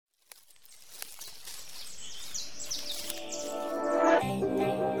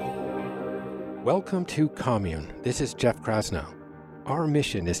Welcome to Commune. This is Jeff Krasno. Our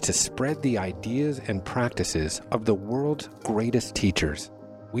mission is to spread the ideas and practices of the world's greatest teachers.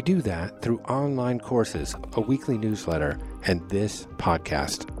 We do that through online courses, a weekly newsletter, and this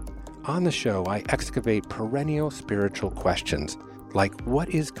podcast. On the show, I excavate perennial spiritual questions like, what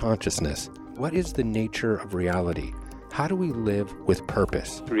is consciousness? What is the nature of reality? How do we live with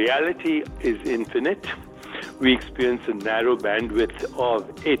purpose? Reality is infinite. We experience a narrow bandwidth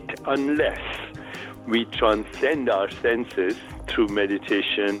of it unless we transcend our senses through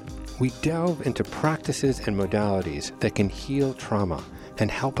meditation. We delve into practices and modalities that can heal trauma and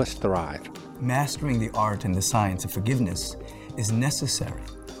help us thrive. Mastering the art and the science of forgiveness is necessary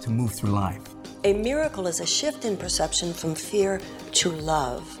to move through life. A miracle is a shift in perception from fear to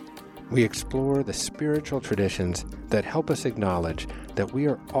love. We explore the spiritual traditions that help us acknowledge that we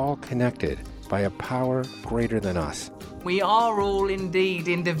are all connected by a power greater than us. We are all indeed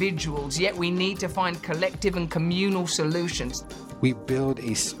individuals, yet we need to find collective and communal solutions. We build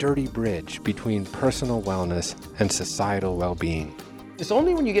a sturdy bridge between personal wellness and societal well-being. It's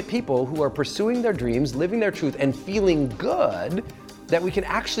only when you get people who are pursuing their dreams, living their truth, and feeling good that we can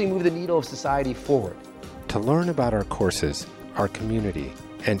actually move the needle of society forward. To learn about our courses, our community,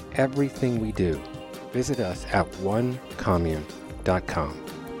 and everything we do, visit us at onecommune.com.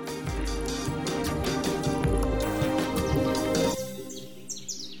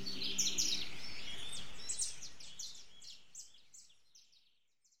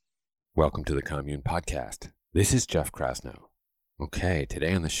 Welcome to the Commune Podcast. This is Jeff Krasno. Okay,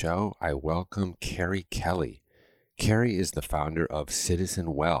 today on the show, I welcome Kerri Kelly. Kerri is the founder of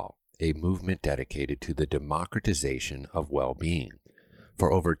Citizen Well, a movement dedicated to the democratization of well-being.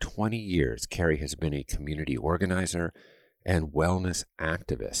 For over 20 years, Kerri has been a community organizer and wellness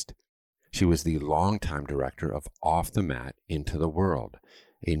activist. She was the longtime director of Off the Mat Into the World,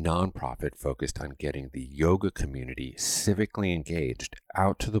 a nonprofit focused on getting the yoga community civically engaged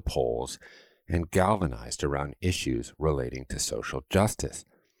out to the polls and galvanized around issues relating to social justice.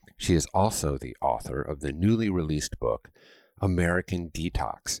 She is also the author of the newly released book, American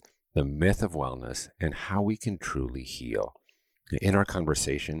Detox, The Myth of Wellness and How We Can Truly Heal. In our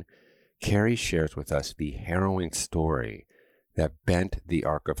conversation, Kerri shares with us the harrowing story that bent the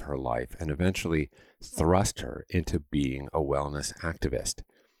arc of her life and eventually thrust her into being a wellness activist.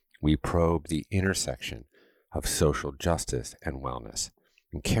 We probe the intersection of social justice and wellness.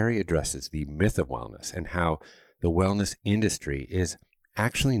 And Kerri addresses the myth of wellness and how the wellness industry is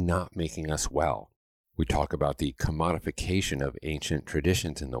actually not making us well. We talk about the commodification of ancient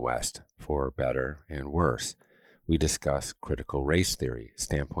traditions in the West, for better and worse. We discuss critical race theory,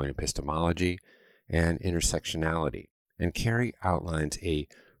 standpoint epistemology, and intersectionality. And Kerri outlines a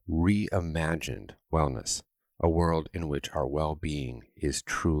reimagined wellness, a world in which our well-being is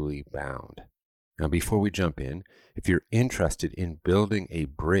truly bound. Now, before we jump in, if you're interested in building a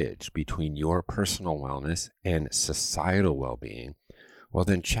bridge between your personal wellness and societal well-being, well,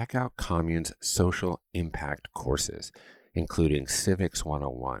 then check out Commune's social impact courses, including Civics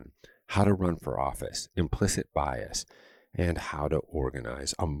 101, How to Run for Office, Implicit Bias, and How to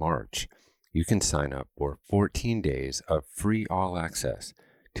Organize a March. You can sign up for 14 days of free all access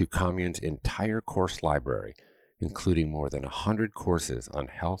to Commune's entire course library, including more than 100 courses on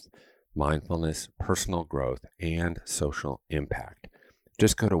health, mindfulness, personal growth, and social impact.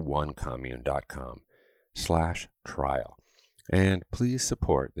 Just go to onecommune.com/trial. And please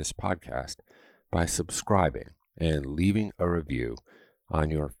support this podcast by subscribing and leaving a review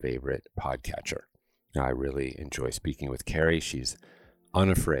on your favorite podcatcher. I really enjoy speaking with Kerri. She's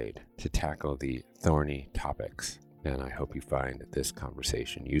unafraid to tackle the thorny topics, and I hope you find this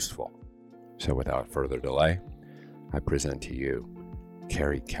conversation useful. So without further delay, I present to you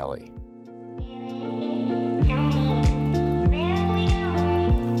Kerri Kelly.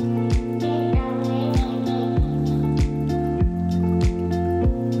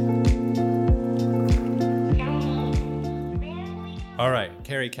 All right,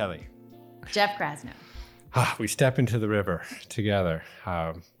 Kerri Kelly. Jeff Krasno. We step into the river together.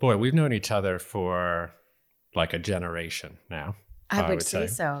 Boy, we've known each other for like a generation now. I would say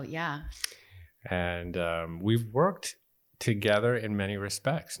so, yeah. And we've worked together in many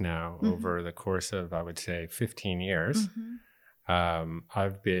respects now over the course of, I would say, 15 years.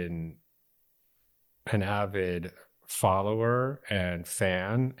 I've been an avid follower and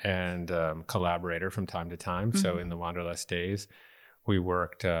fan and collaborator from time to time. So in the Wanderlust days, we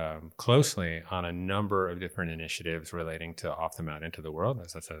worked closely on a number of different initiatives relating to Off the Mat Into the World.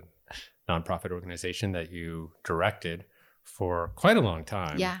 That's a nonprofit organization that you directed for quite a long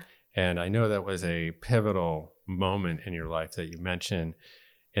time. Yeah. And I know that was a pivotal moment in your life that you mentioned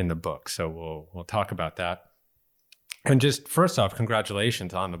in the book. So we'll talk about that. And just first off,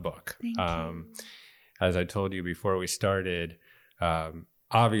 congratulations on the book. Thank you. As I told you before we started,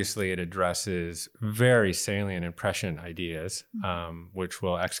 obviously it addresses very salient and prescient ideas, which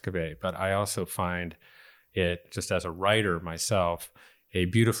we'll excavate. But I also find it, just as a writer myself, a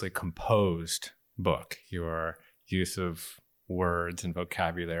beautifully composed book. Your use of words and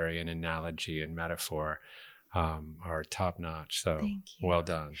vocabulary and analogy and metaphor are top notch. So well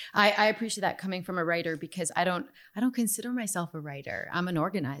done. I appreciate that coming from a writer, because I don't consider myself a writer. I'm an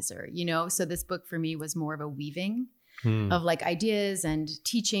organizer, so this book for me was more of a weaving of like ideas and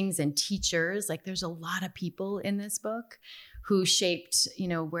teachings and teachers. Like there's a lot of people in this book who shaped,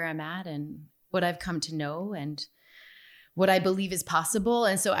 where I'm at and what I've come to know and what I believe is possible.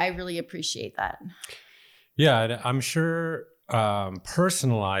 And so I really appreciate that. Yeah, I'm sure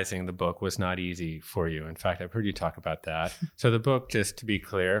personalizing the book was not easy for you. In fact, I've heard you talk about that. So the book, just to be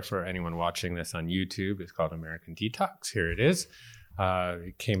clear for anyone watching this on YouTube, is called American Detox. Here it is.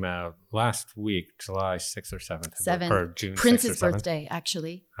 It came out last week, July 6th or 7th. Or June Prince's 6th or 7th. birthday,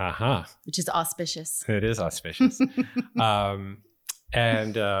 actually. Which is auspicious. It is auspicious. And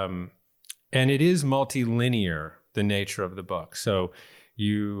it is multilinear, the nature of the book. So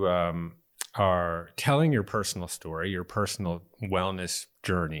you are telling your personal story, your personal wellness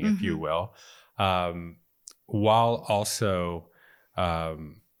journey, if you will, while also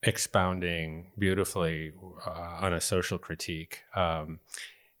expounding beautifully on a social critique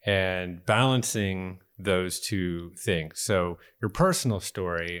and balancing those two things. So your personal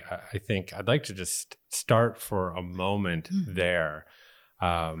story, I think I'd like to just start for a moment there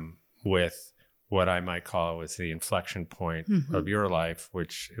with what I might call was the inflection point of your life,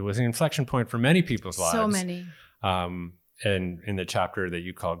 which it was an inflection point for many people's lives. So many. And in the chapter that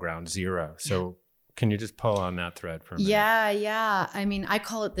you call Ground Zero. So can you just pull on that thread for a minute? Yeah. I mean, I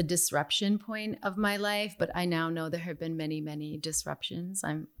call it the disruption point of my life, but I now know there have been many, many disruptions.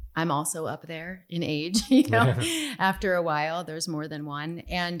 I'm also up there in age, after a while, there's more than one.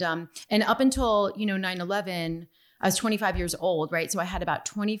 And up until, 9/11, I was 25 years old, right? So I had about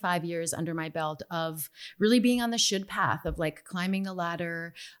 25 years under my belt of really being on the should path of like climbing the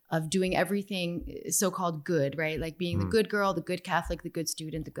ladder, of doing everything so-called good, right? Like being the good girl, the good Catholic, the good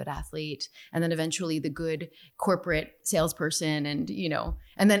student, the good athlete, and then eventually the good corporate salesperson and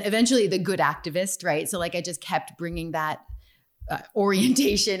then eventually the good activist, right? So like I just kept bringing that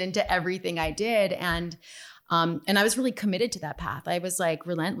orientation into everything I did. And I was really committed to that path. I was like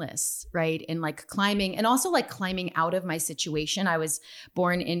relentless, right? In like climbing and also like climbing out of my situation. I was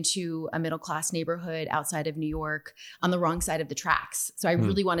born into a middle-class neighborhood outside of New York on the wrong side of the tracks. So I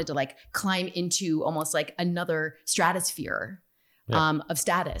really wanted to like climb into almost like another stratosphere of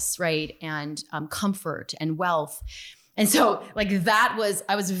status, right? And comfort and wealth. And so like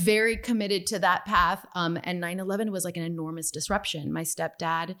I was very committed to that path. And 9/11 was like an enormous disruption. My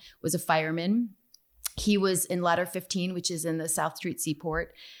stepdad was a fireman. He was in Ladder 15, which is in the South Street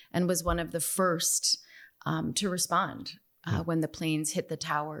Seaport, and was one of the first to respond when the planes hit the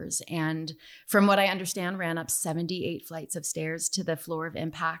towers. And from what I understand, ran up 78 flights of stairs to the floor of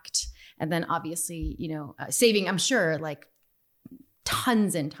impact. And then obviously, saving, I'm sure, like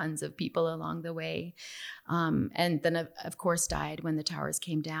tons and tons of people along the way. And then, of course, died when the towers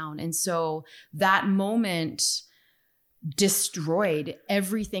came down. And so that moment destroyed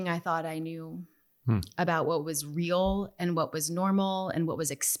everything I thought I knew about what was real and what was normal and what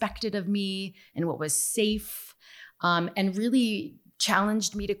was expected of me and what was safe, and really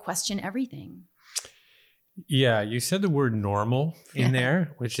challenged me to question everything. Yeah, you said the word normal in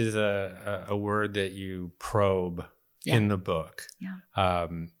there, which is a word that you probe in the book. Yeah.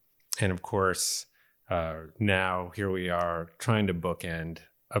 And of course, now here we are trying to bookend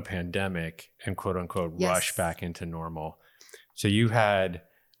a pandemic and quote unquote rush back into normal. So you had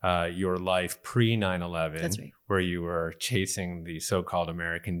your life pre 9/11, That's right, where you were chasing the so-called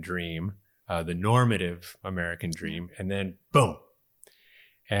American dream, the normative American dream, and then boom.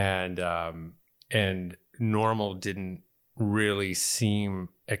 And normal didn't really seem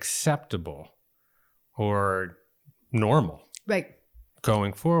acceptable or normal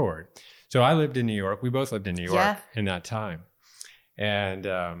going forward. So I lived in New York. We both lived in New York in that time. And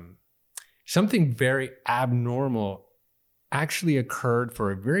something very abnormal actually occurred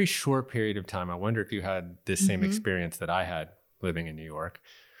for a very short period of time. I wonder if you had this same experience that I had living in New York,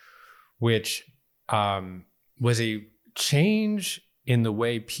 which was a change in the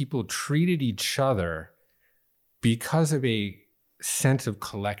way people treated each other because of a sense of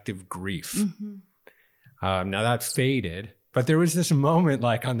collective grief. Now that faded, but there was this moment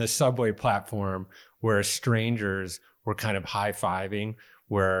like on the subway platform where strangers were kind of high-fiving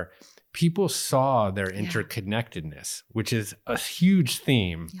where people saw their interconnectedness, which is a huge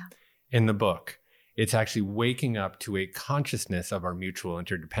theme in the book. It's actually waking up to a consciousness of our mutual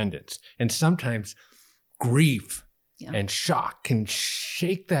interdependence. And sometimes grief and shock can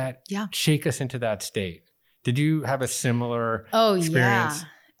shake us into that state. Did you have a similar experience?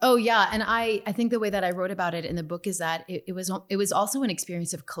 Oh yeah. And I think the way that I wrote about it in the book is that it was also an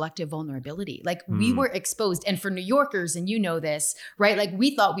experience of collective vulnerability. Like we were exposed, and for New Yorkers, and you know this, right? Like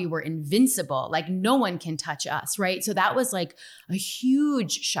we thought we were invincible, like no one can touch us, right? So that was like a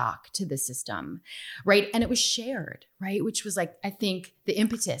huge shock to the system, right? And it was shared, right? Which was like, I think the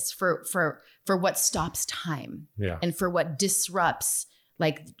impetus for what stops time and for what disrupts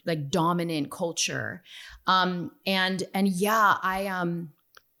like dominant culture.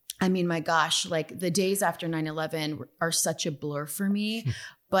 I mean, my gosh, like the days after 9/11 are such a blur for me,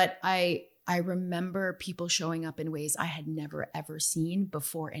 but I remember people showing up in ways I had never, ever seen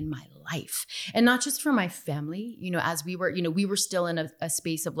before in my life. And not just for my family, as we were still in a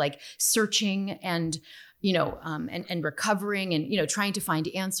space of like searching and, and recovering and, trying to find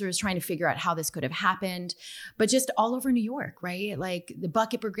answers, trying to figure out how this could have happened, but just all over New York, right? Like the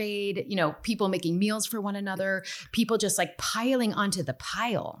bucket brigade, people making meals for one another, people just like piling onto the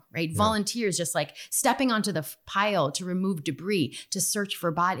pile, right? Yeah. Volunteers just like stepping onto the pile to remove debris, to search for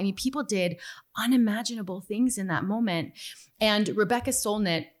bodies. I mean, people did unimaginable things in that moment. And Rebecca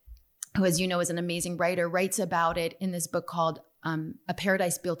Solnit, who, as you know, is an amazing writer, writes about it in this book called A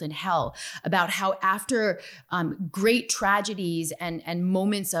Paradise Built in Hell, about how after great tragedies and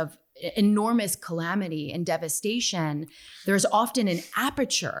moments of enormous calamity and devastation, there's often an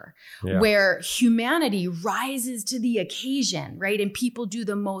aperture where humanity rises to the occasion, right? And people do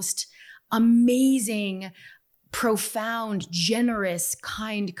the most amazing, profound, generous,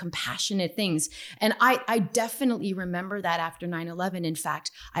 kind, compassionate things. And I definitely remember that after 9/11. In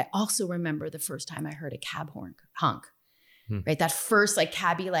fact, I also remember the first time I heard a cab horn honk. Right. That first like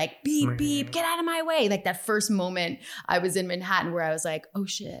cabbie, like beep, beep, get out of my way. Like that first moment I was in Manhattan where I was like, oh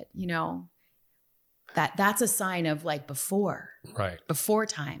shit, that's a sign of like before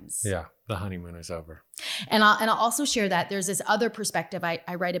times. Yeah. The honeymoon is over. And I'll also share that there's this other perspective I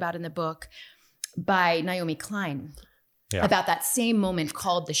write about in the book by Naomi Klein about that same moment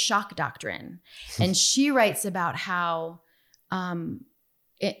called the shock doctrine. And she writes about how,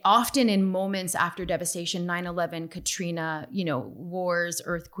 often in moments after devastation, 9/11, Katrina, wars,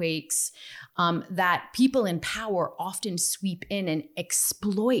 earthquakes, that people in power often sweep in and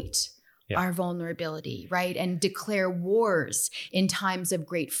exploit our vulnerability, right? And declare wars in times of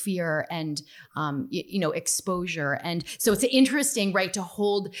great fear and, exposure. And so it's interesting, right, to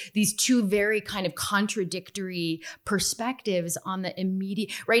hold these two very kind of contradictory perspectives on the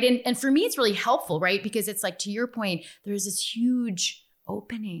immediate, right? And for me, it's really helpful, right? Because it's like, to your point, there's this huge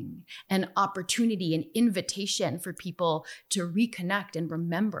opening and opportunity and invitation for people to reconnect and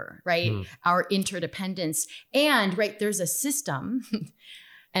remember, right? Our interdependence. And right, there's a system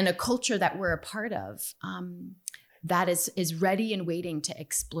and a culture that we're a part of that is ready and waiting to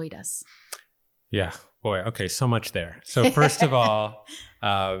exploit us. Yeah, boy. Okay, so much there. So first of all,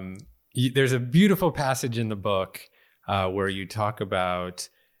 there's a beautiful passage in the book where you talk about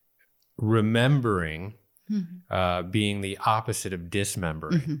remembering being the opposite of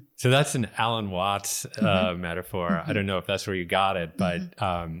dismembering. So that's an Alan Watts metaphor. I don't know if that's where you got it, but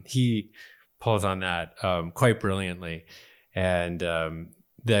he pulls on that quite brilliantly. And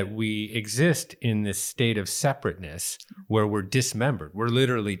that we exist in this state of separateness where we're dismembered. We're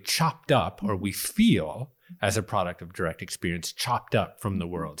literally chopped up, or we feel, as a product of direct experience, chopped up from the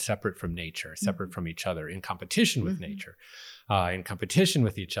world, separate from nature, separate from each other, in competition with nature, in competition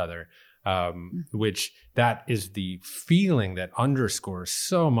with each other. Which that is the feeling that underscores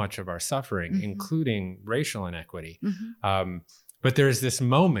so much of our suffering, including racial inequity. But there's this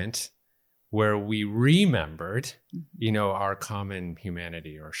moment where we remembered, our common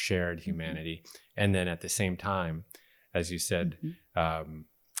humanity or shared humanity. And then at the same time, as you said,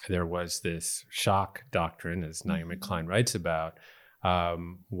 there was this shock doctrine, as Naomi Klein writes about,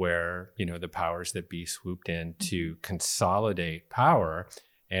 where, the powers that be swooped in to consolidate power.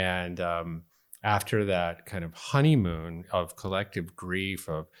 And after that kind of honeymoon of collective grief,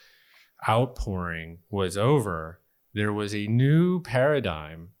 of outpouring was over, there was a new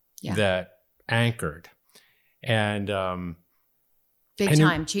paradigm that anchored. And big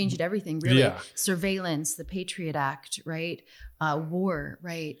time, changed everything, really. Yeah. Surveillance, the Patriot Act, right? War,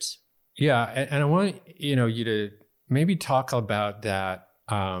 right? Yeah. And I want, you to maybe talk about that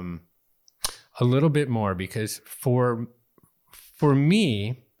a little bit more, because for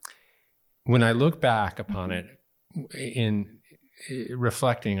me, when I look back upon it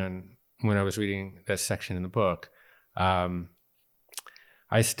reflecting on when I was reading that section in the book,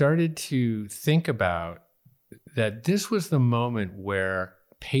 I started to think about that this was the moment where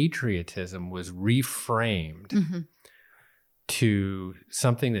patriotism was reframed to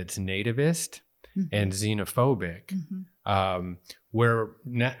something that's nativist and xenophobic, where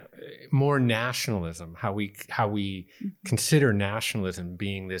more nationalism, how we consider nationalism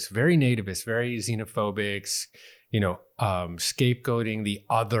being this very nativist, very xenophobic, scapegoating the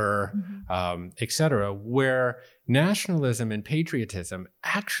other, et cetera, where nationalism and patriotism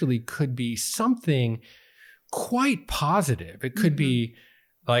actually could be something quite positive. It could be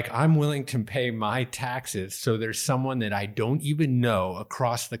like, I'm willing to pay my taxes so there's someone that I don't even know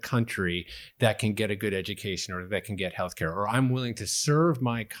across the country that can get a good education or that can get healthcare, or I'm willing to serve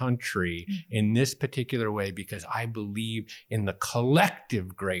my country in this particular way because I believe in the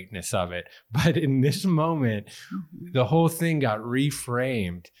collective greatness of it. But in this moment, the whole thing got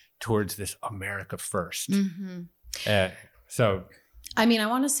reframed towards this America first. I mean, I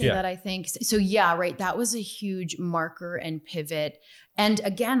want to say that I think, so yeah, right. That was a huge marker and pivot. And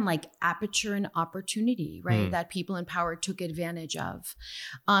again, like aperture and opportunity, right? That people in power took advantage of.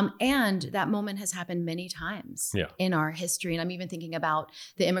 And that moment has happened many times in our history. And I'm even thinking about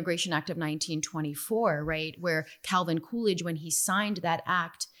the Immigration Act of 1924, right? Where Calvin Coolidge, when he signed that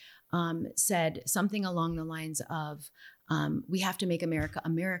act, said something along the lines of, we have to make America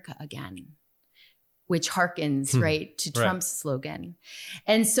America again, which harkens right to Trump's slogan.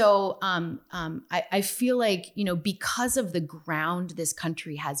 And so I feel like, because of the ground this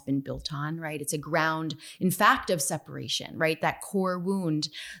country has been built on, right? It's a ground, in fact, of separation, right? That core wound,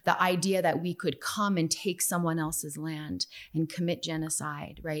 the idea that we could come and take someone else's land and commit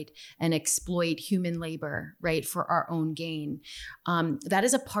genocide, right? And exploit human labor, right? For our own gain. That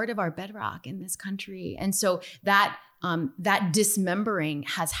is a part of our bedrock in this country. And so that dismembering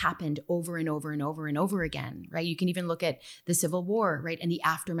has happened over and over and over and over again, right? You can even look at the Civil War, right? And the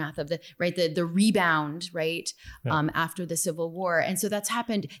aftermath of the rebound, right? After the Civil War. And so that's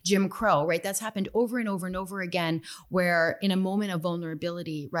happened, Jim Crow, right? That's happened over and over and over again, where in a moment of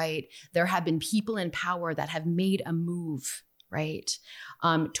vulnerability, right? There have been people in power that have made a move, right?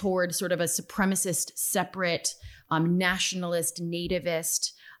 Toward sort of a supremacist, separate, nationalist,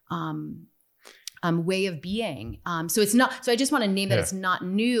 nativist, way of being. So it's not, so I just want to name that it's not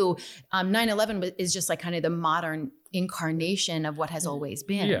new. 9/11 is just like kind of the modern incarnation of what has always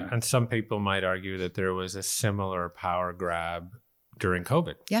been. Yeah. And some people might argue that there was a similar power grab during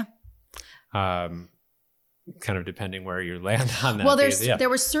COVID. Yeah. Kind of depending where you land on that. Well, there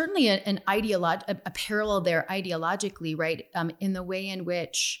was certainly a parallel there ideologically, right? In the way in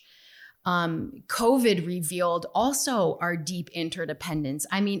which COVID revealed also our deep interdependence.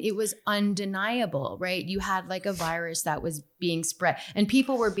 I mean, it was undeniable, right? You had like a virus that was being spread and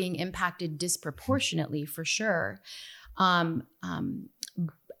people were being impacted disproportionately for sure.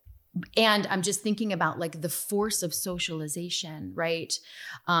 And I'm just thinking about like the force of socialization, right?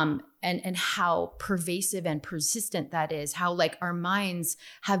 And how pervasive and persistent that is, how like our minds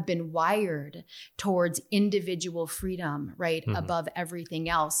have been wired towards individual freedom, right? Above everything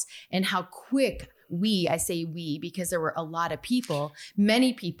else, and how quick I say we, because there were a lot of people,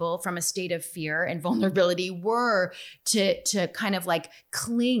 many people from a state of fear and vulnerability were to kind of like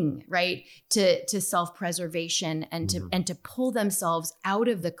cling, right, to self-preservation and to pull themselves out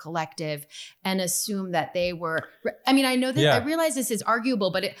of the collective and assume that they were. I mean, I know that I realize this is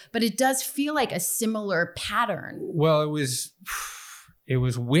arguable, but it does feel like a similar pattern. Well, it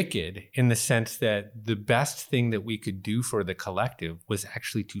was wicked in the sense that the best thing that we could do for the collective was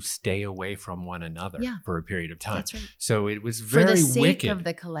actually to stay away from one another for a period of time. That's right. So it was very wicked. For the sake of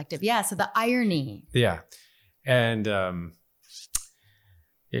the collective. Yeah. So the irony. Yeah. And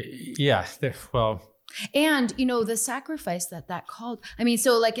and, the sacrifice that called, I mean,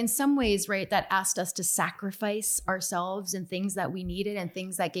 so like in some ways, right, that asked us to sacrifice ourselves and things that we needed and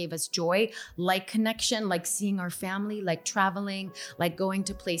things that gave us joy, like connection, like seeing our family, like traveling, like going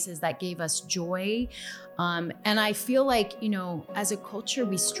to places that gave us joy. And I feel like, as a culture,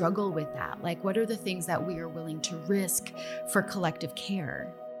 we struggle with that. Like, what are the things that we are willing to risk for collective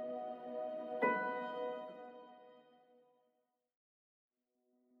care?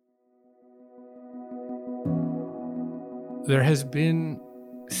 There has been,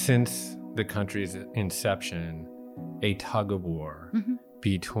 since the country's inception, a tug of war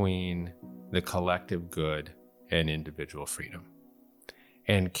between the collective good and individual freedom.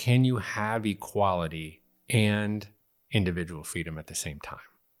 And can you have equality and individual freedom at the same time?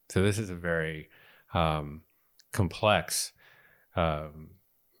 So this is a very complex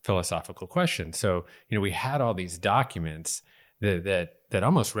philosophical question. So, we had all these documents that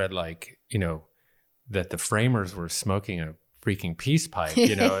almost read like, that the framers were smoking a freaking peace pipe.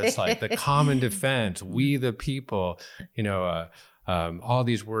 It's like the common defense, we the people, all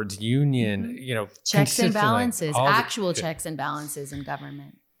these words, union, checks and balances, actual checks and balances in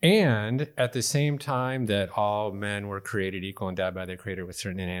government. And at the same time that all men were created equal, endowed by their creator with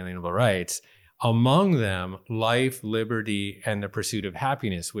certain inalienable rights, among them, life, liberty, and the pursuit of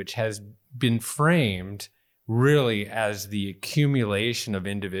happiness, which has been framed really as the accumulation of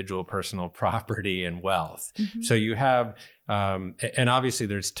individual personal property and wealth. Mm-hmm. So you have, and obviously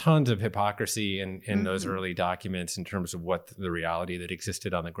there's tons of hypocrisy in those early documents in terms of what the reality that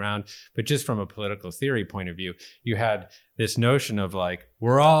existed on the ground. But just from a political theory point of view, you had this notion of like,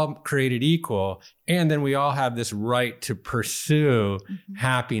 we're all created equal, and then we all have this right to pursue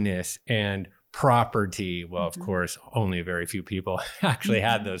happiness and property. Well, of course, only a very few people actually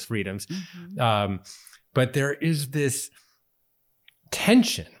had those freedoms. But there is this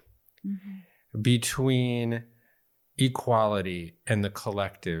tension between equality and the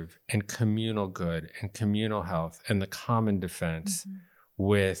collective and communal good and communal health and the common defense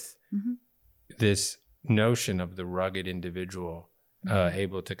with this notion of the rugged individual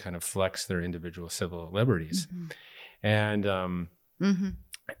able to kind of flex their individual civil liberties. And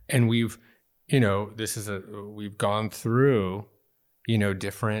we've, we've gone through,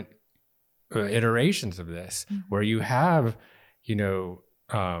 different iterations of this, where you have, the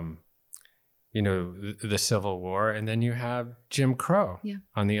Civil War, and then you have Jim Crow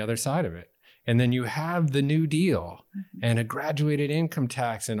on the other side of it. And then you have the New Deal and a graduated income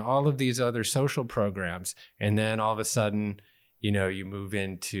tax and all of these other social programs. And then all of a sudden, you move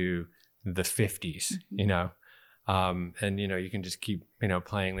into the 50s, and, you can just keep,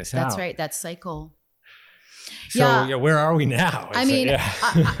 playing this out. That's right. That cycle. So where are we now?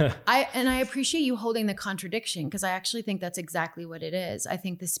 I appreciate you holding the contradiction, because I actually think that's exactly what it is. I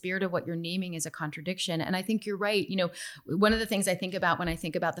think the spirit of what you're naming is a contradiction. And I think you're right. One of the things I think about when I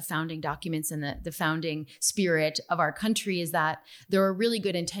think about the founding documents and the founding spirit of our country is that there are really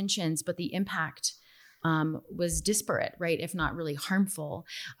good intentions, but the impact was disparate, right? If not really harmful,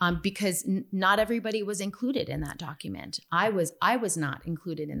 because not everybody was included in that document. I was not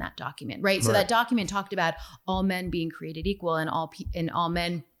included in that document, right? So that document talked about all men being created equal and all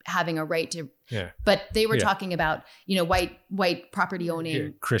men having a right to, but they were talking about, white property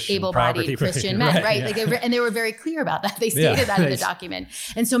owning, able-bodied Christian men, right? Like they were very clear about that. They stated that in the document.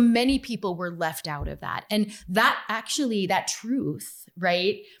 And so many people were left out of that. And that truth,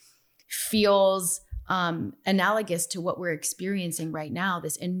 right, feels analogous to what we're experiencing right now,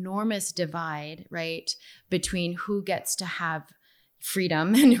 this enormous divide, right, between who gets to have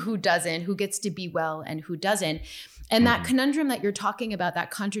freedom and who doesn't, who gets to be well and who doesn't. And that conundrum that you're talking about, that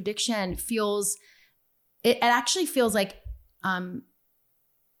contradiction it actually feels like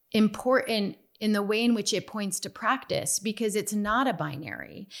important in the way in which it points to practice, because it's not a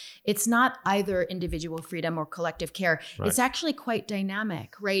binary. It's not either individual freedom or collective care. Right. It's actually quite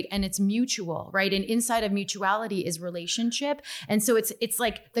dynamic, right? And it's mutual, right? And inside of mutuality is relationship. And so it's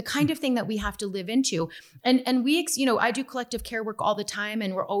like the kind of thing that we have to live into. And we, I do collective care work all the time,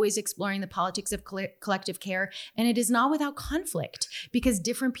 and we're always exploring the politics of collective care. And it is not without conflict, because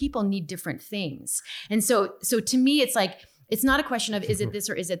different people need different things. And so to me, it's like, it's not a question of, is it this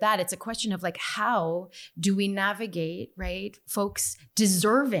or is it that? It's a question of like, how do we navigate, right? Folks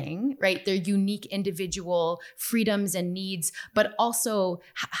deserving, right, their unique individual freedoms and needs, but also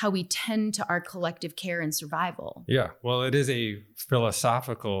how we tend to our collective care and survival. Yeah, well, it is a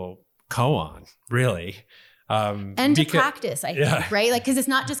philosophical koan, really. To practice, I think, right? Like, because it's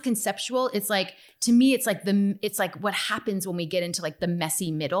not just conceptual. It's like, to me, it's like what happens when we get into like the messy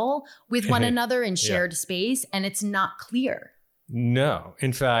middle with one another in shared space, and it's not clear. No,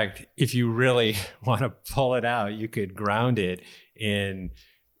 in fact, if you really want to pull it out, you could ground it in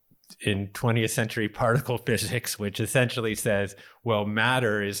 20th century particle physics, which essentially says, well,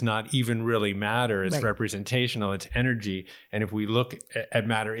 matter is not even really matter. It's representational, it's energy. And if we look at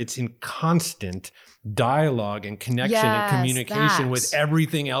matter, it's in constant dialogue and connection and communication with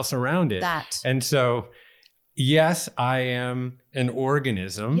everything else around it. And so, yes, I am an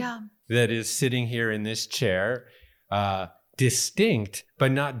organism that is sitting here in this chair, distinct,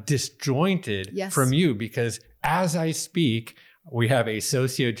 but not disjointed from you, because as I speak, we have a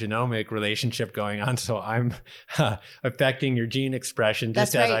sociogenomic relationship going on. So I'm affecting your gene expression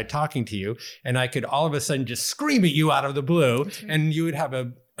just as I'm talking to you. And I could all of a sudden just scream at you out of the blue, and you would have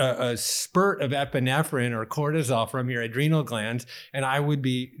a spurt of epinephrine or cortisol from your adrenal glands. And I would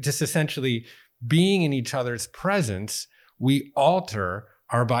be just essentially being in each other's presence. We alter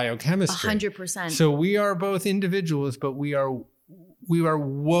our biochemistry. 100%. So we are both individuals, but we are we are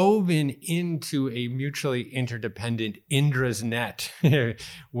woven into a mutually interdependent Indra's net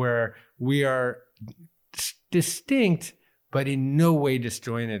where we are distinct, but in no way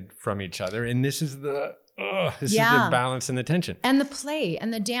disjointed from each other. And this is the balance and the tension. And the play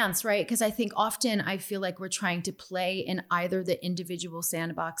and the dance, right? Because I think often I feel like we're trying to play in either the individual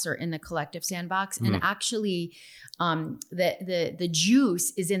sandbox or in the collective sandbox. And actually the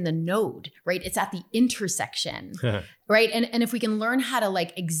juice is in the node, right? It's at the intersection, right? And if we can learn how to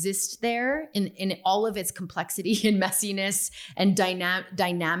like exist there in all of its complexity and messiness and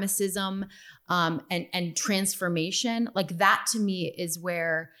dynamicism and transformation, like that to me is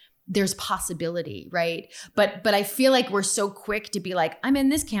where there's possibility, right? But I feel like we're so quick to be like, I'm in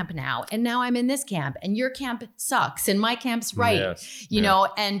this camp now, and now I'm in this camp, and your camp sucks, and my camp's right, you know.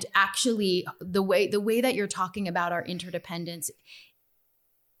 And actually, the way that you're talking about our interdependence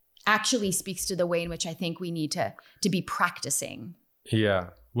actually speaks to the way in which I think we need to be practicing.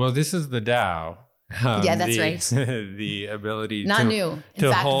 Yeah. Well, this is the Tao. Yeah, that's right. The ability not new,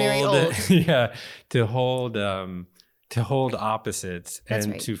 in fact, hold, very old. To hold opposites. That's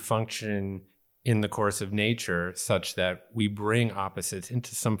and right. To function in the course of nature such that we bring opposites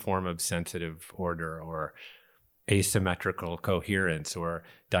into some form of sensitive order or asymmetrical coherence or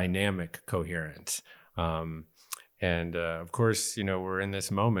dynamic coherence. Of course, you know, we're in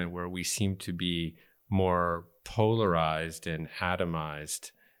this moment where we seem to be more polarized and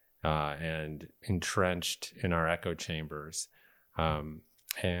atomized and entrenched in our echo chambers.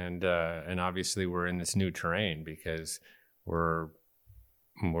 And obviously we're in this new terrain because we're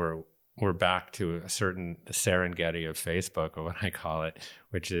back to the Serengeti of Facebook, or what I call it,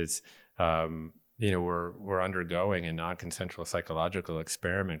 which is, we're undergoing a non-consensual psychological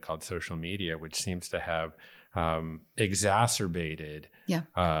experiment called social media, which seems to have exacerbated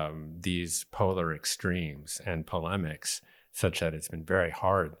these polar extremes and polemics such that it's been very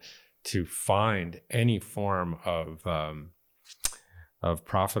hard to find any form of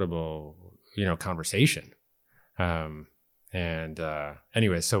profitable, conversation.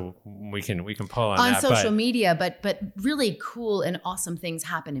 Anyway, so we can pull on that. Social media, but really cool and awesome things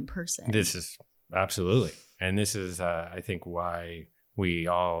happen in person. This is absolutely. And this is, I think, why we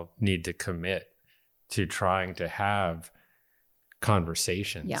all need to commit to trying to have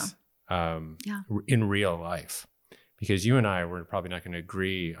conversations in real life. Because you and I, we're probably not going to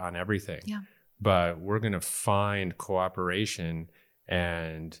agree on everything, but we're going to find cooperation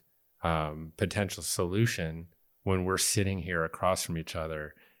and potential solution when we're sitting here across from each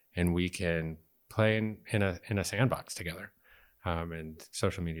other and we can play in a sandbox together. And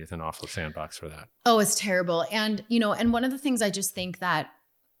social media is an awful sandbox for that. Oh, it's terrible. And, and one of the things I just think that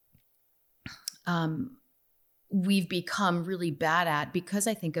we've become really bad at, because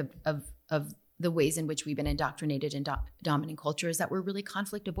I think of the ways in which we've been indoctrinated in dominant culture, is that we're really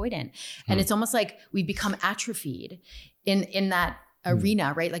conflict avoidant. And it's almost like we've become atrophied in that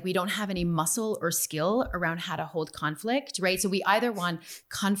arena, right? Like we don't have any muscle or skill around how to hold conflict, right? So we either want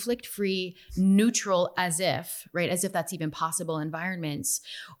conflict-free, neutral, as if that's even possible environments,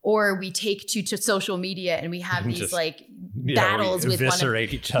 or we take to social media and we have these battles with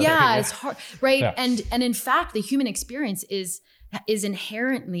eviscerate each other. Yeah, it's hard, right? Yeah. And in fact, the human experience is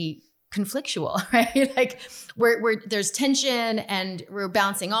inherently conflictual, right? Like where there's tension and we're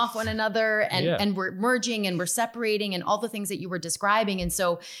bouncing off one another and we're merging and we're separating and all the things that you were describing. And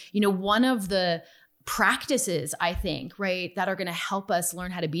so, one of the practices, I think, right, that are going to help us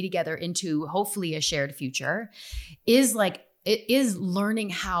learn how to be together into hopefully a shared future is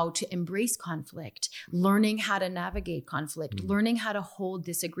learning how to embrace conflict, learning how to navigate conflict, learning how to hold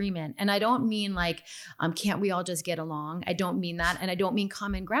disagreement. And I don't mean can't we all just get along? I don't mean that. And I don't mean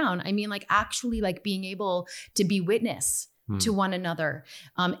common ground. I mean actually being able to be witness to one another,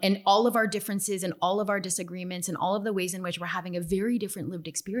 and all of our differences and all of our disagreements and all of the ways in which we're having a very different lived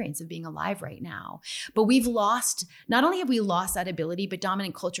experience of being alive right now. But not only have we lost that ability, but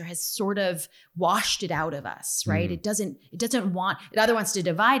dominant culture has sort of washed it out of us, right? It either wants to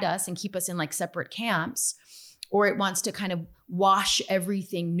divide us and keep us in separate camps, or it wants to kind of wash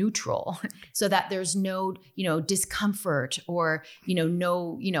everything neutral so that there's no, discomfort or,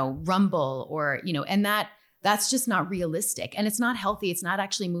 no, rumble or, and that's just not realistic, and it's not healthy. It's not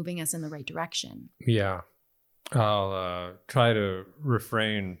actually moving us in the right direction. Yeah. I'll try to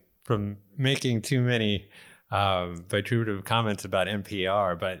refrain from making too many viturative comments about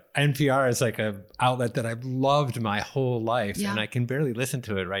NPR, but NPR is an outlet that I've loved my whole life, and I can barely listen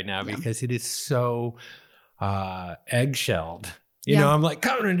to it right now because it is so eggshelled. I'm like,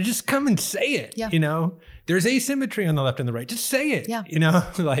 come and say it. there's asymmetry on the left and the right. Just say it, Yeah. you know,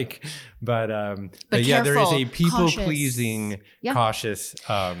 like, but yeah, there is careful, a people cautious. pleasing, Yeah. cautious.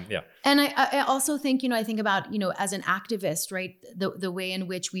 And I also think, I think about, as an activist, right, the way in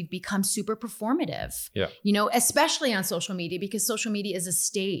which we've become super performative, Yeah. Especially on social media, because social media is a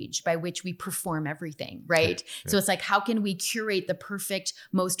stage by which we perform everything, right? So it's like, how can we curate the perfect,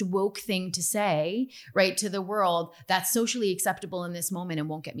 most woke thing to say, right, to the world that's socially acceptable in this moment and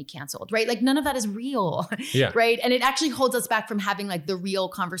won't get me canceled, right? Like none of that is real, Yeah. right? And it actually holds us back from having like the real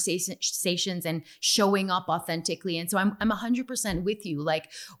conversations and showing up authentically. And so I'm 100% with you. Like,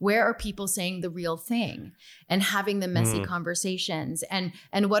 where are people saying the real thing and having the messy conversations? And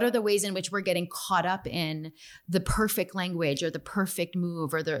what are the ways in which we're getting caught up in the perfect language or the perfect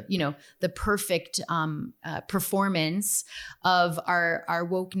move or the perfect performance of our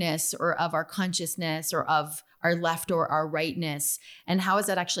wokeness or of our consciousness or of our left or our rightness? And how is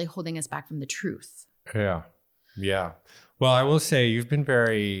that actually holding us back from the truth? Yeah. Yeah. Well, I will say you've been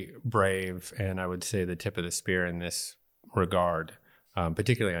very brave, and I would say the tip of the spear in this regard,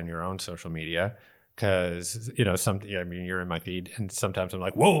 particularly on your own social media, because, you're in my feed, and sometimes I'm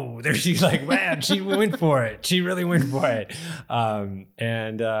like, whoa, there she's like, man, she went for it. She really went for it.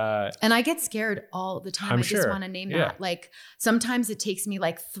 And I get scared all the time. I just want to name that. Like sometimes it takes me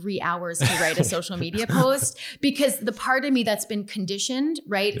like 3 hours to write a social media post because the part of me that's been conditioned,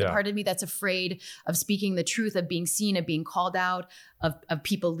 right? The part of me that's afraid of speaking the truth, of being seen, of being called out, of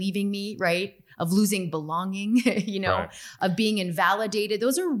people leaving me, right? Of losing belonging, of being invalidated.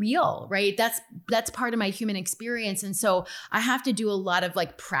 Those are real, right? That's part of my human experience. And so I have to do a lot of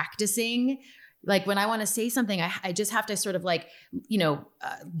like practicing. Like when I want to say something, I just have to sort of like,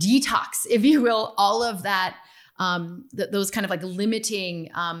 detox, if you will, all of that, those kind of like limiting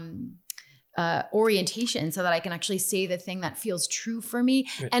orientation so that I can actually say the thing that feels true for me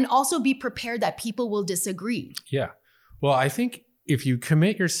and also be prepared that people will disagree. Yeah. Well, I think if you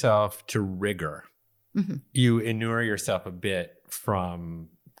commit yourself to rigor, you inure yourself a bit from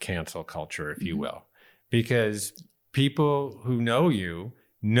cancel culture, if you will, because people who know you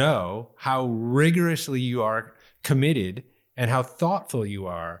know how rigorously you are committed and how thoughtful you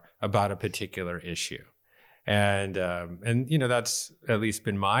are about a particular issue. And that's at least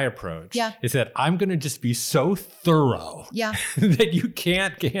been my approach. Yeah. Is that I'm going to just be so thorough that you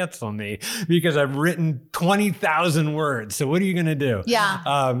can't cancel me because I've written 20,000 words. So what are you going to do? Yeah.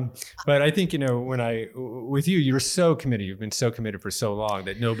 But I think, with you, you're so committed. You've been so committed for so long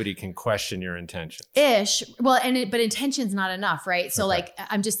that nobody can question your intentions. Well, but intention's not enough, right? So like,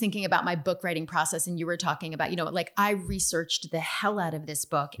 I'm just thinking about my book writing process, and you were talking about, like I researched the hell out of this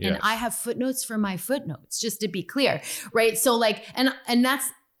book and I have footnotes for my footnotes, just to be clear, right? So like, and that's,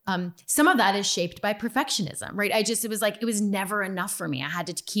 some of that is shaped by perfectionism, right? It was never enough for me. I had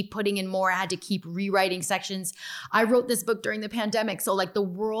to keep putting in more. I had to keep rewriting sections. I wrote this book during the pandemic. So like the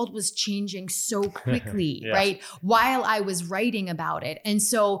world was changing so quickly, right? While I was writing about it. And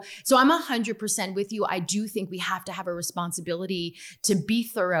so I'm 100% with you. I do think we have to have a responsibility to be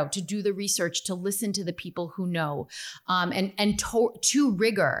thorough, to do the research, to listen to the people who know, and to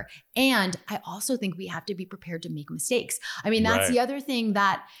rigor. And I also think we have to be prepared to make mistakes. I mean, that's the other thing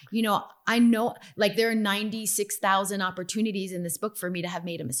that, I know, like there are 96,000 opportunities in this book for me to have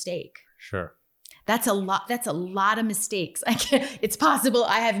made a mistake. Sure. That's a lot. That's a lot of mistakes. It's possible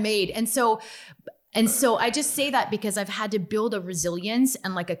I have made. And so I just say that because I've had to build a resilience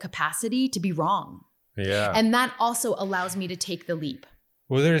and like a capacity to be wrong. Yeah. And that also allows me to take the leap.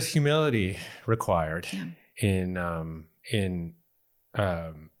 Well, there's humility required in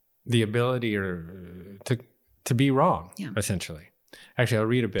the ability to be wrong, essentially. Actually, I'll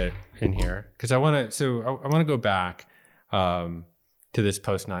read a bit in here because I want to go back to this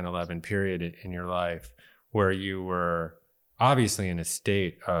post 9/11 period in your life where you were obviously in a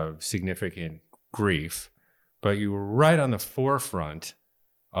state of significant grief, but you were right on the forefront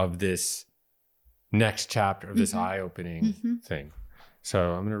of this next chapter of this eye-opening thing.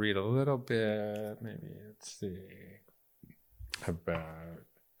 So I'm going to read a little bit, let's see, about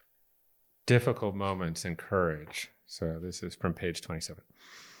difficult moments and courage. So this is from page 27.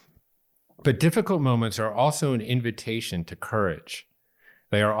 But difficult moments are also an invitation to courage.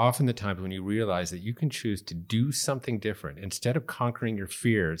 They are often the times when you realize that you can choose to do something different. Instead of conquering your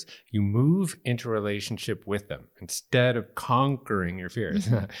fears, you move into a relationship with them instead of conquering your fears.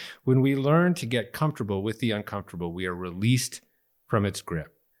 When we learn to get comfortable with the uncomfortable, we are released from its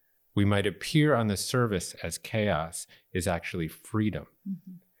grip. We might appear on the surface as chaos is actually freedom.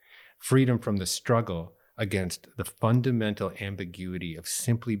 Freedom from the struggle against the fundamental ambiguity of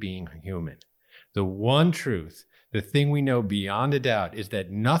simply being human. The one truth The thing we know beyond a doubt is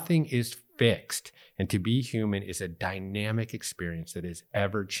that nothing is fixed, and to be human is a dynamic experience that is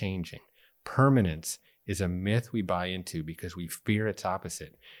ever changing. Permanence is a myth we buy into because we fear its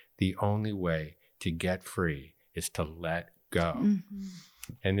opposite. The only way to get free is to let go. Mm-hmm.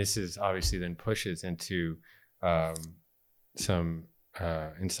 And this is obviously then pushes into some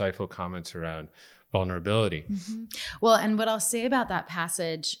insightful comments around vulnerability. Mm-hmm. Well, and what I'll say about that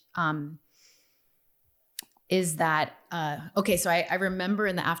passage is that, so I remember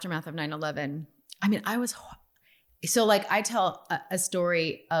in the aftermath of 9/11, I mean, I tell a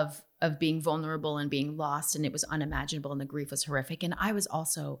story of being vulnerable and being lost, and it was unimaginable, and the grief was horrific. And I was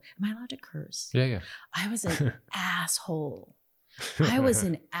also, am I allowed to curse? Yeah. I was an asshole. I was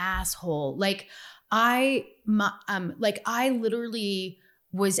an asshole. Like I literally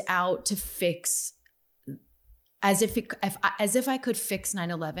was out to fix, as if I could fix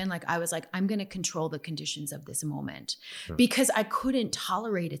 9/11. Like I was like, I'm going to control the conditions of this moment, because I couldn't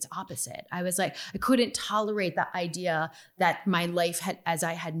tolerate its opposite. I was like, I couldn't tolerate the idea that my life as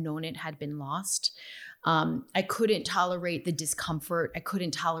I had known it had been lost. I couldn't tolerate the discomfort. I couldn't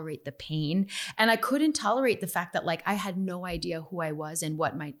tolerate the pain, and I couldn't tolerate the fact that like I had no idea who I was and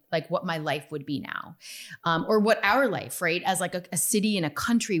what my life would be now, or what our life, right, as like a city and a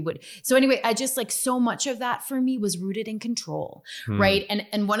country would. So anyway, I just like, so much of that for me was rooted in control, right?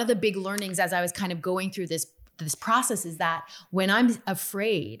 And one of the big learnings as I was kind of going through this process is that when I'm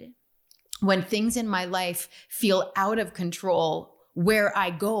afraid, when things in my life feel out of control, where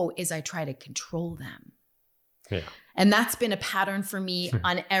I go is I try to control them. Yeah. And that's been a pattern for me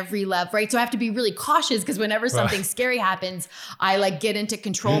on every level, right? So I have to be really cautious, because whenever something scary happens, I like get into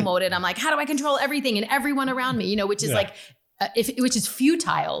control mode, and I'm like, how do I control everything and everyone around me? Which is like, which is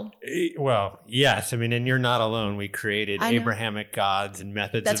futile. Well, yes. I mean, and you're not alone. We created Abrahamic gods and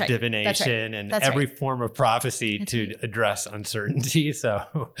methods of divination and every form of prophecy to address uncertainty.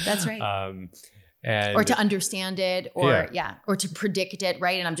 So that's right. Or to understand it, or or to predict it,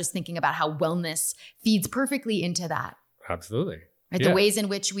 right? And I'm just thinking about how wellness feeds perfectly into that. Absolutely. Right? The ways in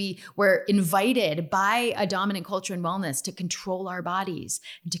which we were invited by a dominant culture in wellness to control our bodies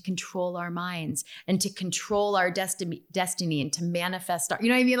and to control our minds and to control our destiny and to manifest our, you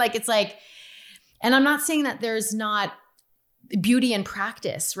know what I mean? Like, it's like, and I'm not saying that there's not beauty and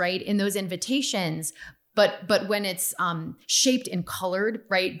practice, right, in those invitations, but when it's shaped and colored,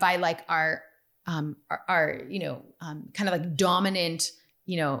 right, by like our kind of like dominant,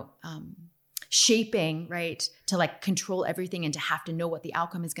 shaping, right, to like control everything and to have to know what the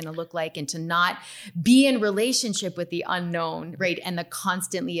outcome is going to look like and to not be in relationship with the unknown, right, and the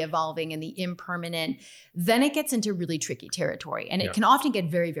constantly evolving and the impermanent, then it gets into really tricky territory, and it can often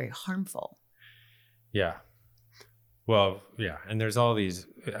get very, very harmful. Yeah. Well, yeah. And there's all these,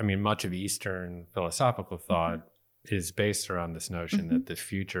 I mean, much of Eastern philosophical thought is based around this notion that the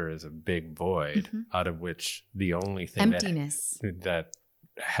future is a big void out of which the only thing emptiness that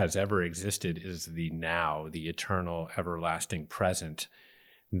has ever existed is the now, the eternal, everlasting present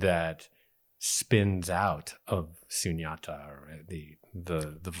that spins out of sunyata, or the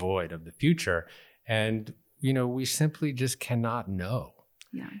void of the future. And, we simply just cannot know.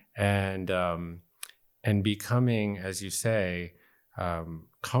 Yeah. And becoming, as you say,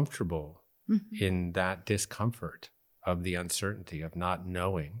 comfortable in that discomfort of the uncertainty of not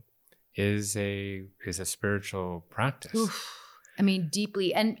knowing is a spiritual practice. Oof. I mean,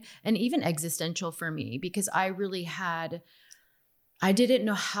 deeply and even existential for me, because I didn't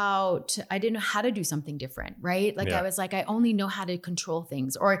know how to do something different, right? Like I was like, I only know how to control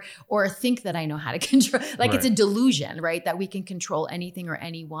things or think that I know how to control, like it's a delusion, right? That we can control anything or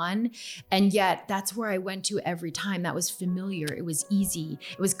anyone. And yet that's where I went to every time. That was familiar. It was easy.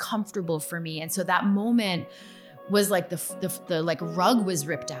 It was comfortable for me. And so that moment was like the like rug was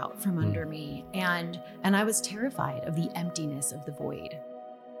ripped out from under me. And I was terrified of the emptiness of the void.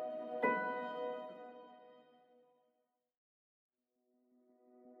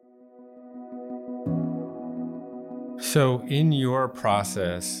 So in your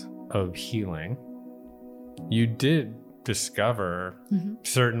process of healing, you did discover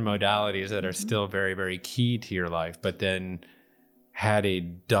certain modalities that are still very, very key to your life, but then had a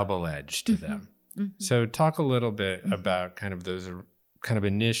double edge to them. So talk a little bit about kind of those kind of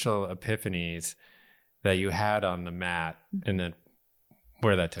initial epiphanies that you had on the mat and then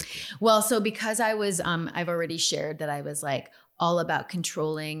where that took you. Well, so because I was, I've already shared that I was like all about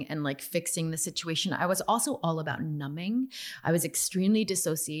controlling and like fixing the situation. I was also all about numbing. I was extremely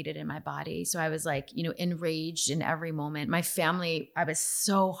dissociated in my body. So I was like, you know, enraged in every moment. My family, I was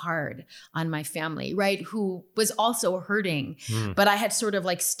so hard on my family, right? Who was also hurting, but I had sort of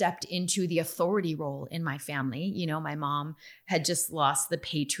like stepped into the authority role in my family. You know, my mom had just lost the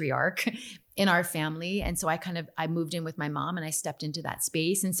patriarch in our family. And so I moved in with my mom and I stepped into that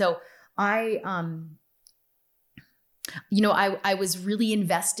space. And so I was really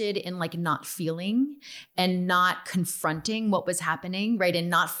invested in like not feeling and not confronting what was happening, right? And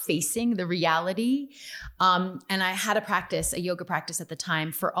not facing the reality. And I had a yoga practice at the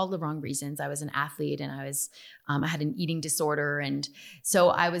time for all the wrong reasons. I was an athlete and I had an eating disorder. And so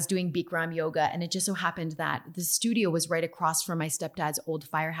I was doing Bikram yoga, and it just so happened that the studio was right across from my stepdad's old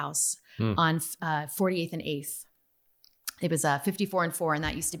firehouse on 48th and 8th. It was 54 and 4, and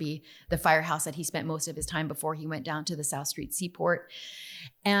that used to be the firehouse that he spent most of his time before he went down to the South Street Seaport.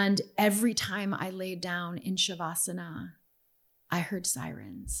 And every time I laid down in Shavasana, I heard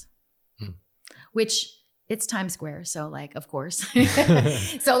sirens, which it's Times Square. So like, of course.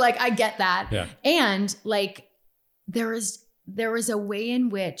 So like, I get that. Yeah. And like, there was a way in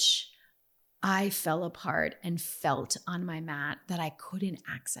which I fell apart and felt on my mat that I couldn't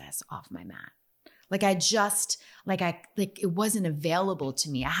access off my mat. Like it wasn't available to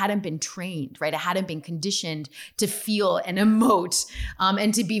me. I hadn't been trained, right? I hadn't been conditioned to feel and emote,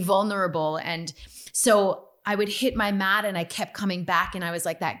 and to be vulnerable. And so I would hit my mat and I kept coming back, and I was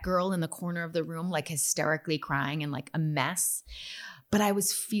like that girl in the corner of the room, like hysterically crying and like a mess. But I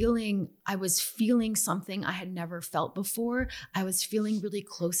was feeling something I had never felt before. I was feeling really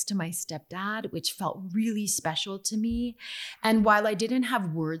close to my stepdad, which felt really special to me. And while I didn't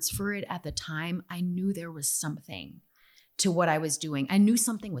have words for it at the time, I knew there was something to what I was doing. I knew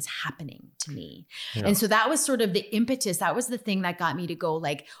something was happening to me. Yeah. And so that was sort of the impetus. That was the thing that got me to go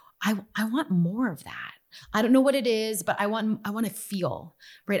like, I want more of that. I don't know what it is, but I want to feel,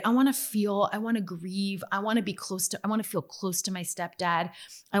 right? I want to feel, I want to grieve. I want to feel close to my stepdad.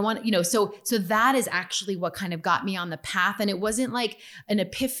 I want, so that is actually what kind of got me on the path. And it wasn't like an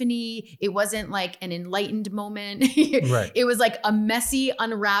epiphany. It wasn't like an enlightened moment. Right. It was like a messy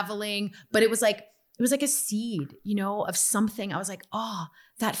unraveling, but it was like a seed, of something. I was like, oh,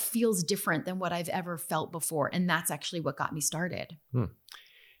 that feels different than what I've ever felt before. And that's actually what got me started.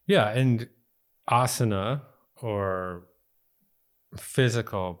 Yeah. And asana, or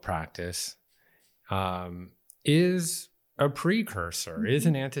physical practice, is a precursor, is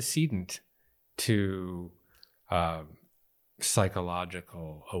an antecedent to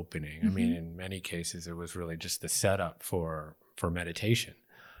psychological opening. I mean, in many cases, it was really just the setup for meditation,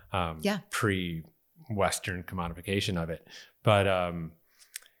 pre-Western commodification of it.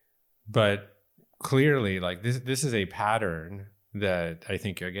 But clearly, like this is a pattern that I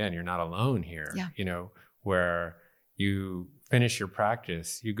think, again, you're not alone here, where you finish your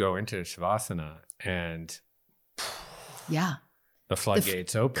practice, you go into Shavasana, and the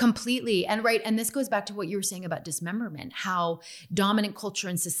floodgates open. Completely. And right. And this goes back to what you were saying about dismemberment, how dominant culture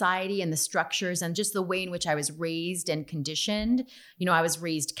and society and the structures and just the way in which I was raised and conditioned, I was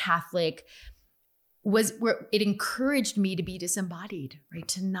raised Catholic, was where it encouraged me to be disembodied, right?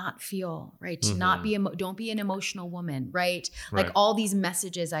 To not feel, right? To not be, don't be an emotional woman, right? Like all these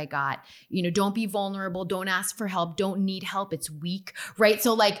messages I got, don't be vulnerable, don't ask for help, don't need help, it's weak, right?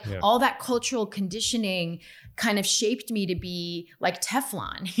 So like all that cultural conditioning kind of shaped me to be like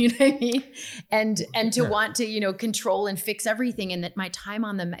Teflon, you know what I mean? And to want to, control and fix everything. And that my time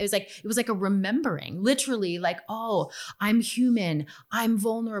on them, it was like a remembering, literally like, oh, I'm human, I'm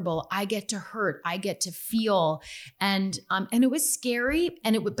vulnerable, I get to hurt, I get to feel. And it was scary.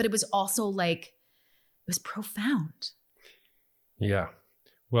 But it was also like, it was profound. Yeah.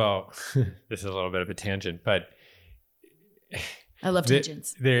 Well, this is a little bit of a tangent, but I love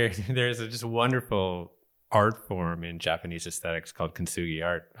tangents. There's a just wonderful art form in Japanese aesthetics called kintsugi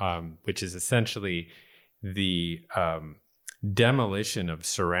art, which is essentially the demolition of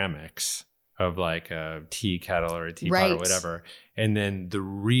ceramics, of like a tea kettle or a teapot or whatever, and then the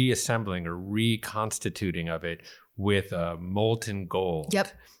reassembling or reconstituting of it with molten gold. Yep.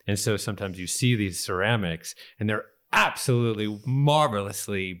 And so sometimes you see these ceramics and they're absolutely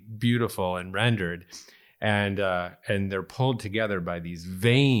marvelously beautiful and rendered. And they're pulled together by these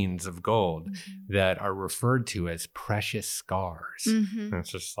veins of gold that are referred to as precious scars. And it's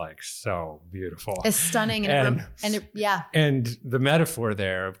just like so beautiful. It's stunning. And the metaphor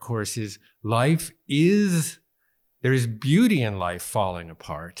there, of course, is there's beauty in life falling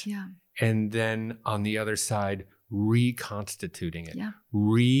apart. Yeah. And then on the other side, reconstituting it,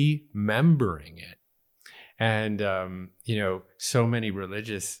 remembering it. And, so many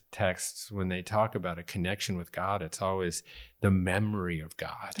religious texts, when they talk about a connection with God, it's always the memory of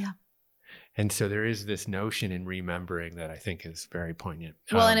God. Yeah. And so there is this notion in remembering that I think is very poignant.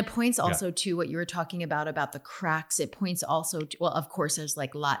 Well, and it points also to what you were talking about the cracks. It points also to, well, of course, there's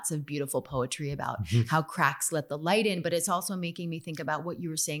like lots of beautiful poetry about how cracks let the light in, but it's also making me think about what you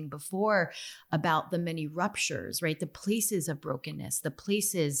were saying before about the many ruptures, right? The places of brokenness, the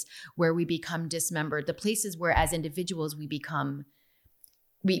places where we become dismembered, the places where as individuals we become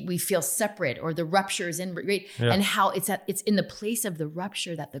we feel separate, or the ruptures in, right? Yeah. And how it's in the place of the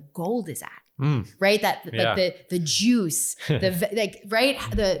rupture that the gold is at, right? That like the juice,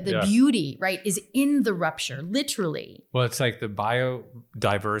 the beauty, right, is in the rupture, literally. Well, it's like the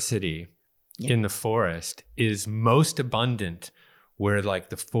biodiversity in the forest is most abundant where like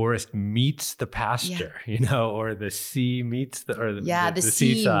the forest meets the pasture, or the sea meets the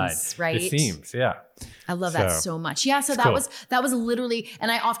seaside, right? The seams, I love that so much. Yeah, so that was literally,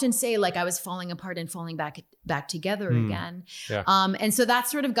 and I often say like I was falling apart and falling back together again. Yeah. And so that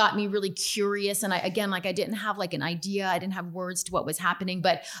sort of got me really curious. And I didn't have like an idea, I didn't have words to what was happening,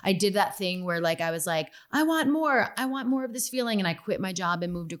 but I did that thing where like I was like, I want more of this feeling, and I quit my job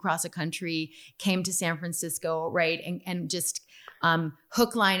and moved across the country, came to San Francisco, right, and just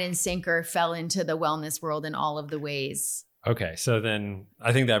hook, line, and sinker fell into the wellness world in all of the ways. Okay, so then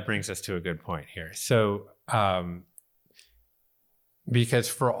I think that brings us to a good point here. So, because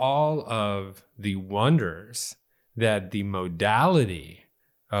for all of the wonders that the modality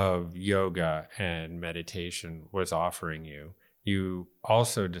of yoga and meditation was offering you, you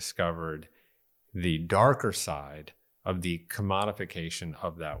also discovered the darker side of the commodification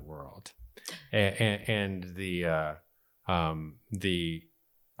of that world, and the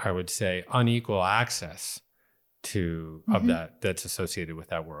I would say unequal access to of that's associated with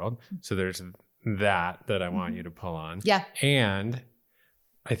that world. So there's that I want you to pull on. Yeah. And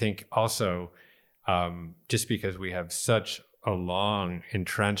I think also just because we have such a long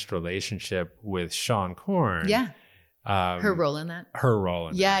entrenched relationship with Sean Korn. Yeah. Her role in that.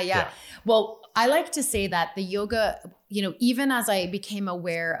 Yeah. Well, I like to say that the yoga, even as I became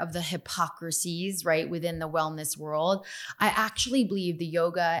aware of the hypocrisies, right, within the wellness world, I actually believe the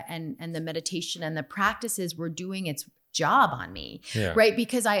yoga and the meditation and the practices were doing its job on me, right?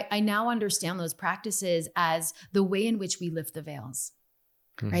 Because I now understand those practices as the way in which we lift the veils.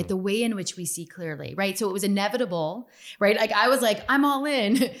 Right. The way in which we see clearly. Right. So it was inevitable. Right. Like I was like, I'm all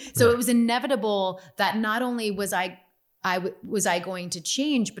in. So it was inevitable that not only was I going to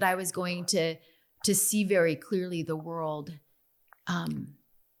change, but I was going to see very clearly the world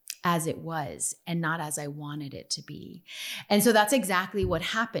as it was and not as I wanted it to be. And so that's exactly what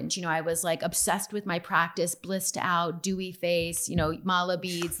happened. I was like obsessed with my practice, blissed out, dewy face, mala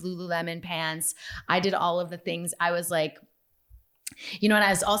beads, Lululemon pants. I did all of the things. I was like, and I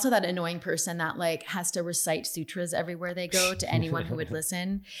was also that annoying person that like has to recite sutras everywhere they go to anyone who would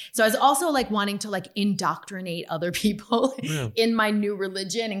listen. So I was also like wanting to like indoctrinate other people in my new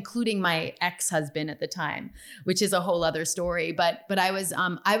religion, including my ex-husband at the time, which is a whole other story. But I was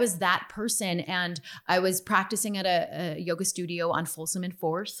that person, and I was practicing at a yoga studio on Folsom and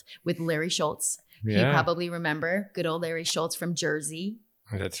 4th with Larry Schultz. Yeah. You probably remember good old Larry Schultz from Jersey.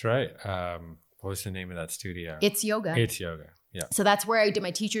 That's right. What was the name of that studio? It's Yoga. Yeah. So that's where I did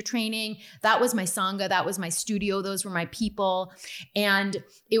my teacher training. That was my Sangha. That was my studio. Those were my people. And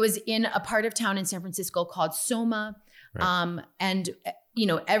it was in a part of town in San Francisco called Soma. Right. And,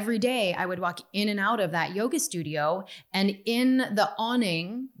 every day I would walk in and out of that yoga studio, and in the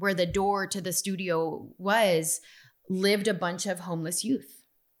awning where the door to the studio was lived a bunch of homeless youth.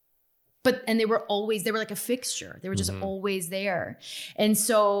 And they were like a fixture. They were just always there. And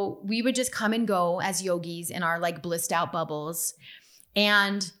so we would just come and go as yogis in our like blissed out bubbles.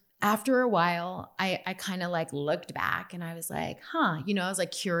 And after a while, I kind of like looked back and I was like, I was like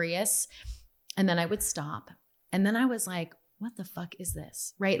curious. And then I would stop. And then I was like, what the fuck is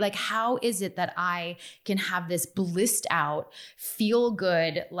this? Right? Like, how is it that I can have this blissed out, feel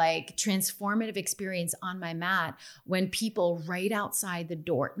good, like transformative experience on my mat when people right outside the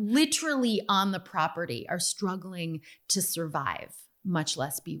door, literally on the property, are struggling to survive, much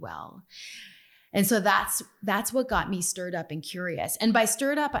less be well? And so that's what got me stirred up and curious. And by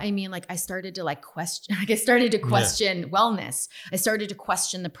stirred up, I mean, like I started to like question, wellness. I started to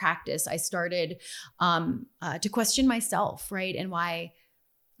question the practice. I started to question myself, right? And why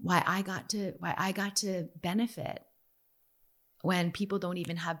I got to benefit when people don't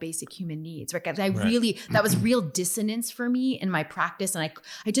even have basic human needs. Right? That was real dissonance for me in my practice. And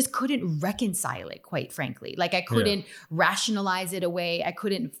I just couldn't reconcile it, quite frankly. Like I couldn't rationalize it away. I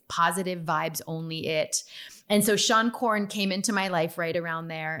couldn't positive vibes only it. And so Sean Korn came into my life right around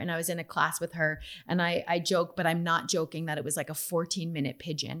there, and I was in a class with her, and I joke, but I'm not joking, that it was like a 14-minute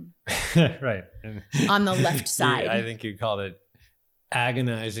pigeon. Right. On the left side. I think you called it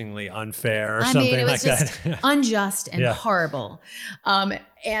agonizingly unfair or something it like was just that. unjust and horrible. I've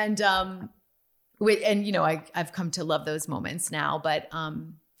come to love those moments now,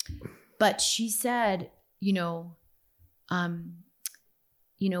 but she said,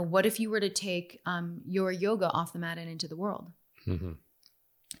 what if you were to take your yoga off the mat and into the world? Mm-hmm.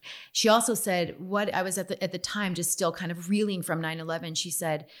 She also said, I was at the time just still kind of reeling from 9/11. She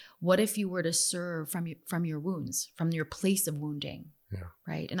said, what if you were to serve from your wounds, from your place of wounding? Yeah.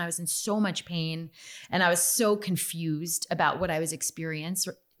 Right. And I was in so much pain, and I was so confused about what I was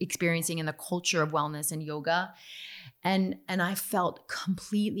experiencing in the culture of wellness and yoga. And I felt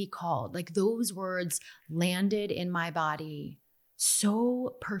completely called. Like those words landed in my body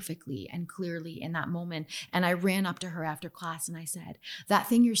so perfectly and clearly in that moment. And I ran up to her after class and I said, that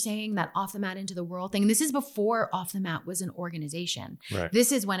thing you're saying, that off the mat into the world thing, and this is before Off the Mat was an organization. Right.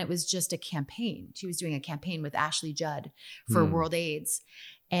 This is when it was just a campaign. She was doing a campaign with Ashley Judd for World AIDS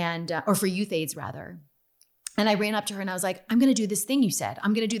or for Youth AIDS rather. And I ran up to her and I was like, I'm going to do this thing you said.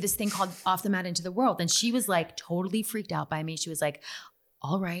 I'm going to do this thing called Off the Mat into the World. And she was like totally freaked out by me. She was like,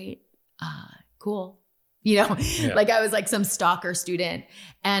 all right, cool. Like I was like some stalker student.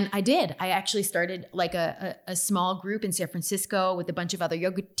 And I did. I actually started like a small group in San Francisco with a bunch of other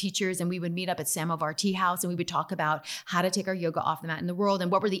yoga teachers. And we would meet up at Samovar Tea House and we would talk about how to take our yoga off the mat in the world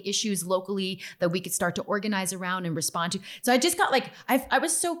and what were the issues locally that we could start to organize around and respond to. So I just got like, I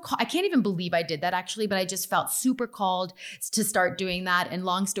was so, I can't even believe I did that actually, but I just felt super called to start doing that. And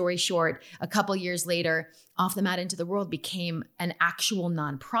long story short, a couple years later, Off the Mat into the World became an actual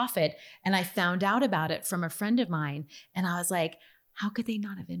nonprofit. And I found out about it from a friend of mine. And I was like, how could they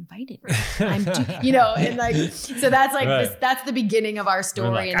not have invited me? And like, so that's like, right. That's the beginning of our story.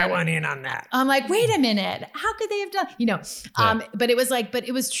 Like, and I went in on that. I'm like, wait a minute, how could they have done, but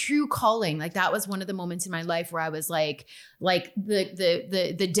it was true calling. Like that was one of the moments in my life where I was like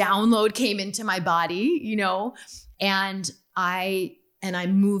the download came into my body, and I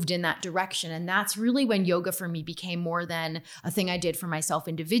moved in that direction. And that's really when yoga for me became more than a thing I did for myself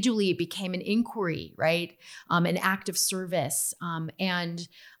individually. It became an inquiry, right? An act of service, and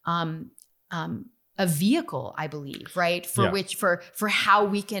a vehicle, I believe, right? For how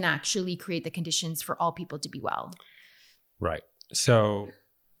we can actually create the conditions for all people to be well. Right. So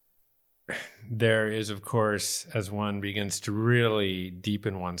there is, of course, as one begins to really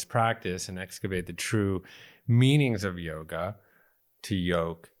deepen one's practice and excavate the true meanings of yoga, to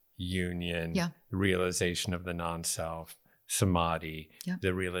yoke, union, realization of the non-self, samadhi,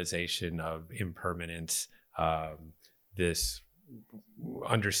 the realization of impermanence, this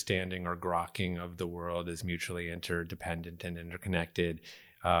understanding or grokking of the world as mutually interdependent and interconnected,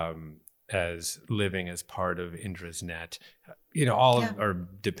 as living as part of Indra's net, all of our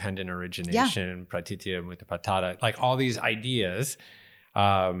dependent origination, pratitya, mutapatata, like all these ideas.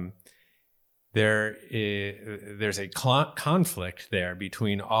 There's a conflict there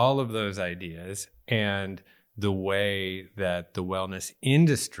between all of those ideas and the way that the wellness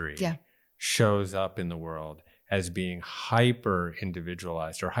industry shows up in the world as being hyper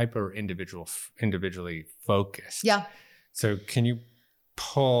individualized or individually focused. Yeah. So can you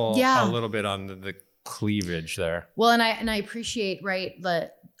pull a little bit on the cleavage there? Well, and I appreciate, right,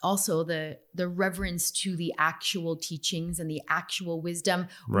 the reverence to the actual teachings and the actual wisdom,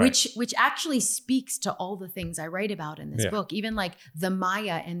 which actually speaks to all the things I write about in this book, even like the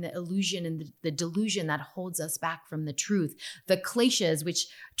Maya and the illusion and the delusion that holds us back from the truth, the kleshas, which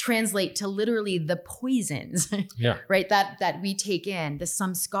translate to literally the poisons, right? That we take in, the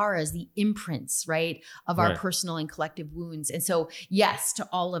samskaras, the imprints, right, of our personal and collective wounds. And so, yes, to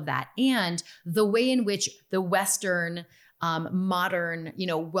all of that. And the way in which the Western modern,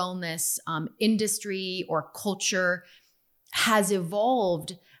 wellness industry or culture has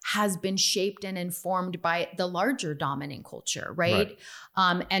evolved, has been shaped and informed by the larger dominant culture, right?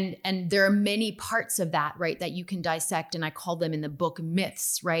 And there are many parts of that, right, that you can dissect, and I call them in the book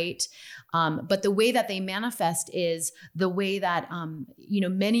myths, right? But the way that they manifest is the way that,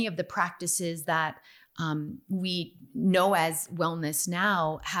 many of the practices that we know as wellness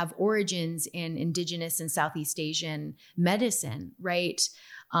now have origins in Indigenous and Southeast Asian medicine, right?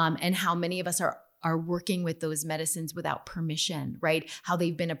 And how many of us are are working with those medicines without permission, right? How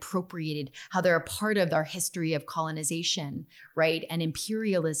they've been appropriated, how they're a part of our history of colonization, right? And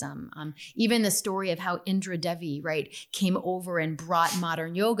imperialism. Even the story of how Indra Devi, right, came over and brought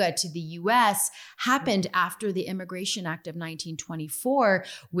modern yoga to the US happened after the Immigration Act of 1924,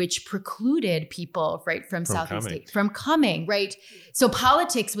 which precluded people, right, from Southeast Asia from coming, right? So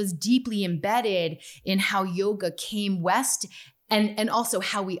politics was deeply embedded in how yoga came west. And also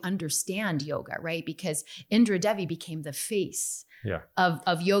how we understand yoga, right? Because Indra Devi became the face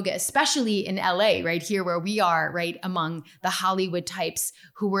of yoga, especially in LA, right here where we are, right, among the Hollywood types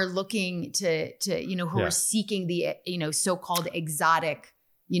who were looking to who were seeking the, so-called exotic,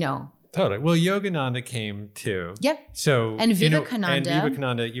 Totally. Well, Yogananda came too. Yep. So and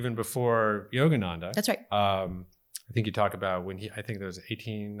Vivekananda, even before Yogananda. That's right. I think you talk about when I think it was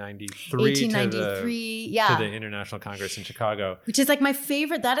 1893 to the International Congress in Chicago. Which is like my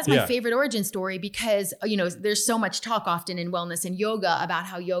favorite, that is my favorite origin story because, there's so much talk often in wellness and yoga about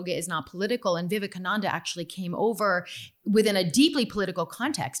how yoga is not political. And Vivekananda actually came over within a deeply political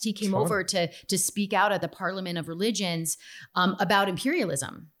context. He came over to speak out at the Parliament of Religions about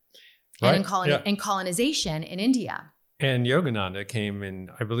imperialism and colonization in India. And Yogananda came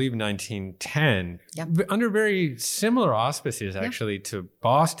in, I believe, 1910, under very similar auspices, actually, to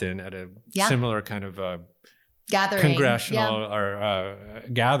Boston at a similar kind of gathering, congressional or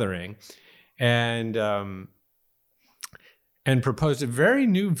gathering, and proposed a very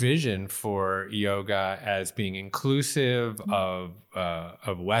new vision for yoga as being inclusive of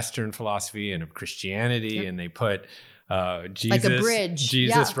Western philosophy and of Christianity, and they put Jesus, like a bridge.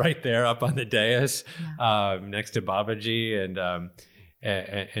 Jesus right there up on the dais, next to Babaji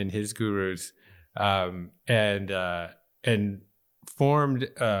and his gurus, and formed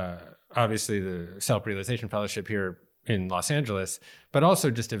obviously the Self-Realization Fellowship here in Los Angeles, but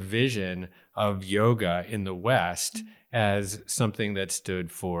also just a vision of yoga in the West as something that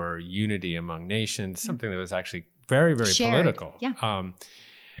stood for unity among nations, something that was actually very, very political.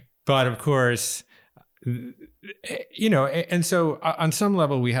 But of course, and so on some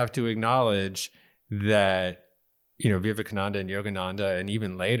level, we have to acknowledge that, Vivekananda and Yogananda, and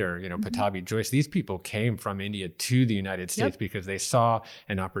even later, Pattabhi Jois, these people came from India to the United States because they saw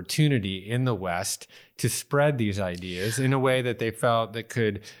an opportunity in the West to spread these ideas in a way that they felt that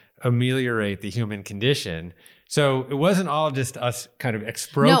could ameliorate the human condition. So it wasn't all just us kind of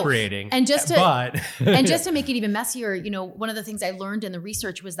expropriating. No. And just to make it even messier, one of the things I learned in the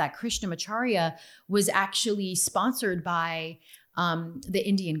research was that Krishnamacharya was actually sponsored by the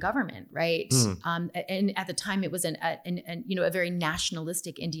Indian government, right? And at the time, it was a very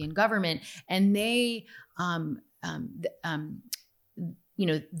nationalistic Indian government, and they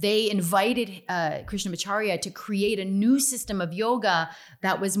they invited Krishnamacharya to create a new system of yoga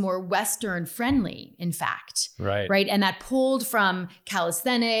that was more Western friendly, in fact. Right. And that pulled from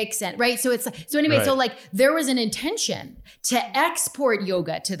calisthenics and so there was an intention to export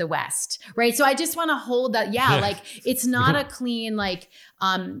yoga to the West. Right. So I just want to hold that. It's not a clean, it's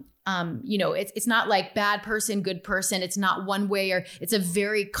not like bad person, good person. It's not one way, or it's a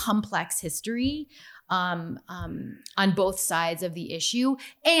very complex history. On both sides of the issue.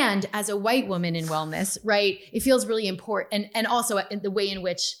 And as a white woman in wellness, right, it feels really important. And also the way in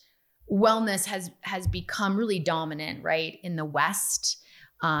which wellness has become really dominant, right, in the West.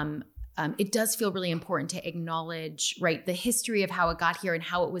 It does feel really important to acknowledge, right, the history of how it got here and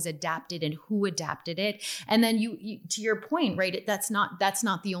how it was adapted and who adapted it. And then you to your point, right, that's not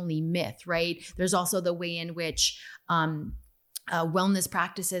the only myth, right? There's also the way in which wellness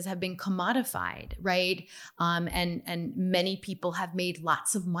practices have been commodified, right? And many people have made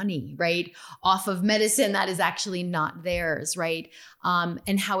lots of money, right, off of medicine that is actually not theirs, right?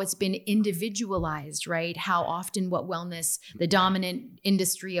 And how it's been individualized, right? How often what wellness, the dominant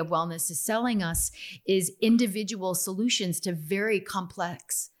industry of wellness is selling us is individual solutions to very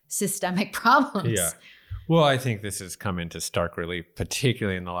complex systemic problems. Yeah. Well, I think this has come into stark relief,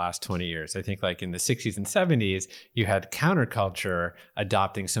 particularly in the last 20 years. I think like in the 60s and 70s, you had counterculture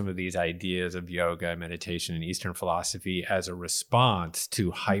adopting some of these ideas of yoga, meditation, and Eastern philosophy as a response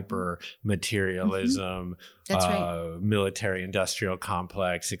to hyper materialism, military industrial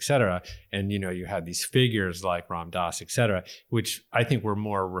complex, et cetera. And, you had these figures like Ram Dass, et cetera, which I think were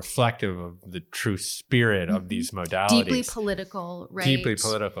more reflective of the true spirit of these modalities. Deeply political, right? Deeply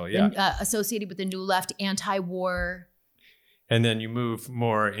political, yeah. Associated with the New Left, anti-war. And then you move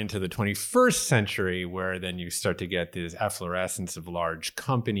more into the 21st century, where then you start to get this efflorescence of large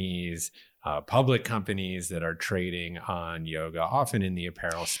companies, public companies that are trading on yoga, often in the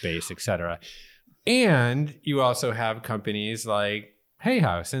apparel space, et cetera. And you also have companies like Hay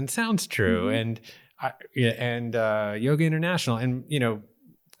House and Sounds True and Yoga International, and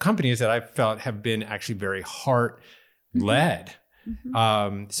companies that I felt have been actually very heart led.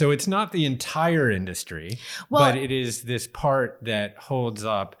 So it's not the entire industry, but it is this part that holds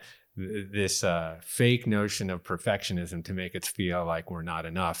up this fake notion of perfectionism to make us feel like we're not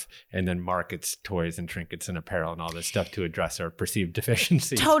enough, and then markets toys and trinkets and apparel and all this stuff to address our perceived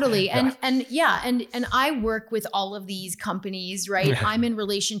deficiencies. Totally. And I work with all of these companies, right? I'm in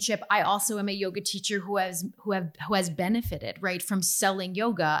relationship. I also am a yoga teacher who has benefited, right, from selling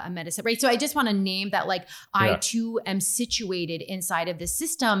yoga, a medicine, right? So I just want to name that, like, I too am situated inside of this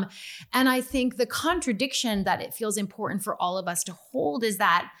system. And I think the contradiction that it feels important for all of us to hold is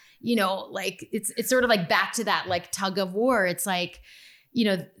that, like it's sort of like back to that like tug of war. It's like,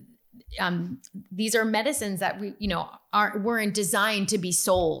 these are medicines that weren't designed to be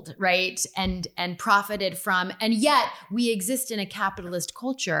sold, right? And profited from. And yet we exist in a capitalist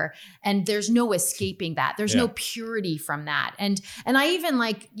culture, and there's no escaping that. There's no purity from that. And I even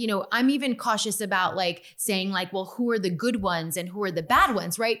I'm even cautious about like saying like, well, who are the good ones and who are the bad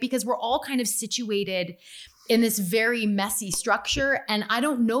ones, right? Because we're all kind of situated in this very messy structure. And I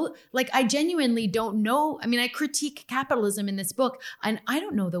don't know, like, I genuinely don't know. I mean, I critique capitalism in this book, and I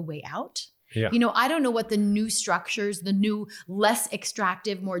don't know the way out. Yeah. I don't know what the new structures, the new, less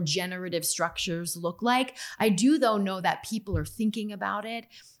extractive, more generative structures look like. I do, though, know that people are thinking about it,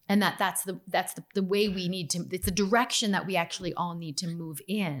 and that's the way we need to, it's the direction that we actually all need to move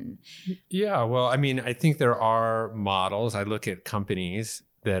in. Yeah. Well, I mean, I think there are models. I look at companies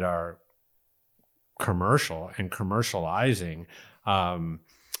that are commercial and commercializing,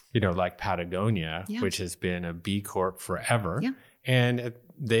 like Patagonia, which has been a B Corp forever. Yeah. And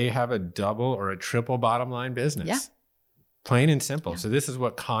they have a double or a triple bottom line business, plain and simple. Yeah. So this is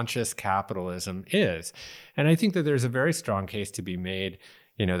what conscious capitalism is. And I think that there's a very strong case to be made,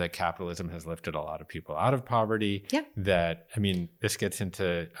 that capitalism has lifted a lot of people out of poverty. Yeah. That, I mean, this gets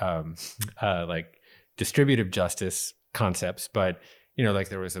into like distributive justice concepts, but like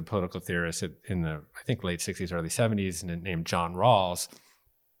there was a political theorist in the, I think, late 60s, early 70s named John Rawls,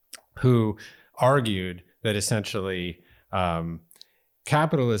 who argued that essentially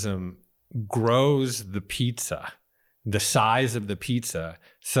capitalism grows the pizza, the size of the pizza,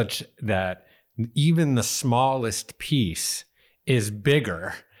 such that even the smallest piece is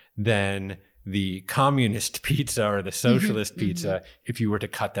bigger than the communist pizza or the socialist pizza if you were to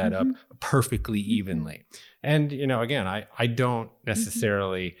cut that up perfectly evenly. And, again, I don't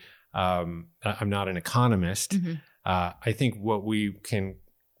necessarily, I'm not an economist. I think what we can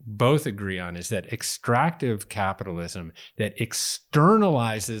both agree on is that extractive capitalism that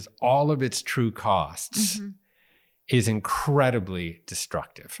externalizes all of its true costs is incredibly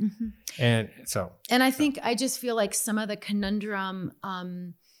destructive. And I think I just feel like some of the conundrum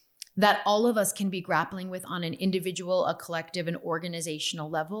that all of us can be grappling with on an individual, a collective, and organizational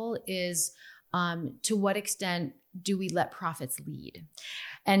level is to what extent do we let profits lead?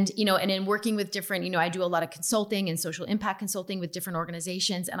 And, and in working with different, I do a lot of consulting and social impact consulting with different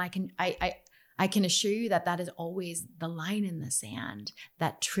organizations. And I can assure you that is always the line in the sand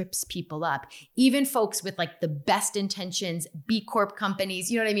that trips people up. Even folks with like the best intentions, B Corp companies,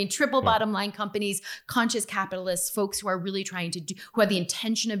 you know what I mean? Triple bottom line companies, conscious capitalists, folks who are really trying to do, who have the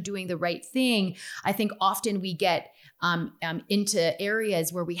intention of doing the right thing. I think often we get into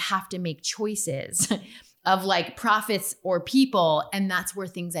areas where we have to make choices of like profits or people. And that's where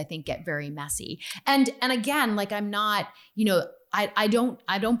things I think get very messy. And again, like I'm not, I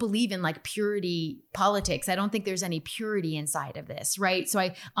don't believe in like purity politics. I don't think there's any purity inside of this, right? So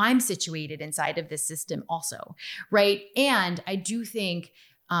I'm situated inside of this system also, right? And I do think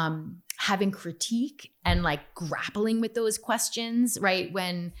having critique and like grappling with those questions, right,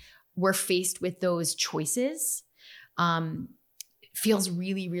 when we're faced with those choices, feels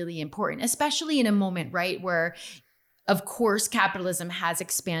really, really important, especially in a moment, right, where of course, capitalism has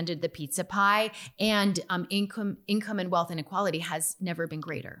expanded the pizza pie, and income and wealth inequality has never been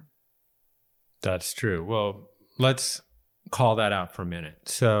greater. That's true. Well, let's call that out for a minute.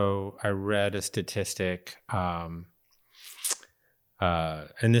 So I read a statistic, and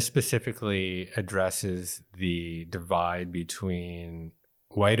this specifically addresses the divide between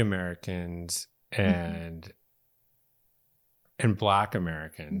white Americans and Black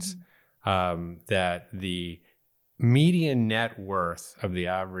Americans, that the median net worth of the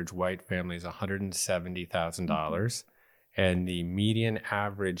average white family is $170,000, and the median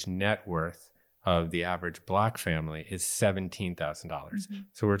average net worth of the average Black family is $17,000.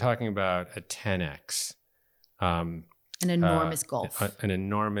 So we're talking about a 10x. An enormous gulf. An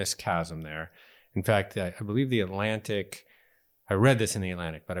enormous chasm there. In fact, I believe the Atlantic I read this in the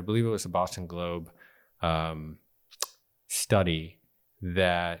Atlantic, but I believe it was a Boston Globe study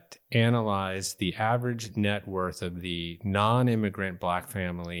that analyzed the average net worth of the non-immigrant Black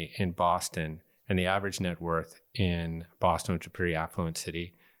family in Boston and the average net worth in Boston, which is a pretty affluent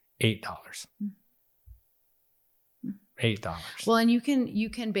city, $8. $8. Well, and you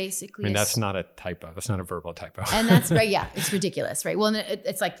can basically. I mean, that's not a typo. That's not a verbal typo. And that's right. Yeah, it's ridiculous, right? Well, and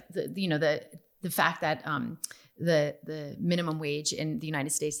it's like the fact that the minimum wage in the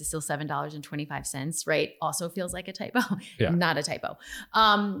United States is still $7.25, right? Also feels like a typo. Yeah. Not a typo.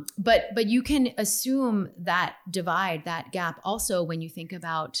 But you can assume that divide, that gap, also when you think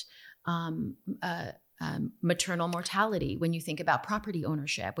about maternal mortality, when you think about property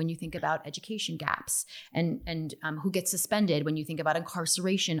ownership, when you think about education gaps and who gets suspended, when you think about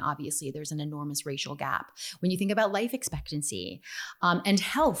incarceration, obviously there's an enormous racial gap. When you think about life expectancy and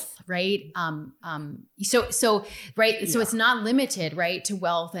health, right? So it's not limited, right, to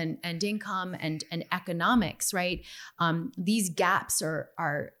wealth and income and economics, right? These gaps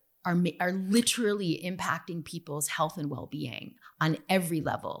are literally impacting people's health and well-being on every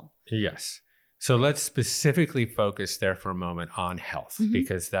level. Yes. So let's specifically focus there for a moment on health,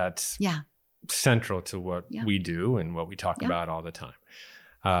 because that's central to what we do and what we talk about all the time.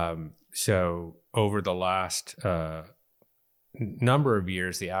 So over the last number of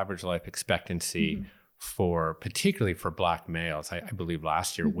years, the average life expectancy particularly for Black males, I believe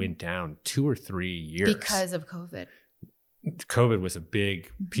last year went down 2 or 3 years. Because of COVID. COVID was a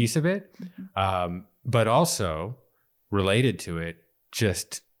big piece of it, but also related to it,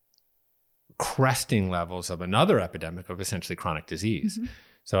 just cresting levels of another epidemic of essentially chronic disease.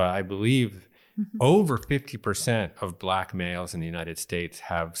 So I believe over 50% of Black males in the United States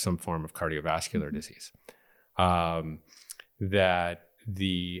have some form of cardiovascular disease. That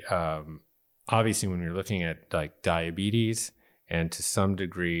the obviously when you're looking at like diabetes and to some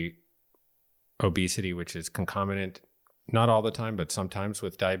degree obesity, which is concomitant, not all the time, but sometimes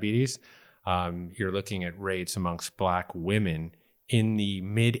with diabetes, you're looking at rates amongst Black women in the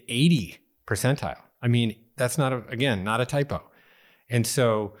mid 80 percentile. I mean, that's not a typo. And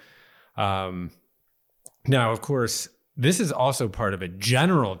so now, of course, this is also part of a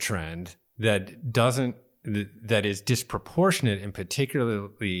general trend that is disproportionate in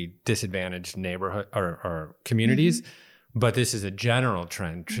particularly disadvantaged neighborhood or communities. But this is a general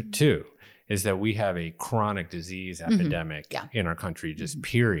trend too, is that we have a chronic disease epidemic in our country, just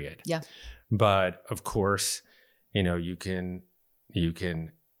period. Yeah. But of course, you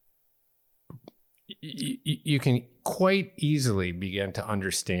can quite easily begin to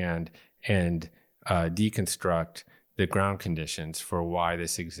understand and deconstruct the ground conditions for why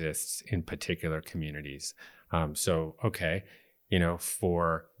this exists in particular communities.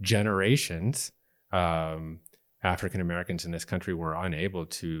 For generations, African Americans in this country were unable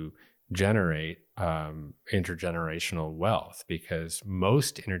to generate intergenerational wealth because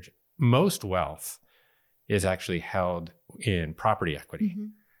most wealth is actually held in property equity.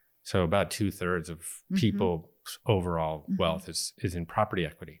 So about 2/3 of people's overall wealth is in property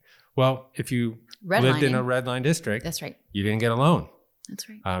equity. Well, if you lived in a red line district, that's right, you didn't get a loan. That's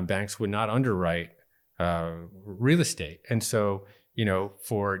right. Banks would not underwrite real estate. And so,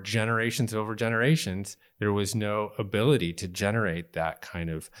 for generations over generations, there was no ability to generate that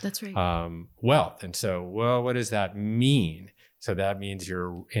kind of wealth. And so, what does that mean? So that means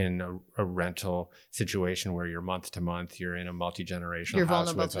you're in a rental situation where you're month to month, you're in a multi-generational you're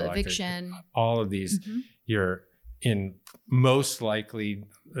house vulnerable to eviction. All of these, you're in most likely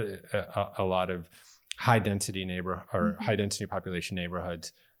a lot of high density neighborhood or high density population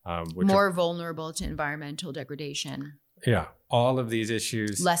neighborhoods. Which more vulnerable to environmental degradation. Yeah. All of these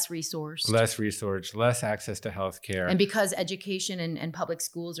issues. Less resourced, less access to healthcare. And because education and public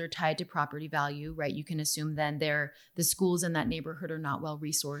schools are tied to property value, right? You can assume then the schools in that neighborhood are not well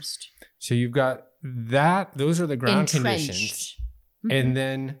resourced. So you've got that. Those are the ground conditions. And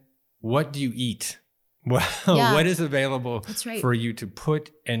then what do you eat? Well, what is available for you to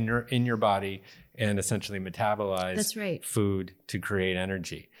put in your body and essentially metabolize food to create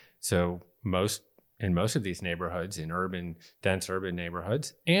energy? So in most of these neighborhoods, in dense urban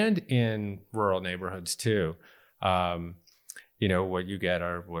neighborhoods, and in rural neighborhoods too, what you get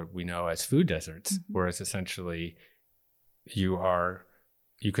are what we know as food deserts, whereas essentially you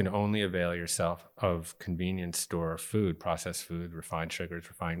can only avail yourself of convenience store food, processed food, refined sugars,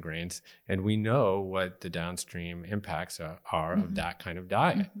 refined grains, and we know what the downstream impacts are of that kind of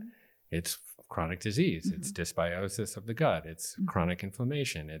diet. It's chronic disease, it's dysbiosis of the gut, it's chronic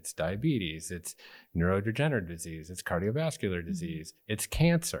inflammation, it's diabetes, it's neurodegenerative disease, it's cardiovascular disease, it's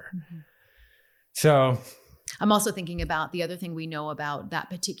cancer. So I'm also thinking about the other thing we know about that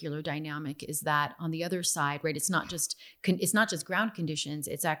particular dynamic is that on the other side, right, it's not just ground conditions,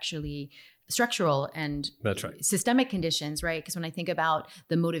 it's actually structural and That's right. systemic conditions, right? Because when I think about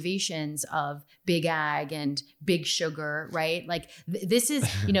the motivations of big ag and big sugar, right? Like this is,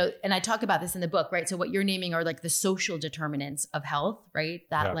 and I talk about this in the book, right? So what you're naming are like the social determinants of health, right?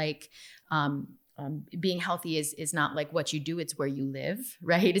 That being healthy is not like what you do, it's where you live,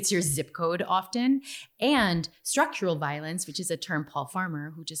 right? It's your zip code often. And structural violence, which is a term Paul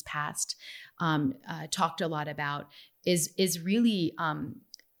Farmer, who just passed, talked a lot about, is really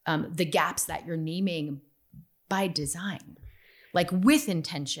the gaps that you're naming by design, like with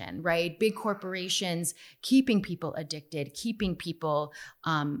intention, right? Big corporations keeping people addicted, keeping people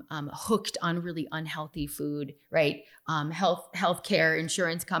hooked on really unhealthy food, right? Healthcare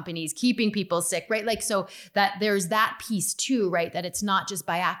insurance companies keeping people sick, right? Like, so that there's that piece too, right? That it's not just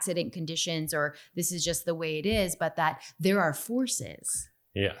by accident conditions or this is just the way it is, but that there are forces.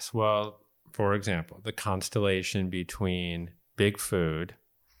 Yes. Well, for example, the constellation between big food,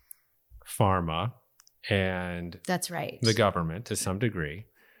 pharma, and that's right, the government to some degree,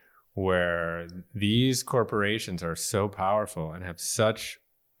 where these corporations are so powerful and have such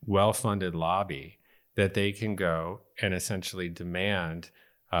well-funded lobby that they can go and essentially demand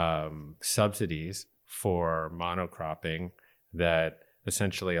subsidies for monocropping that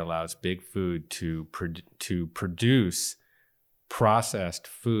essentially allows big food to produce processed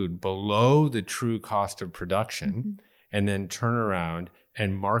food below the true cost of production, and then turn around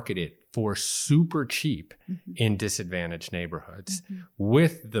and market it for super cheap in disadvantaged neighborhoods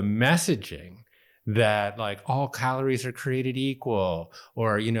with the messaging that like all calories are created equal,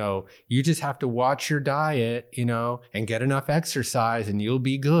 or, you just have to watch your diet, and get enough exercise and you'll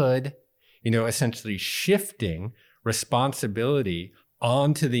be good, essentially shifting responsibility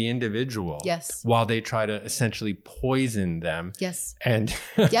onto the individual. Yes. While they try to essentially poison them. Yes. And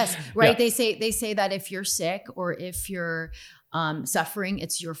yes. Right. Yeah. They say that if you're sick or if you're suffering,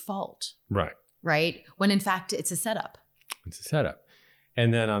 it's your fault. Right. Right. When in fact, it's a setup. It's a setup.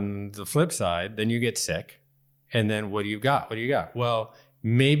 And then on the flip side, then you get sick. And then what do you got? Well,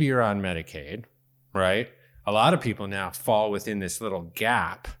 maybe you're on Medicaid, right? A lot of people now fall within this little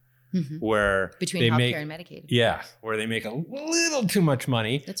gap where between healthcare and Medicaid. Yeah. Where they make a little too much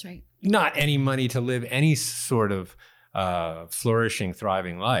money. That's right. Not any money to live any sort of flourishing,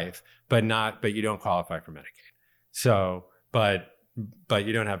 thriving life, but you don't qualify for Medicaid. So, but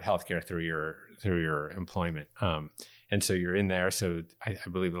you don't have healthcare through your employment. And so you're in there. So I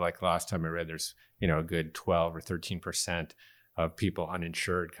believe like last time I read, there's, a good 12 or 13% of people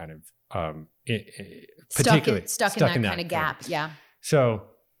uninsured kind of, particularly stuck in that kind of gap. Yeah. So,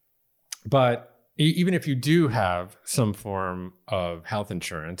 but even if you do have some form of health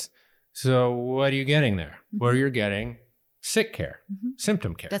insurance, so what are you getting there? Well, you're getting sick care,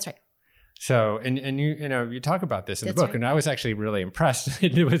 symptom care. That's right. So, and you talk about this in the book, right. and I was actually really impressed.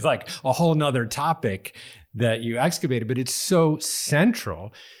 It was like a whole nother topic that you excavated, but it's so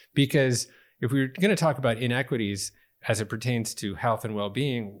central because if we're going to talk about inequities as it pertains to health and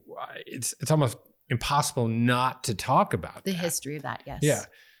well-being, it's almost impossible not to talk about the history of that. Yes. Yeah.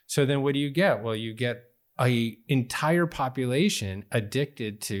 So then what do you get? Well, you get an entire population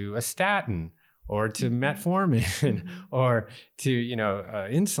addicted to a statin or to metformin or to,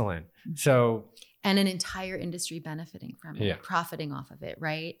 insulin. So, and an entire industry benefiting from it, profiting off of it,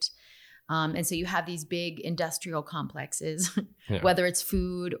 right? And so you have these big industrial complexes, whether it's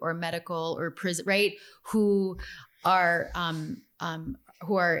food or medical or prison, right? Who are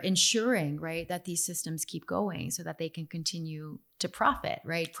ensuring, right, that these systems keep going so that they can continue to profit,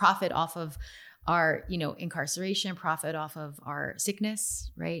 right? Profit off of our, incarceration, profit off of our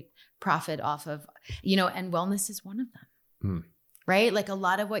sickness, right? Profit off of, and wellness is one of them, right? Like a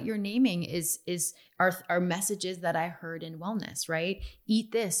lot of what you're naming are messages that I heard in wellness, right?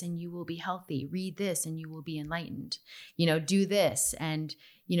 Eat this and you will be healthy. Read this and you will be enlightened. Do this and,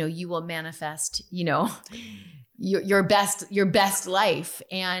 you will manifest, your best life.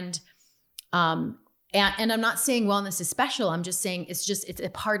 And I'm not saying wellness is special. I'm just saying it's a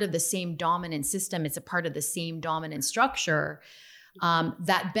part of the same dominant system. It's a part of the same dominant structure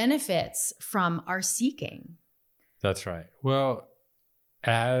that benefits from our seeking. That's right. Well,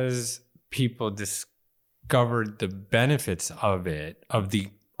 as people discovered the benefits of it, of the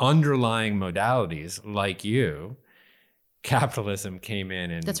underlying modalities like you, capitalism came in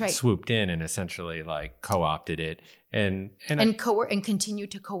and swooped in and essentially like co-opted it and continue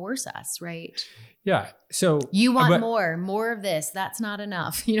to coerce us, right? Yeah. So you want more of this. That's not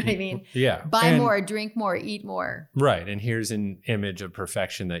enough. You know what I mean? Yeah. Buy more, drink more, eat more. Right. And here's an image of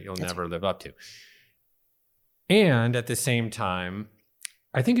perfection that you'll never live up to. And at the same time,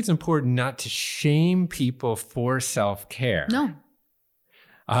 I think it's important not to shame people for self-care. No.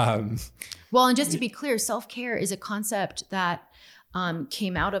 Well, and just to be clear, self-care is a concept that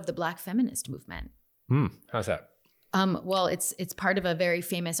came out of the Black feminist movement. How's that? Well, it's part of a very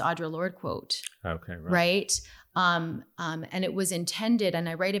famous Audre Lorde quote. Okay, right. And it was intended, and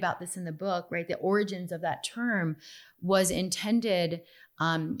I write about this in the book, right? The origins of that term was intended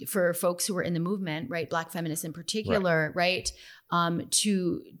for folks who were in the movement, right? Black feminists in particular, right?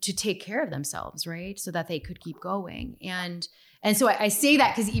 To take care of themselves, right? So that they could keep going. And so I say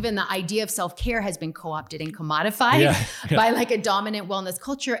that because even the idea of self-care has been co-opted and commodified by like a dominant wellness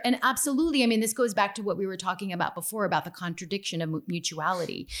culture. And absolutely, I mean, this goes back to what we were talking about before about the contradiction of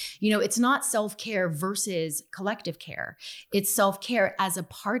mutuality. You know, it's not self-care versus collective care. It's self-care as a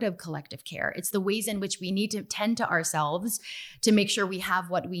part of collective care. It's the ways in which we need to tend to ourselves to make sure we have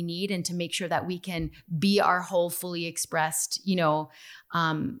what we need and to make sure that we can be our whole, fully expressed, you know,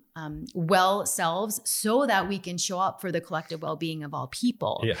 well selves so that we can show up for the collective well-being of all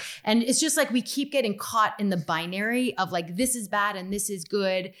people. Yeah. And it's just like we keep getting caught in the binary of like, this is bad and this is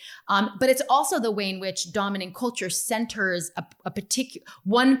good. But it's also the way in which dominant culture centers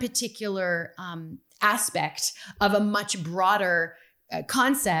one particular aspect of a much broader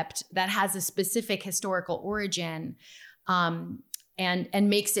concept that has a specific historical origin and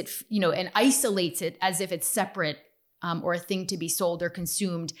makes it, you know, and isolates it as if it's separate or a thing to be sold or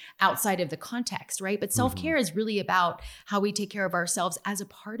consumed outside of the context, right? But self-care is really about how we take care of ourselves as a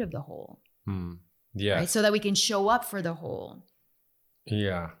part of the whole. Yeah. Right? So that we can show up for the whole.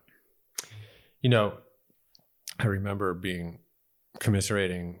 Yeah. You know, I remember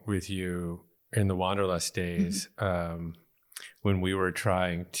commiserating with you in the Wanderlust days when we were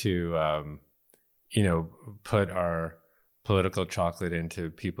trying to, you know, put our political chocolate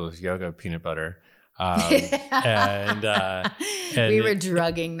into people's yoga peanut butter. And we were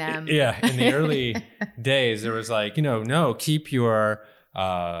drugging them. Yeah. In the early days, there was like, you know, no, keep your, you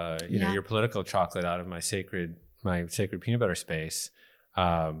know, your political chocolate out of my sacred peanut butter space.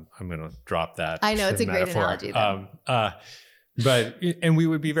 I'm going to drop that. I know it's a great analogy. But we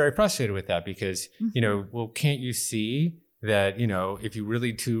would be very frustrated with that because, you know, well, can't you see that, you know, if you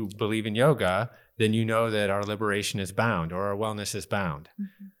really do believe in yoga, then you know that our liberation is bound or our wellness is bound.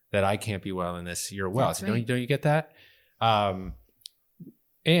 That I can't be well unless you're well. So right. Don't you get that?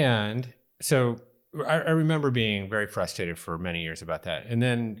 And so I remember being very frustrated for many years about that. And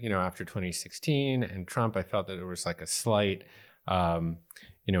then, you know, after 2016 and Trump, I felt that there was like a slight, you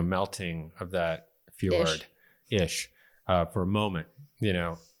know, melting of that fjord-ish for a moment, you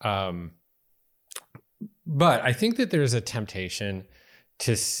know. But I think that there's a temptation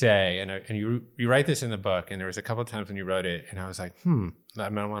to say, and you write this in the book, and there was a couple of times when you wrote it, and I was like, I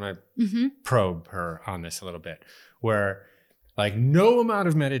want to probe her on this a little bit, where like no amount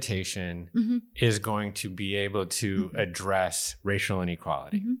of meditation is going to be able to address racial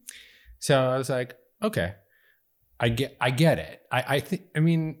inequality. So I was like, okay, I get it. I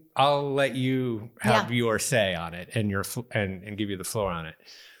mean, I'll let you have your say on it and and give you the floor on it.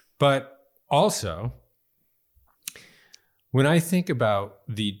 But also, when I think about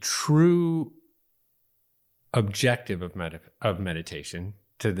the true objective of meditation,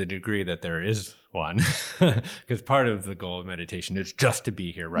 to the degree that there is one, because part of the goal of meditation is just to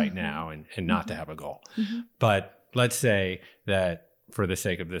be here right now and not to have a goal. But let's say that for the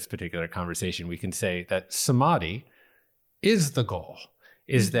sake of this particular conversation, we can say that samadhi is the goal,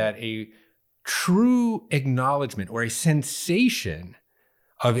 is that a true acknowledgement or a sensation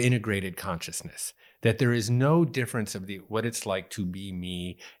of integrated consciousness, that there is no difference of what it's like to be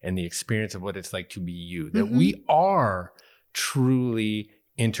me and the experience of what it's like to be you, that we are truly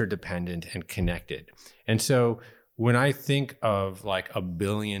interdependent and connected. And so when I think of like 1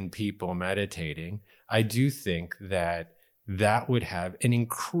 billion people meditating, I do think that would have an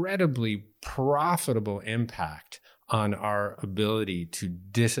incredibly profitable impact on our ability to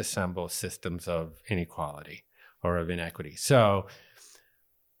disassemble systems of inequality or of inequity. So,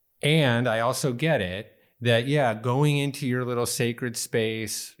 and I also get it that, going into your little sacred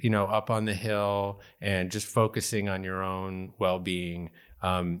space, you know, up on the hill and just focusing on your own well-being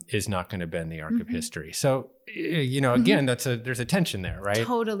is not going to bend the arc of history. So, you know, again, there's a tension there, right?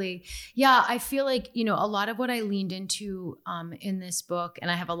 Totally. Yeah. I feel like, you know, a lot of what I leaned into in this book, and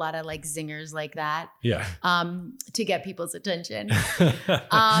I have a lot of like zingers like that to get people's attention.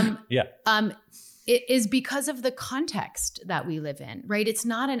 is because of the context that we live in, right? It's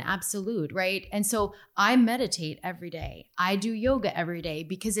not an absolute, right? And so I meditate every day. I do yoga every day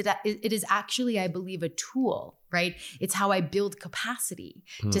because it is actually, I believe, a tool, right? It's how I build capacity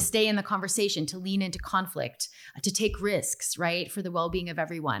to stay in the conversation, to lean into conflict, to take risks, right? For the well-being of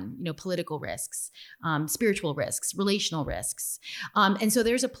everyone, political risks, spiritual risks, relational risks. And so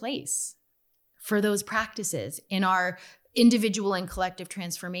there's a place for those practices in our individual and collective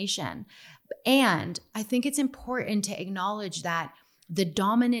transformation. And I think it's important to acknowledge that the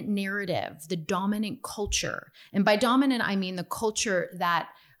dominant narrative, the dominant culture, and by dominant, I mean the culture that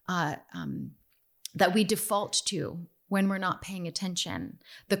we default to when we're not paying attention,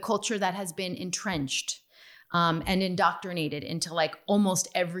 the culture that has been entrenched and indoctrinated into like almost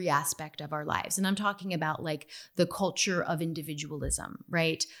every aspect of our lives. And I'm talking about like the culture of individualism,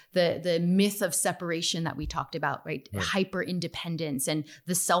 right? The myth of separation that we talked about, right? Hyper independence and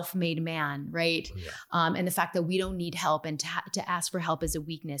the self-made man, right? Yeah. And the fact that we don't need help and to ask for help is a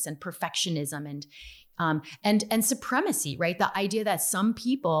weakness, and perfectionism and supremacy, right? The idea that some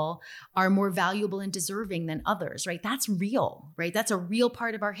people are more valuable and deserving than others, right? That's real, right? That's a real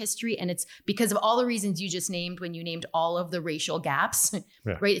part of our history. And it's because of all the reasons you just named when you named all of the racial gaps,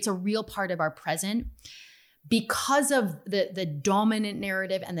 right? It's a real part of our present because of the dominant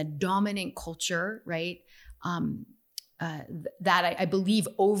narrative and the dominant culture, right? That I believe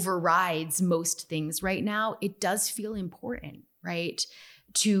overrides most things right now. It does feel important, right?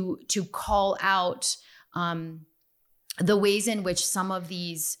 To call out the ways in which some of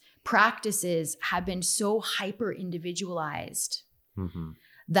these practices have been so hyper individualized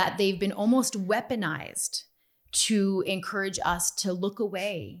that they've been almost weaponized to encourage us to look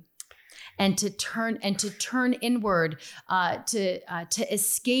away and to turn inward, to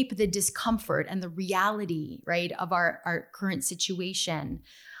escape the discomfort and the reality, right, of our current situation.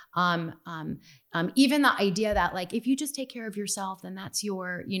 Even the idea that like, if you just take care of yourself, then that's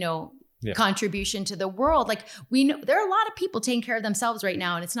your, contribution to the world. Like we know there are a lot of people taking care of themselves right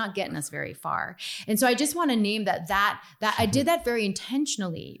now, and it's not getting us very far. And so I just want to name that I did that very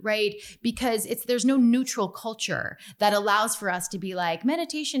intentionally, right? Because there's no neutral culture that allows for us to be like,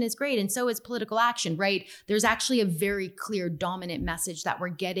 meditation is great, and so is political action, right? There's actually a very clear dominant message that we're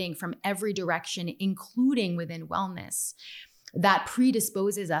getting from every direction, including within wellness, that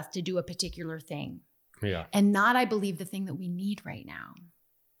predisposes us to do a particular thing. Yeah. And not, I believe, the thing that we need right now.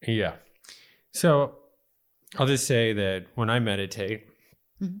 Yeah. So I'll just say that when I meditate,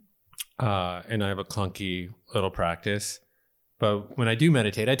 and I have a clunky little practice, but when I do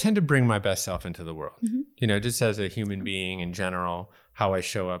meditate, I tend to bring my best self into the world, just as a human being in general, how I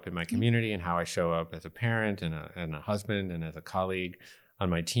show up in my community and how I show up as a parent and a husband and as a colleague on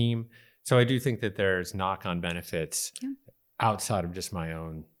my team. So I do think that there's knock-on benefits outside of just my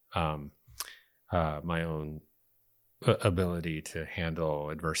own ability to handle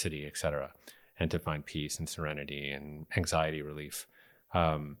adversity, et cetera, and to find peace and serenity and anxiety relief.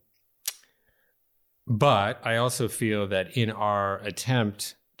 But I also feel that in our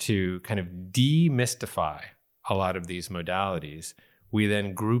attempt to kind of demystify a lot of these modalities, we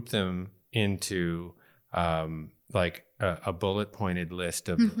then group them into like a bullet-pointed list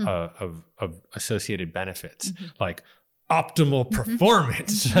of associated benefits, like optimal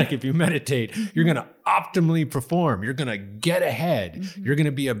performance. Like if you meditate, you're going to optimally perform. You're going to get ahead. You're going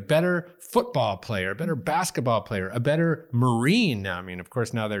to be a better football player, a better basketball player, a better Marine. Now, I mean, of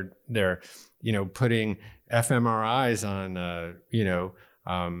course, now they're putting fMRIs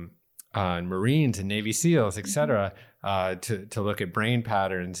on Marines and Navy SEALs, et cetera, to look at brain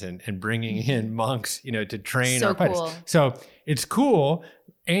patterns and bringing in monks, to train our pilots. Cool. So it's cool.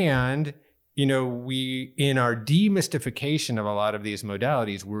 And we, in our demystification of a lot of these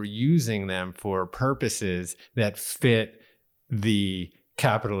modalities, we're using them for purposes that fit the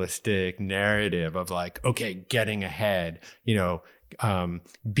capitalistic narrative of like, okay, getting ahead,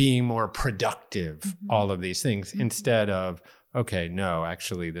 being more productive, all of these things, instead of, okay, no,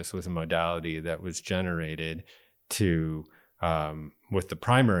 actually, this was a modality that was generated to, with the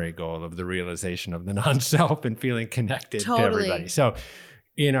primary goal of the realization of the non-self and feeling connected to everybody. So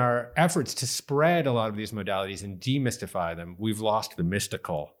in our efforts to spread a lot of these modalities and demystify them, we've lost the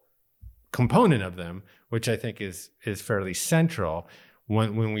mystical component of them, which I think is fairly central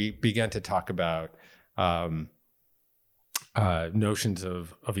when we begin to talk about notions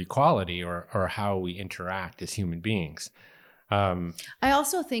of equality or how we interact as human beings. I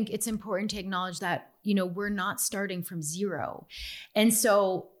also think it's important to acknowledge that, we're not starting from zero. And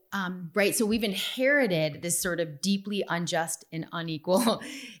so right. So we've inherited this sort of deeply unjust and unequal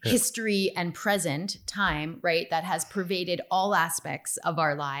history and present time, right? That has pervaded all aspects of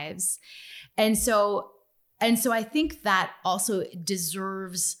our lives. And so I think that also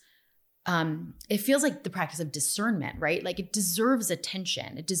deserves, it feels like the practice of discernment, right? Like it deserves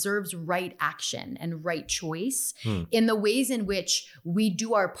attention. It deserves right action and right choice in the ways in which we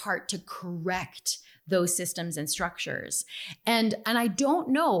do our part to correct those systems and structures. And I don't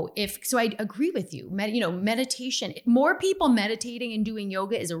know so I agree with you. Meditation, more people meditating and doing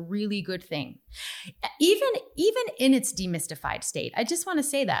yoga is a really good thing. Even in its demystified state. I just want to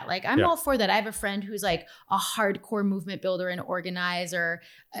say that, like, I'm all for that. I have a friend who's like a hardcore movement builder and organizer,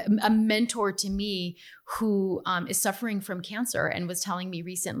 a mentor to me who is suffering from cancer and was telling me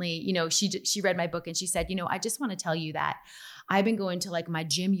recently, she read my book and she said, I just want to tell you that I've been going to like my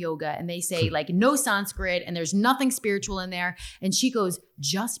gym yoga and they say like no Sanskrit and there's nothing spiritual in there. And she goes,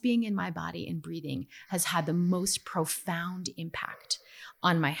 just being in my body and breathing has had the most profound impact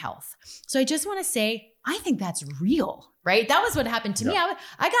on my health. So I just want to say, I think that's real, right? That was what happened to me.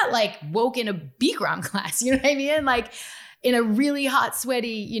 I got like woke in a Bikram class, you know what I mean? Like in a really hot,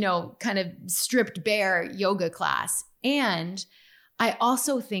 sweaty, kind of stripped bare yoga class. And I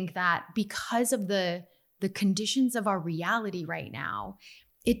also think that because of the conditions of our reality right now,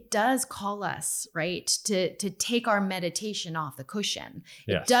 it does call us, right, to take our meditation off the cushion.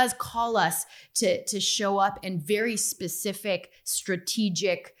 Yes. It does call us to show up in very specific,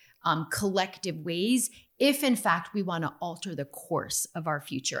 strategic, collective ways if in fact we want to alter the course of our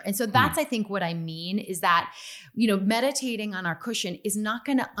future. And so that's, I think, what I mean is that, meditating on our cushion is not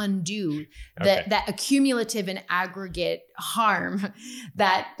going to undo that accumulative and aggregate harm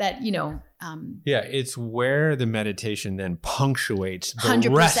that it's where the meditation then punctuates the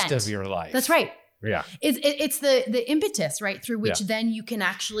 100%. Rest of your life. That's right. Yeah. It's the impetus, right, through which then you can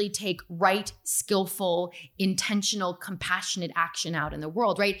actually take right, skillful, intentional, compassionate action out in the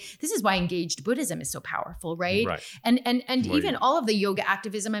world, right? This is why engaged Buddhism is so powerful, right? Right. And even all of the yoga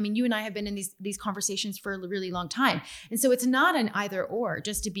activism, I mean, you and I have been in these conversations for a really long time. And so it's not an either or,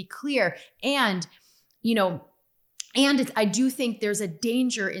 just to be clear. And, I do think there's a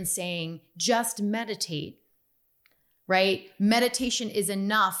danger in saying just meditate, right? Meditation is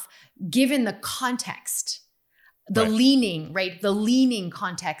enough given the context, the leaning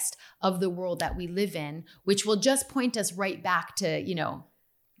context of the world that we live in, which will just point us right back to,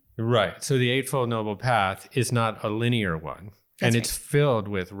 Right. So the Eightfold Noble Path is not a linear one. And it's filled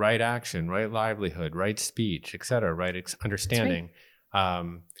with right action, right livelihood, right speech, et cetera, right understanding, and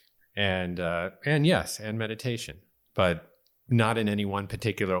meditation, but not in any one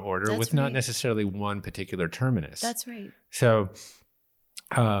particular order not necessarily one particular terminus. That's right. So,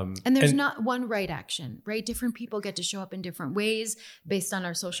 and there's not one right action, right? Different people get to show up in different ways based on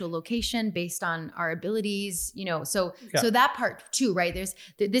our social location, based on our abilities, so that part too, right?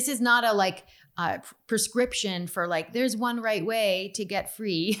 This is not a prescription for like, there's one right way to get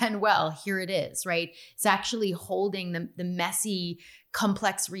free and well, here it is, right? It's actually holding the messy,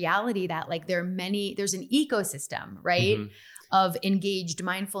 complex reality that like there's an ecosystem, right? Mm-hmm. Of engaged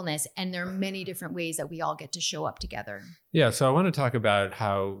mindfulness. And there are many different ways that we all get to show up together. Yeah. So I want to talk about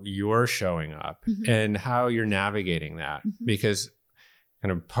how you're showing up and how you're navigating that, because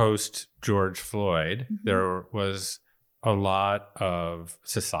kind of post George Floyd, there was a lot of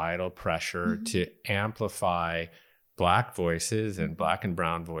societal pressure to amplify Black voices and Black and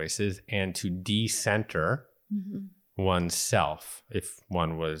brown voices and to decenter oneself if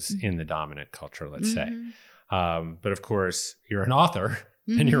one was in the dominant culture, let's say. But of course, you're an author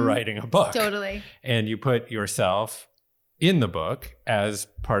and you're writing a book. Totally. And you put yourself in the book as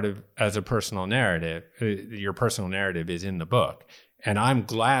a personal narrative. Your personal narrative is in the book. And I'm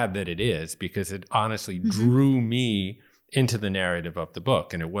glad that it is, because it honestly drew me into the narrative of the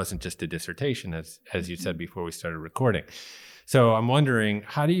book. And it wasn't just a dissertation, as you said before we started recording. So I'm wondering,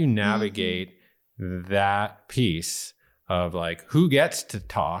 how do you navigate that piece of like, who gets to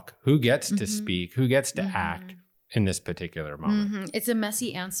talk, who gets to speak, who gets to act in this particular moment? It's a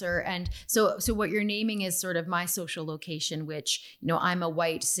messy answer. And so what you're naming is sort of my social location, which, I'm a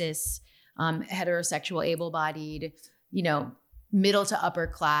white, cis, heterosexual, able-bodied, middle to upper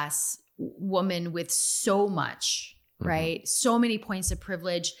class woman with so much, right? So many points of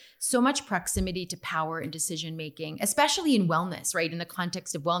privilege, so much proximity to power and decision-making, especially in wellness, right? In the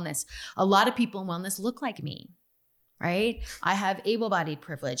context of wellness, a lot of people in wellness look like me. Right? I have able-bodied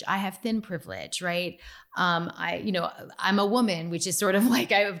privilege. I have thin privilege, right? I'm a woman, which is sort of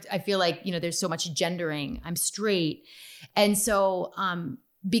like, I feel like, there's so much gendering. I'm straight. And so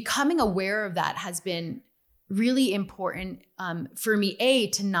becoming aware of that has been really important for me,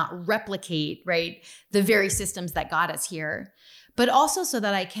 to not replicate, right, the very systems that got us here, but also so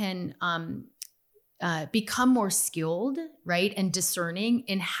that I can become more skilled, right, and discerning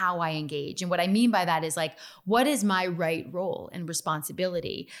in how I engage. And what I mean by that is like, what is my right role and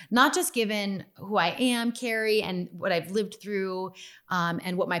responsibility? Not just given who I am, Kerri, and what I've lived through,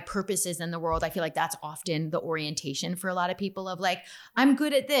 and what my purpose is in the world. I feel like that's often the orientation for a lot of people of like, I'm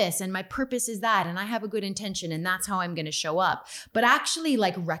good at this and my purpose is that, and I have a good intention and that's how I'm going to show up. But actually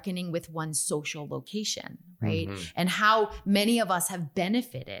like reckoning with one's social location, right? Mm-hmm. And how many of us have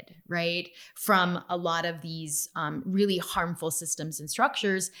benefited, right, from a lot of these really harmful systems and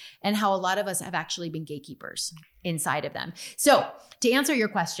structures, and how a lot of us have actually been gatekeepers inside of them. So to answer your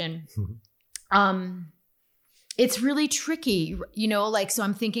question, it's really tricky, you know, like, so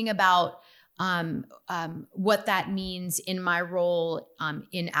I'm thinking about what that means in my role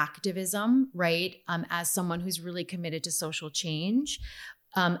in activism, right? As someone who's really committed to social change,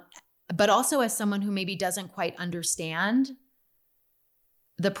 but also as someone who maybe doesn't quite understand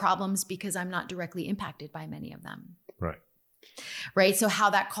the problems because I'm not directly impacted by many of them. Right. Right. So how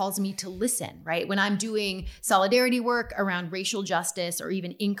that calls me to listen, right? When I'm doing solidarity work around racial justice or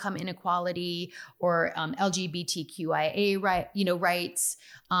even income inequality or LGBTQIA rights,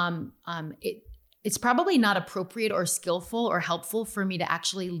 it's probably not appropriate or skillful or helpful for me to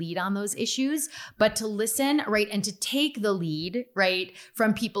actually lead on those issues, but to listen, right, and to take the lead, right,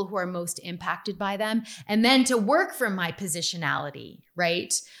 from people who are most impacted by them, and then to work from my positionality,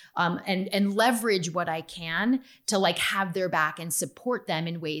 right, and leverage what I can to like have their back and support them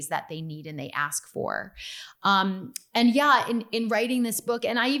in ways that they need and they ask for. And yeah, in writing this book,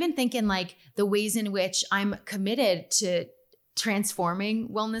 and I even think in like the ways in which I'm committed to transforming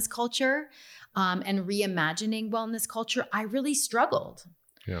wellness culture, and reimagining wellness culture, I really struggled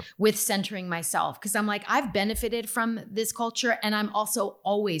with centering myself, because I'm like, I've benefited from this culture and I'm also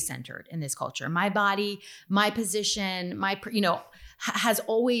always centered in this culture. My body, my position, has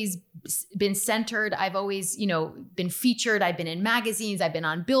always been centered. I've always, been featured. I've been in magazines. I've been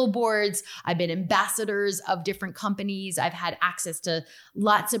on billboards. I've been ambassadors of different companies. I've had access to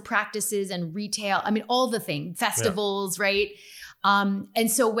lots of practices and retail. I mean, all the things, festivals, right?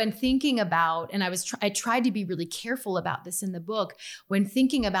 And so when thinking about, and I tried to be really careful about this in the book, when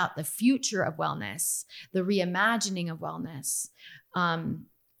thinking about the future of wellness, the reimagining of wellness,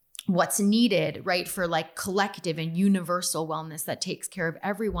 what's needed, right, for like collective and universal wellness that takes care of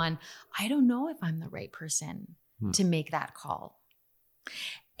everyone, I don't know if I'm the right person to make that call.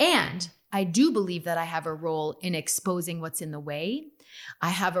 And I do believe that I have a role in exposing what's in the way. I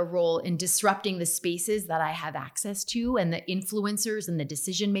have a role in disrupting the spaces that I have access to, and the influencers and the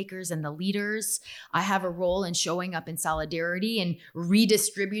decision makers and the leaders. I have a role in showing up in solidarity and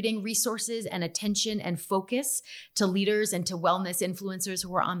redistributing resources and attention and focus to leaders and to wellness influencers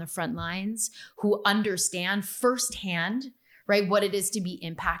who are on the front lines, who understand firsthand, right, what it is to be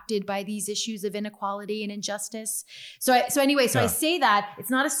impacted by these issues of inequality and injustice. So I say that it's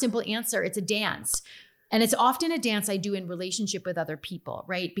not a simple answer, it's a dance. And it's often a dance I do in relationship with other people,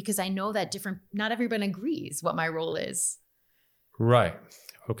 right? Because I know that not everyone agrees what my role is. Right.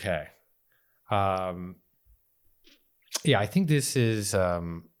 Okay. I think this is,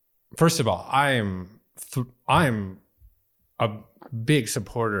 first of all, I'm a big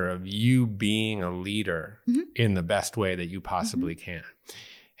supporter of you being a leader in the best way that you possibly can.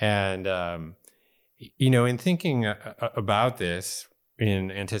 And, in thinking about this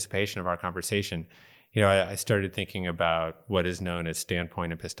in anticipation of our conversation, I started thinking about what is known as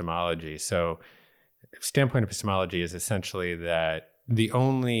standpoint epistemology. So standpoint epistemology is essentially that the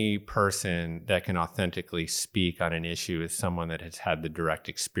only person that can authentically speak on an issue is someone that has had the direct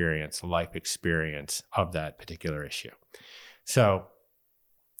experience, life experience of that particular issue. So,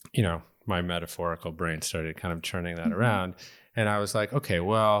 my metaphorical brain started kind of churning that around. And I was like, okay,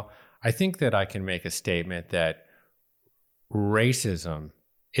 well, I think that I can make a statement that racism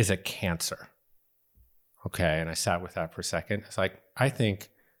is a cancer. Okay. And I sat with that for a second. It's like, I think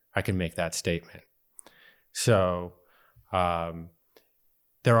I can make that statement. So there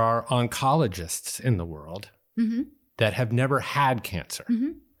are oncologists in the world that have never had cancer,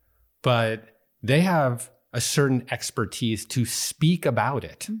 but they have a certain expertise to speak about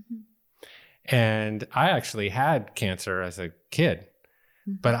it. And I actually had cancer as a kid,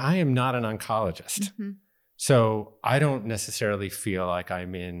 but I am not an oncologist. So I don't necessarily feel like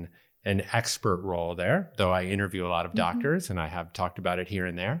I'm in an expert role there, though I interview a lot of doctors and I have talked about it here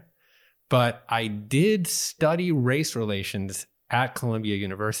and there. But I did study race relations at Columbia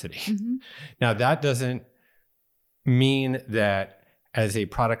University. Now, that doesn't mean that as a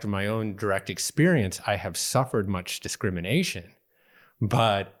product of my own direct experience, I have suffered much discrimination,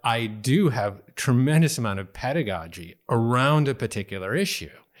 but I do have tremendous amount of pedagogy around a particular issue.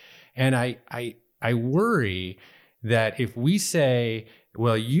 And I worry that if we say,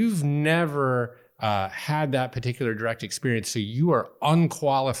 well, you've never had that particular direct experience, so you are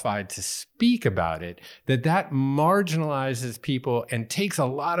unqualified to speak about it, that marginalizes people and takes a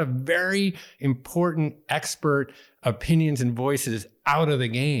lot of very important expert opinions and voices out of the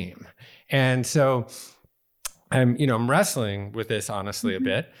game. And so I'm wrestling with this honestly a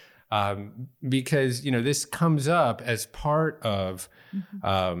bit, because, this comes up as part of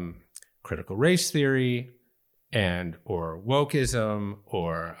critical race theory or wokeism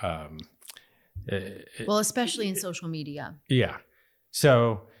or well, especially in social media. Yeah.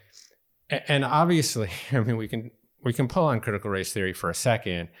 So, and obviously, we can pull on critical race theory for a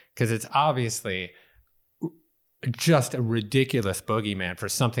second, because it's obviously just a ridiculous boogeyman for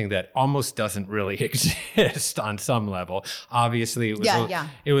something that almost doesn't really exist on some level. Obviously,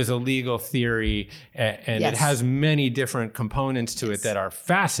 it was a legal theory, and it has many different components to it that are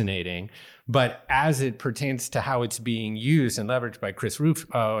fascinating. But as it pertains to how it's being used and leveraged by Chris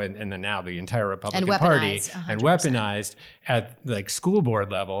Rufo and then now the entire Republican Party 100%. and weaponized at like school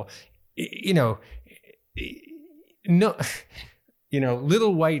board level, little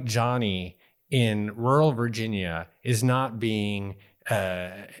white Johnny in rural Virginia is not being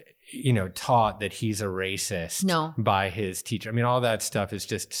taught that he's a racist by his teacher. All that stuff is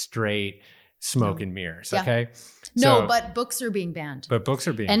just straight smoke and mirrors. Yeah. Okay. No, but books are being banned. But books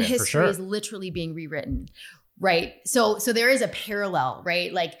are being banned. And history for sure. is literally being rewritten. Right. So there is a parallel,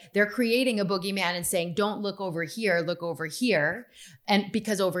 right? Like they're creating a boogeyman and saying, don't look over here, look over here. And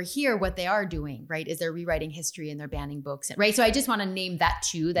because over here, what they are doing, right, is they're rewriting history and they're banning books. Right. So I just want to name that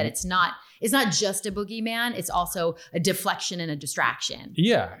too, that it's not just a boogeyman. It's also a deflection and a distraction.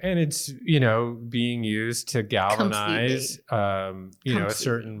 Yeah. And it's, being used to galvanize, a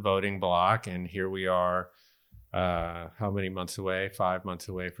certain voting bloc. And here we are, how many months away? 5 months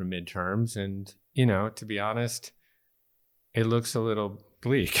away from midterms. And, to be honest, it looks a little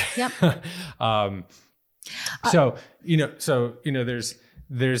bleak. Yep.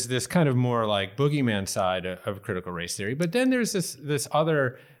 There's this kind of more like boogeyman side of critical race theory, but then there's this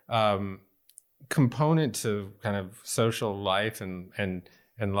other component to kind of social life and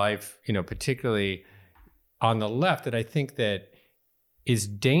life, particularly on the left, that I think that is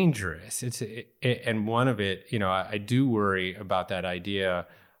dangerous. And one of it, I do worry about that idea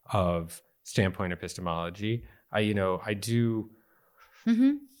of standpoint epistemology. I do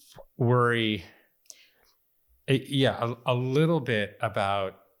worry, a little bit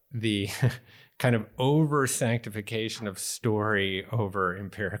about the kind of over sanctification of story over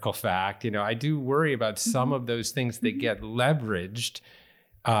empirical fact. I do worry about some of those things that get leveraged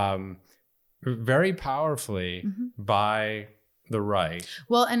very powerfully by the right.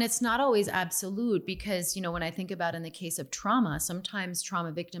 Well, and it's not always absolute, because, when I think about in the case of trauma, sometimes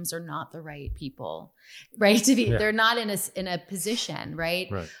trauma victims are not the right people, right? They're not in a position,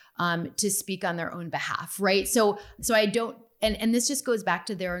 right? To speak on their own behalf, right? So I don't, and this just goes back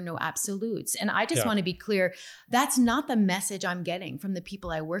to there are no absolutes. And I just want to be clear, that's not the message I'm getting from the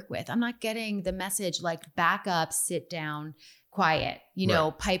people I work with. I'm not getting the message like back up, sit down, quiet,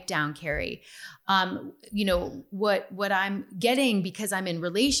 pipe down, Kerri. What I'm getting, because I'm in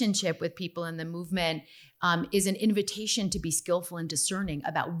relationship with people in the movement, is an invitation to be skillful and discerning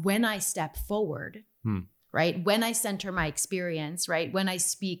about when I step forward, right? When I center my experience, right? When I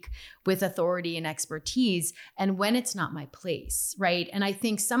speak with authority and expertise, and when it's not my place, right? And I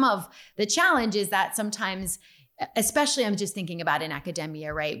think some of the challenge is that sometimes, especially I'm just thinking about in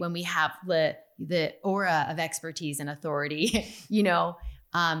academia, right? When we have the aura of expertise and authority, we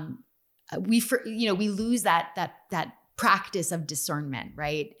lose that practice of discernment,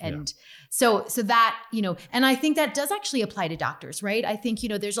 right? And so that, and I think that does actually apply to doctors, right? I think,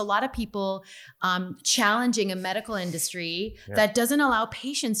 there's a lot of people challenging a medical industry that doesn't allow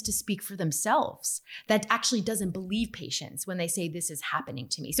patients to speak for themselves, that actually doesn't believe patients when they say this is happening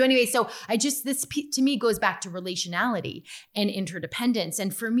to me. So anyway, this to me goes back to relationality and interdependence.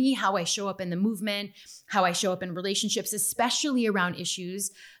 And for me, how I show up in the movement, how I show up in relationships, especially around issues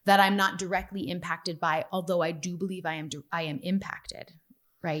that I'm not directly impacted by, although I do believe I am impacted.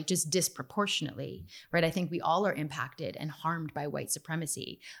 right? Just disproportionately, right? I think we all are impacted and harmed by white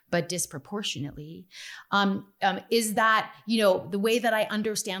supremacy, but disproportionately. Is that, the way that I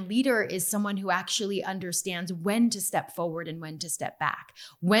understand leader is someone who actually understands when to step forward and when to step back,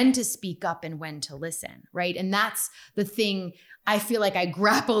 when to speak up and when to listen, right? And that's the thing I feel like I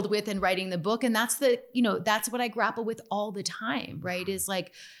grappled with in writing the book. And that's that's what I grapple with all the time, right? Is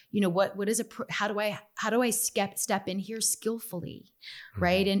like, how do I step in here skillfully,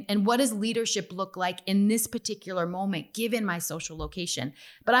 right? And what does leadership look like in this particular moment, given my social location?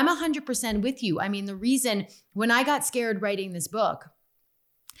 But I'm 100% with you. I mean, the reason when I got scared writing this book,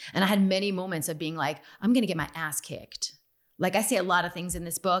 and I had many moments of being like, I'm going to get my ass kicked. Like I say a lot of things in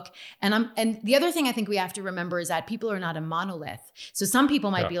this book. And the other thing I think we have to remember is that people are not a monolith. So some people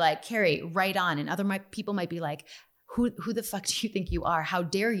might be like, Kerri, right on. And other people might be like, who the fuck do you think you are? How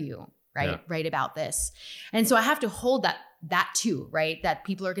dare you, write about this? And so I have to hold that too, right? That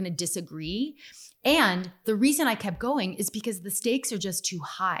people are going to disagree. And the reason I kept going is because the stakes are just too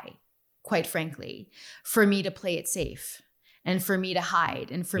high, quite frankly, for me to play it safe. And for me to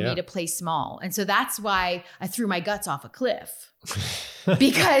hide and for me to play small. And so that's why I threw my guts off a cliff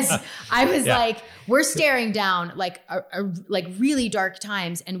because I was like, we're staring down like really dark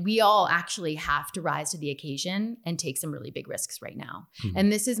times. And we all actually have to rise to the occasion and take some really big risks right now. Mm-hmm.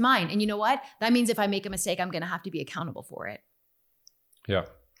 And this is mine. And you know what? That means if I make a mistake, I'm going to have to be accountable for it. Yeah.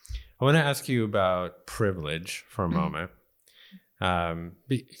 I want to ask you about privilege for a moment.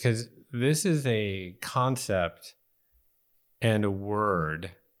 Because this is a concept and a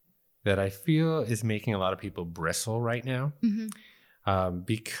word that I feel is making a lot of people bristle right now,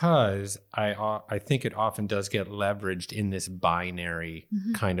 because I think it often does get leveraged in this binary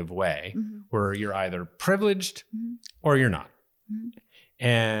kind of way, where you're either privileged or you're not,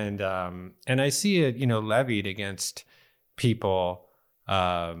 and I see it levied against people,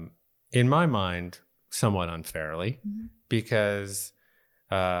 in my mind, somewhat unfairly, because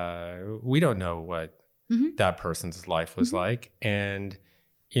we don't know what that person's life was like. And,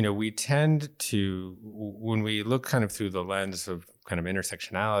 we tend to, when we look kind of through the lens of kind of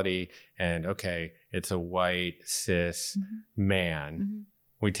intersectionality and, okay, it's a white, cis man,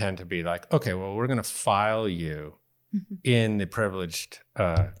 we tend to be like, okay, well, we're going to file you in the privileged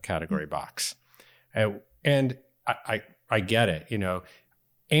category box. And I get it,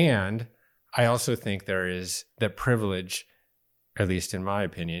 and I also think that privilege, at least in my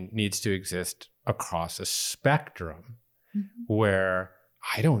opinion, needs to exist across a spectrum where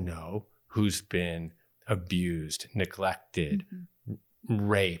I don't know who's been abused, neglected,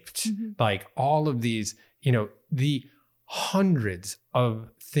 raped, like all of these, the hundreds of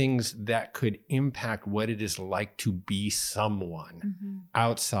things that could impact what it is like to be someone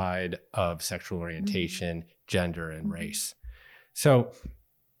outside of sexual orientation, gender, and race. So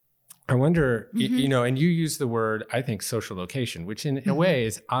I wonder, and you use the word, I think, social location, which in a way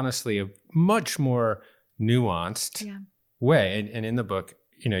is honestly a much more nuanced way. And in the book,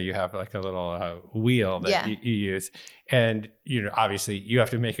 you have like a little wheel that you use. And, obviously you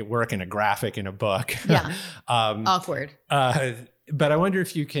have to make it work in a graphic in a book. Yeah. Awkward. But I wonder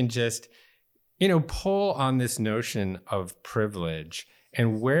if you can just, pull on this notion of privilege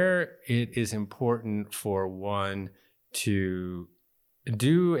and where it is important for one to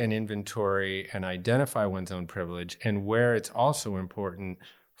do an inventory and identify one's own privilege, and where it's also important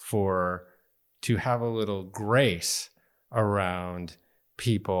to have a little grace around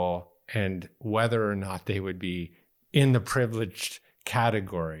people and whether or not they would be in the privileged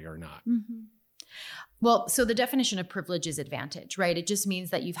category or not. Well, so the definition of privilege is advantage, right? It just means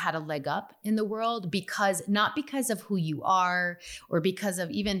that you've had a leg up in the world not because of who you are or because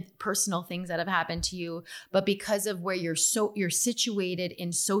of even personal things that have happened to you, but because of where you're situated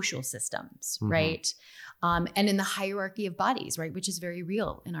in social systems, right? And in the hierarchy of bodies, right? Which is very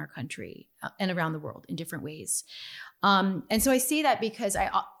real in our country and around the world in different ways. And so I say that because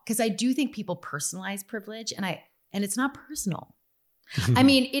I do think people personalize privilege, and it's not personal. I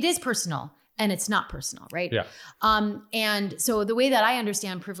mean, it is personal. And it's not personal, right? Yeah. And so the way that I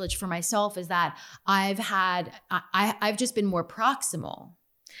understand privilege for myself is that I've just been more proximal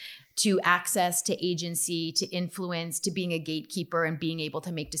to access, to agency, to influence, to being a gatekeeper and being able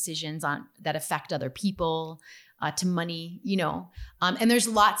to make decisions that affect other people, to money, and there's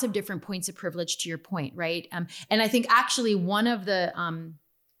lots of different points of privilege to your point, right? And I think actually one of the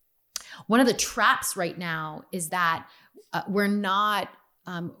traps right now is that we're not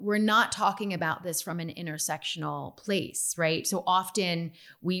we're not talking about this from an intersectional place, right? So often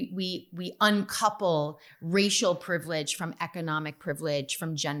we uncouple racial privilege from economic privilege,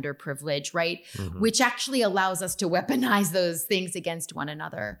 from gender privilege, right? Which actually allows us to weaponize those things against one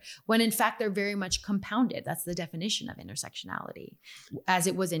another, when in fact they're very much compounded. That's the definition of intersectionality, as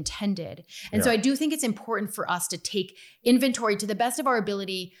it was intended. And so I do think it's important for us to take inventory to the best of our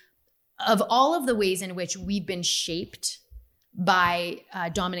ability of all of the ways in which we've been shaped by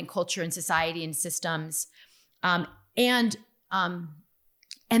dominant culture and society and systems, and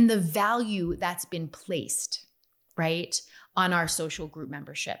the value that's been placed, right, on our social group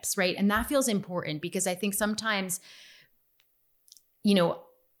memberships, right? And that feels important because I think sometimes,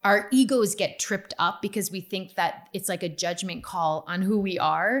 our egos get tripped up because we think that it's like a judgment call on who we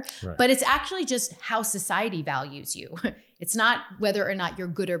are, but it's actually just how society values you. It's not whether or not you're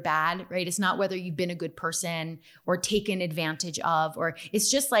good or bad, right? It's not whether you've been a good person or taken advantage of, or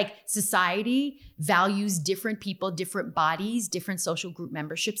it's just like society values different people, different bodies, different social group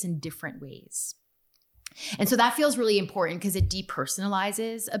memberships in different ways. And so that feels really important because it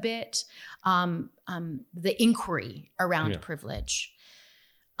depersonalizes a bit the inquiry around privilege.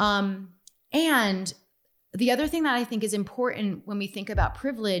 And the other thing that I think is important when we think about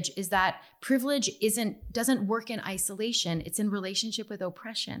privilege is that privilege doesn't work in isolation. It's in relationship with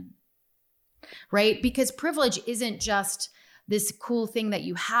oppression, right? Because privilege isn't just this cool thing that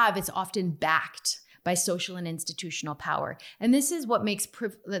you have. It's often backed by social and institutional power. And this is what makes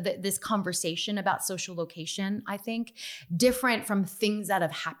this conversation about social location, I think, different from things that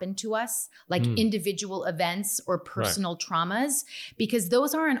have happened to us, like individual events or personal traumas, because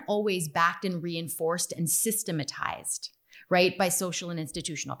those aren't always backed and reinforced and systematized, right, by social and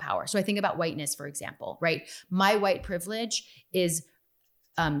institutional power. So I think about whiteness, for example, right? My white privilege is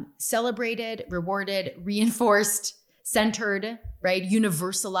celebrated, rewarded, reinforced, centered, right,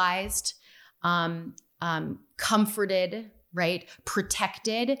 universalized, comforted, right,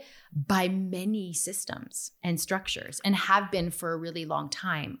 protected by many systems and structures, and have been for a really long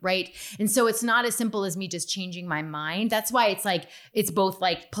time, right? And so it's not as simple as me just changing my mind. That's why it's both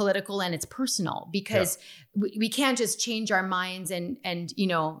like political and it's personal, because we can't just change our minds and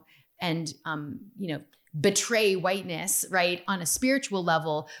betray whiteness, right, on a spiritual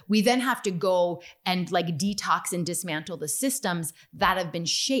level. We then have to go and like detox and dismantle the systems that have been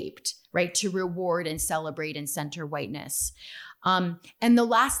shaped, right, to reward and celebrate and center whiteness. And the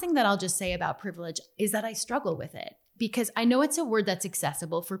last thing that I'll just say about privilege is that I struggle with it, because I know it's a word that's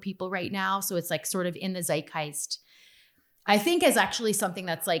accessible for people right now. So it's like sort of in the zeitgeist. I think as actually something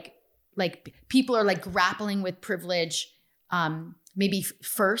that's like people are like grappling with privilege, maybe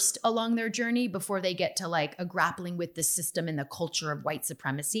first along their journey before they get to like a grappling with the system and the culture of white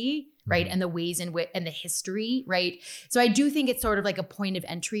supremacy, right? And the ways in which, and the history, right? So I do think it's sort of like a point of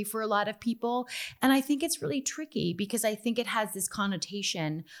entry for a lot of people. And I think it's really tricky because I think it has this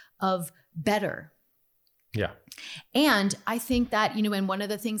connotation of better. Yeah. And I think that, and one of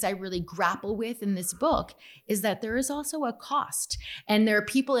the things I really grapple with in this book is that there is also a cost. And there are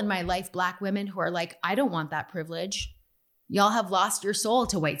people in my life, Black women, who are like, I don't want that privilege. Y'all have lost your soul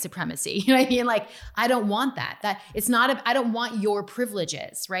to white supremacy. You know what I mean? Like, I don't want that. I don't want your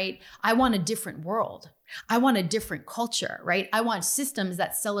privileges, right? I want a different world. I want a different culture, right? I want systems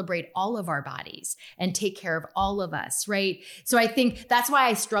that celebrate all of our bodies and take care of all of us, right? So I think that's why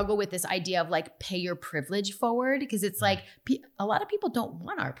I struggle with this idea of like pay your privilege forward, because it's like a lot of people don't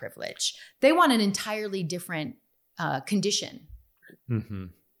want our privilege. They want an entirely different condition. Mm-hmm.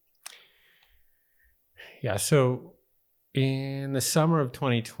 Yeah. So in the summer of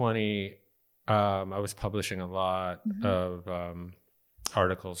 2020, I was publishing a lot of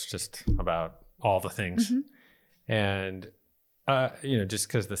articles just about all the things. And, just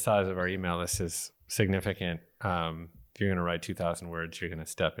because the size of our email list is significant, if you're going to write 2,000 words, you're going to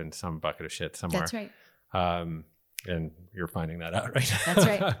step in some bucket of shit somewhere. That's right. And you're finding that out right now. That's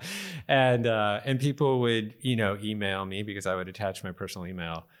right. And people would, email me because I would attach my personal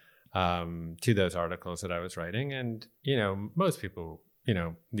email to those articles that I was writing. And, most people,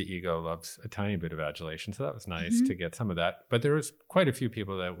 the ego loves a tiny bit of adulation. So that was nice to get some of that. But there was quite a few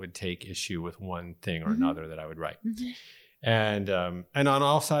people that would take issue with one thing or another that I would write. And on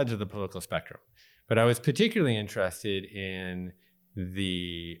all sides of the political spectrum. But I was particularly interested in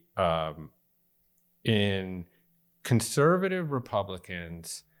in conservative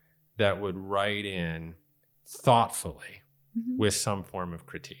Republicans that would write in thoughtfully with some form of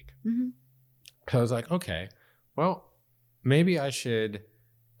critique. So I was like, okay, well, maybe I should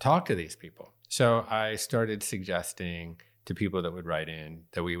talk to these people. So I started suggesting to people that would write in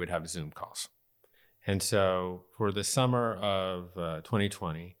that we would have Zoom calls. And so for the summer of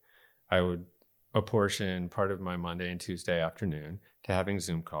 2020, I would apportion part of my Monday and Tuesday afternoon to having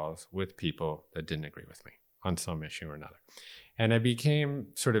Zoom calls with people that didn't agree with me on some issue or another. And I became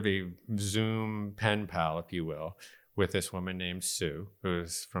sort of a Zoom pen pal, if you will, with this woman named Sue, who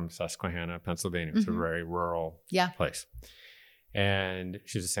is from Susquehanna, Pennsylvania. It's a very rural place. And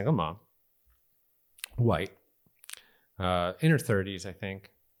she's a single mom, white, in her 30s, I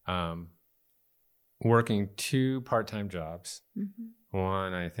think, working 2 part-time jobs.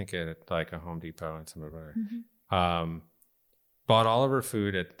 One, I think, at like a Home Depot and some other. Bought all of her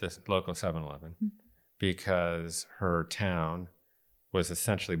food at the local 7-Eleven because her town was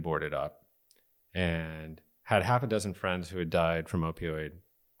essentially boarded up, and had half a dozen friends who had died from opioid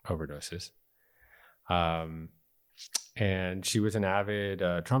overdoses. And she was an avid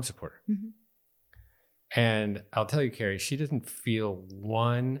Trump supporter. And I'll tell you, Kerri, she doesn't feel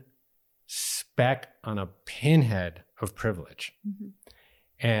one speck on a pinhead of privilege.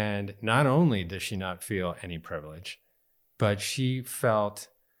 And not only does she not feel any privilege, but she felt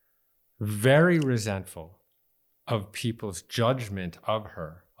very resentful of people's judgment of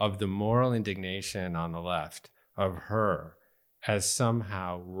her, of the moral indignation on the left of her as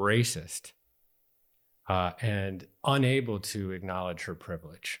somehow racist and unable to acknowledge her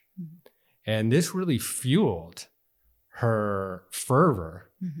privilege. And this really fueled her fervor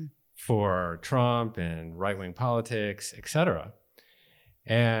for Trump and right-wing politics, et cetera.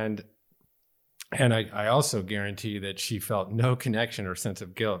 And I also guarantee that she felt no connection or sense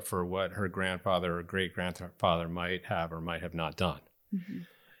of guilt for what her grandfather or great-grandfather might have or might have not done.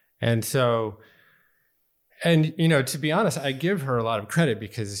 And so, and, you know, to be honest, I give her a lot of credit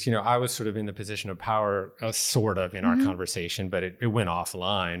because, you know, I was sort of in the position of power, sort of in our conversation, but it went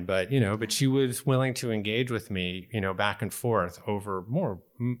offline. But, you know, but she was willing to engage with me, you know, back and forth over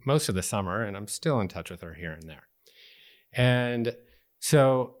most of the summer. And I'm still in touch with her here and there. And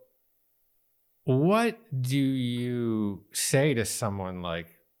so what do you say to someone like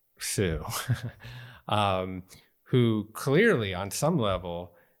Sue, who clearly on some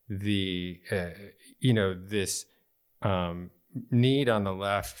level, this need on the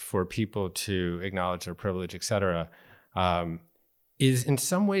left for people to acknowledge their privilege, et cetera, is in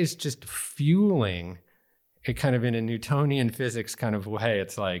some ways just fueling it kind of in a Newtonian physics kind of way.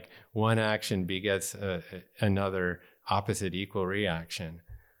 It's like one action begets another opposite equal reaction.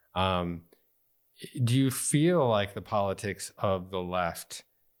 Do you feel like the politics of the left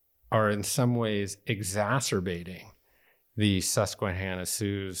are in some ways exacerbating the Susquehanna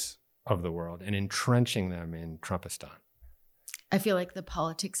Sues of the world and entrenching them in Trumpistan? I feel like the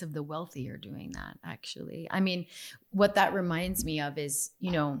politics of the wealthy are doing that, actually. I mean, what that reminds me of is,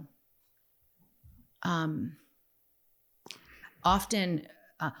 you know, often,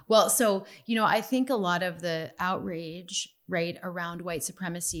 I think a lot of the outrage, right, around white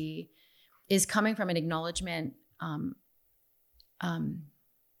supremacy is coming from an acknowledgement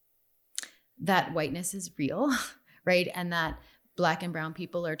that whiteness is real, right? And that Black and brown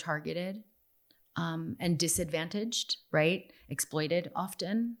people are targeted and disadvantaged, right? Exploited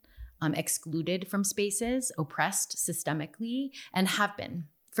often, excluded from spaces, oppressed systemically, and have been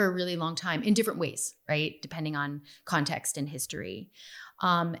for a really long time in different ways, right? Depending on context and history.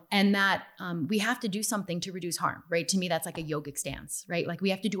 And that we have to do something to reduce harm, right? To me, that's like a yogic stance, right? Like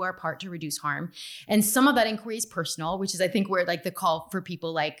we have to do our part to reduce harm. And some of that inquiry is personal, which is I think where like the call for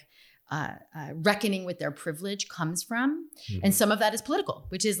people like reckoning with their privilege comes from. And some of that is political,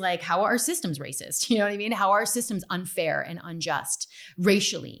 which is like, how are our systems racist? You know what I mean? How are our systems unfair and unjust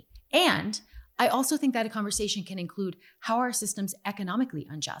racially? And I also think that a conversation can include how are our systems economically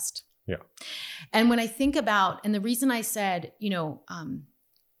unjust? Yeah. And when I think about, and the reason I said, the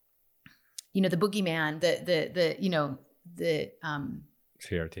boogeyman, the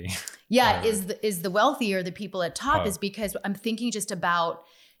CRT. Yeah, is the wealthy or the people at top is because I'm thinking just about,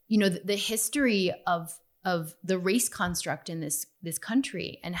 the history of the race construct in this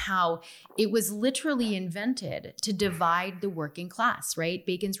country and how it was literally invented to divide the working class, right?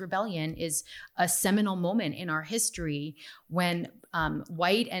 Bacon's Rebellion is a seminal moment in our history when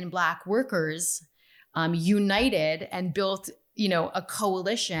white and Black workers united and built, a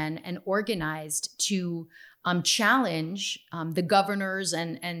coalition and organized to challenge the governors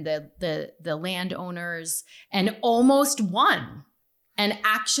and the landowners and almost won. And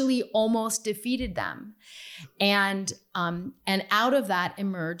actually almost defeated them. And out of that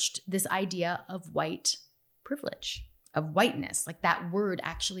emerged this idea of white privilege, of whiteness. Like that word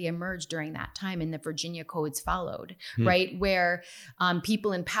actually emerged during that time and the Virginia codes followed, right? Where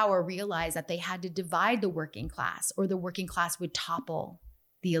people in power realized that they had to divide the working class or the working class would topple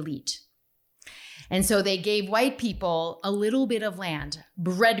the elite. And so they gave white people a little bit of land,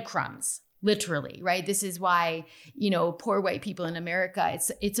 breadcrumbs, literally, right? This is why, poor white people in America,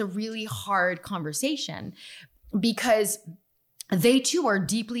 it's a really hard conversation because they too are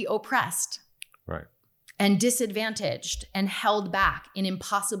deeply oppressed. Right. And disadvantaged and held back in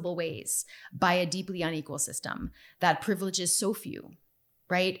impossible ways by a deeply unequal system that privileges so few,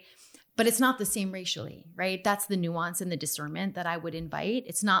 right? But it's not the same racially, right? That's the nuance and the discernment that I would invite.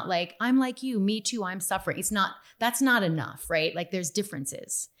 It's not like, I'm like you, me too, I'm suffering. That's not enough, right? Like there's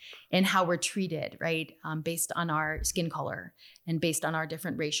differences in how we're treated, right? Based on our skin color and based on our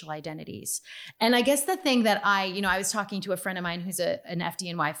different racial identities. And I guess the thing that I was talking to a friend of mine who's an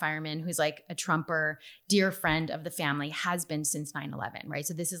FDNY fireman, who's like a Trumper, dear friend of the family, has been since 9/11, right?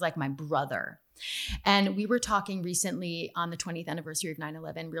 So this is like my brother. And we were talking recently on the 20th anniversary of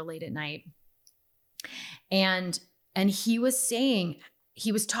 9/11, real late at night. And he was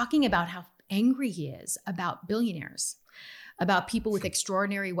talking about how angry he is about billionaires, about people with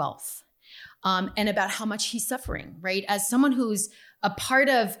extraordinary wealth, and about how much he's suffering, right? As someone who's a part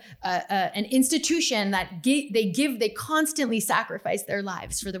of an institution that they constantly sacrifice their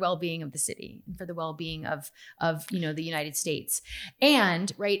lives for the well-being of the city, for the well-being of the United States,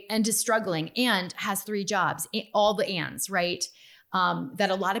 and is struggling and has 3 jobs, all the ands, right?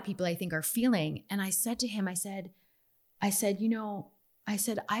 That a lot of people I think are feeling. And I said to him, I said, I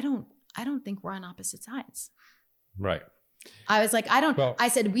don't think we're on opposite sides. Right. I was like, I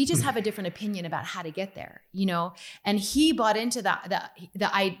said, we just have a different opinion about how to get there, and he bought into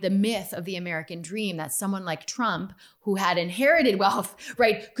the myth of the American dream that someone like Trump, who had inherited wealth,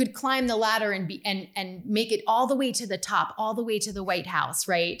 right, could climb the ladder and make it all the way to the top, all the way to the White House,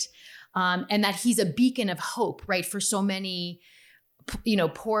 right. And that he's a beacon of hope, right, for so many,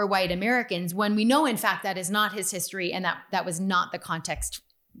 poor white Americans, when we know, in fact, that is not his history. And that was not the context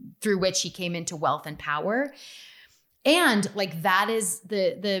through which he came into wealth and power. And like that is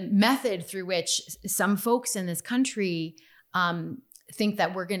the method through which some folks in this country think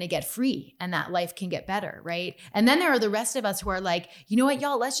that we're going to get free and that life can get better, right? And then there are the rest of us who are like, you know what,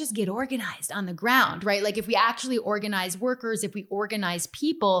 y'all, let's just get organized on the ground, right? Like if we actually organize workers, if we organize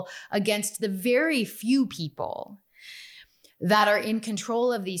people against the very few people that are in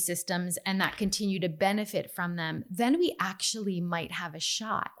control of these systems and that continue to benefit from them, then we actually might have a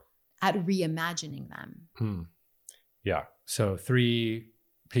shot at reimagining them. Yeah. So 3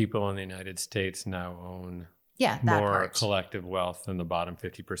 people in the United States now own more collective wealth than the bottom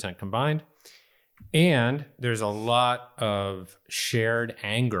 50% combined. And there's a lot of shared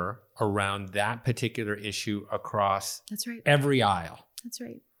anger around that particular issue across every aisle. That's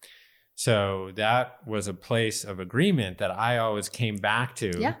right. So that was a place of agreement that I always came back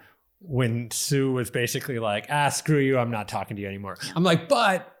to when Sue was basically like, screw you, I'm not talking to you anymore. I'm like,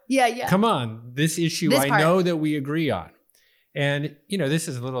 but come on, this issue I know that we agree on. And, this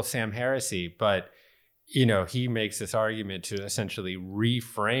is a little Sam Harris-y, but, he makes this argument to essentially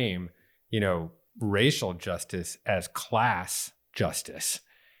reframe, racial justice as class justice.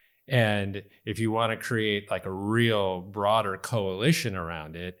 And if you want to create like a real broader coalition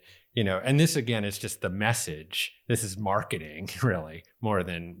around it, and this again is just the message. This is marketing really more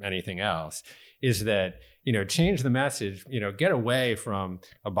than anything else, is that, change the message, get away from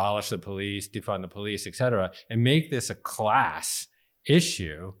abolish the police, defund the police, et cetera, and make this a class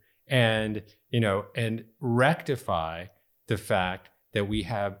issue and rectify the fact that we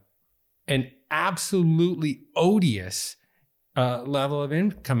have an absolutely odious level of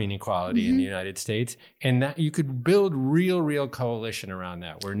income inequality in the United States, and that you could build real coalition around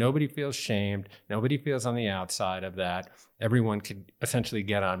that, where nobody feels shamed, nobody feels on the outside of that. Everyone could essentially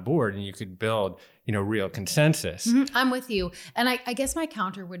get on board, and you could build, real consensus. I'm with you, and I guess my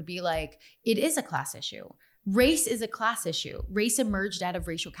counter would be like, it is a class issue. Race is a class issue. Race emerged out of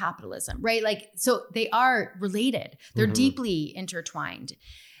racial capitalism, right? Like, so they are related. They're deeply intertwined.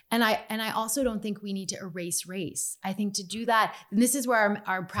 And I also don't think we need to erase race. I think to do that, and this is where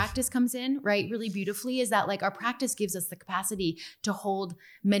our practice comes in, right? Really beautifully, is that like our practice gives us the capacity to hold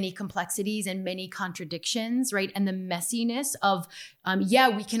many complexities and many contradictions, right? And the messiness of,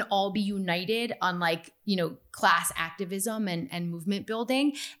 we can all be united on like, class activism and movement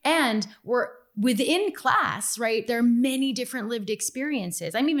building. And we're within class, right? There are many different lived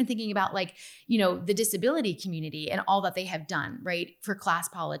experiences. I'm even thinking about like, the disability community and all that they have done, right, for class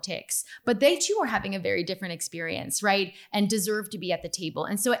politics. But they too are having a very different experience, right? And deserve to be at the table.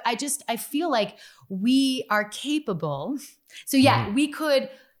 And so I feel like we are capable. So we could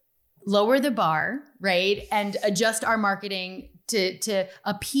lower the bar, right? And adjust our marketing to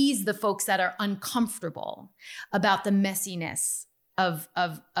appease the folks that are uncomfortable about the messiness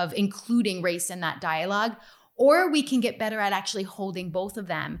of including race in that dialogue, or we can get better at actually holding both of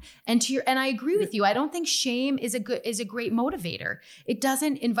them. And I agree with you. I don't think shame is a great motivator. It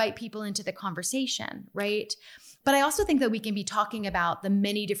doesn't invite people into the conversation, right? But I also think that we can be talking about the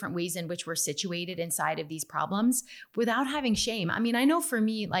many different ways in which we're situated inside of these problems without having shame. I mean, I know for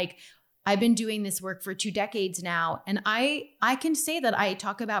me, like, I've been doing this work for 2 decades now, and I can say that I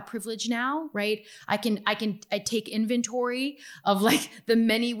talk about privilege now, right? I take inventory of like the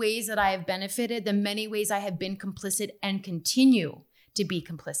many ways that I have benefited, the many ways I have been complicit and continue to be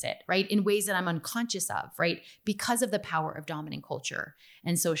complicit, right? In ways that I'm unconscious of, right? Because of the power of dominant culture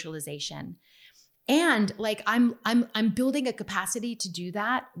and socialization. And like I'm building a capacity to do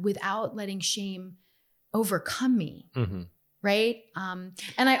that without letting shame overcome me. Mm-hmm. Right.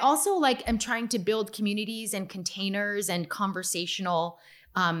 And I also like am trying to build communities and containers and conversational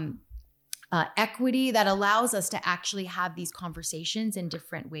equity that allows us to actually have these conversations in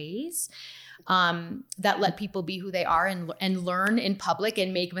different ways that let people be who they are and learn in public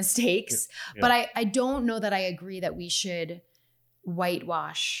and make mistakes. Yeah. But I don't know that I agree that we should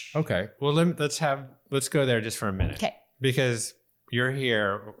whitewash. Okay. Well, let's go there just for a minute. Okay. Because you're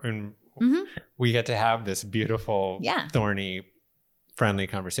here and mm-hmm. we get to have this beautiful, thorny, friendly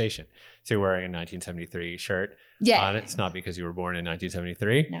conversation. So you're wearing a 1973 shirt on it. It's not because you were born in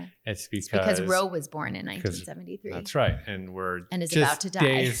 1973. No. It's because Roe was born in 1973. That's right. And is just about to die.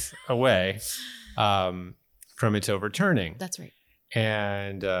 Days away from its overturning. That's right.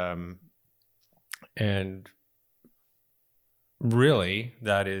 And really,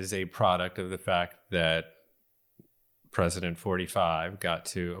 that is a product of the fact that President 45 got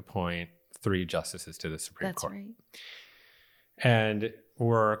to appoint 3 justices to the Supreme Court. That's right. And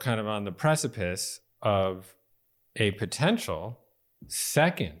we're kind of on the precipice of a potential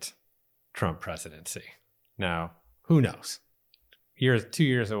second Trump presidency. Now, who knows? 2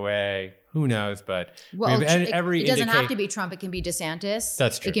 years away, who knows? But it doesn't have to be Trump. It can be DeSantis.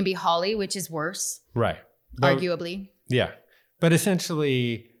 That's true. It can be Hawley, which is worse. Right. Arguably. Yeah. But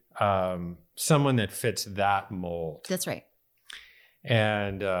essentially, someone that fits that mold. That's right.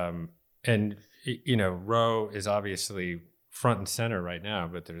 And you know, Roe is obviously front and center right now,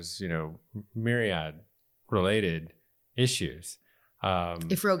 but there's, you know, myriad related issues.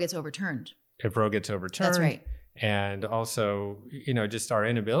 If Roe gets overturned. That's right. And also, you know, just our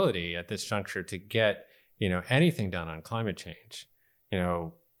inability at this juncture to get, you know, anything done on climate change, you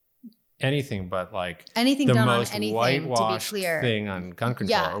know, anything but like anything the done most on anything, whitewashed to be clear. thing on gun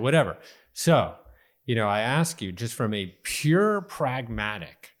control or whatever. So, you know, I ask you just from a pure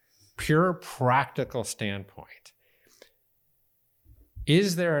practical standpoint,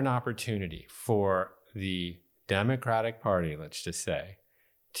 is there an opportunity for the Democratic Party, let's just say,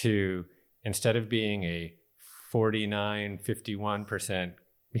 to, instead of being a 49-51%,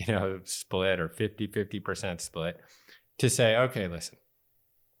 you know, split or 50% split, to say, okay, listen,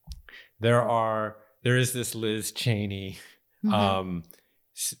 there is this Liz Cheney, you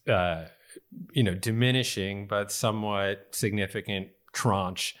know, diminishing but somewhat significant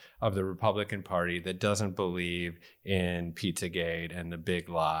tranche of the Republican Party that doesn't believe in Pizzagate and the big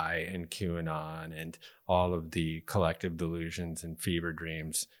lie and QAnon and all of the collective delusions and fever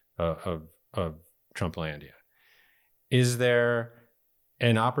dreams of Trumplandia. Is there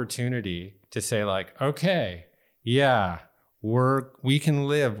an opportunity to say like, okay, yeah, we can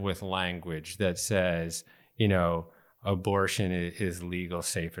live with language that says, you know, abortion is legal,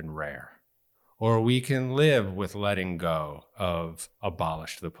 safe, and rare. Or we can live with letting go of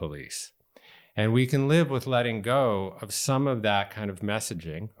abolish the police. And we can live with letting go of some of that kind of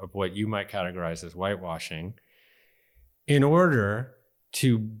messaging of what you might categorize as whitewashing in order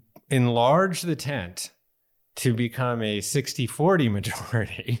to enlarge the tent to become a 60-40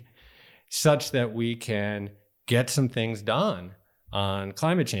 majority such that we can get some things done on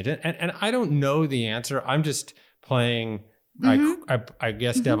climate change. And I don't know the answer. I'm just playing, I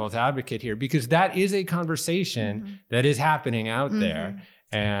guess, devil's advocate here, because that is a conversation that is happening out there.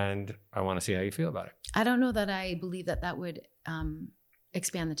 And I want to see how you feel about it. I don't know that I believe that would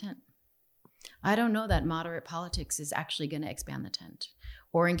expand the tent. I don't know that moderate politics is actually going to expand the tent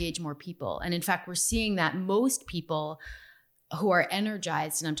or engage more people. And in fact, we're seeing that most people who are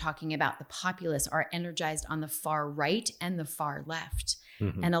energized, and I'm talking about the populace, are energized on the far right and the far left.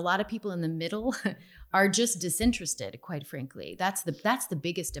 And a lot of people in the middle are just disinterested, quite frankly. That's the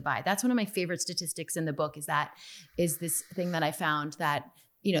biggest divide. That's one of my favorite statistics in the book, is this thing that I found that,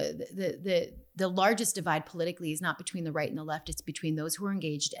 you know, the largest divide politically is not between the right and the left, it's between those who are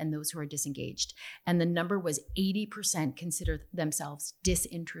engaged and those who are disengaged. And the number was 80% consider themselves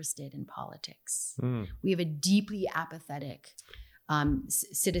disinterested in politics. We have a deeply apathetic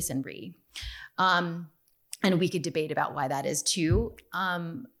citizenry. And we could debate about why that is too.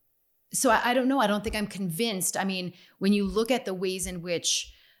 So I don't know. I don't think I'm convinced. I mean, when you look at the ways in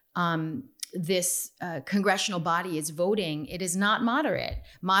which this congressional body is voting, it is not moderate.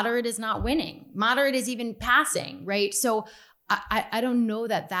 Moderate is not winning. Moderate is even passing, right? So I don't know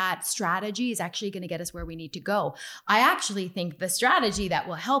that strategy is actually going to get us where we need to go. I actually think the strategy that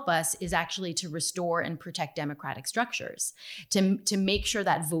will help us is actually to restore and protect democratic structures, to make sure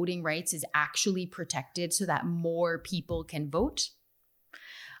that voting rights is actually protected so that more people can vote.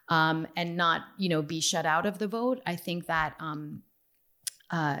 And not, be shut out of the vote. I think that,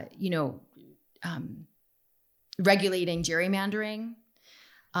 regulating gerrymandering,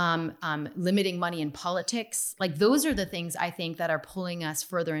 limiting money in politics, like those are the things I think that are pulling us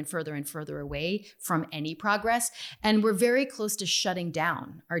further and further and further away from any progress. And we're very close to shutting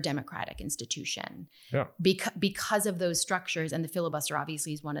down our democratic institution because of those structures. And the filibuster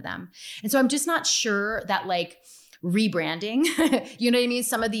obviously is one of them. And so I'm just not sure that rebranding, you know what I mean?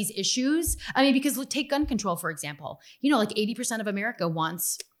 Some of these issues, because take gun control, for example, 80% of America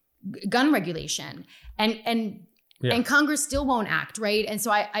wants gun regulation and Congress still won't act, right? And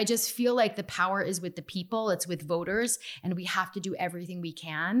so I just feel like the power is with the people, it's with voters, and we have to do everything we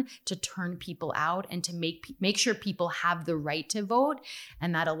can to turn people out and to make sure people have the right to vote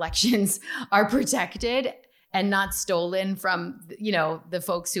and that elections are protected and not stolen from, the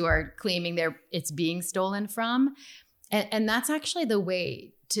folks who are claiming it's being stolen from. And that's actually the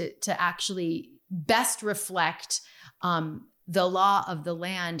way to actually best reflect the law of the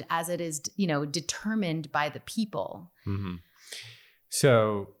land as it is, determined by the people. Mm-hmm.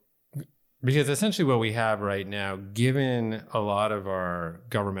 So, because essentially what we have right now, given a lot of our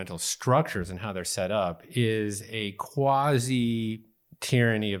governmental structures and how they're set up, is a quasi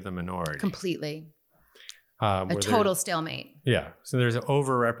tyranny of the minority. Completely. A total stalemate. Yeah. So there's an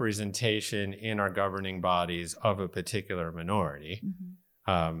overrepresentation in our governing bodies of a particular minority.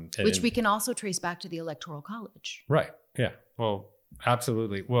 Mm-hmm. Which we can also trace back to the Electoral College. Right. Yeah. Well,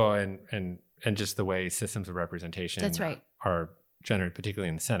 absolutely. Well, and just the way systems of representation That's right. are generated, particularly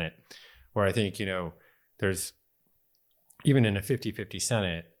in the Senate, where I think, there's even in a 50-50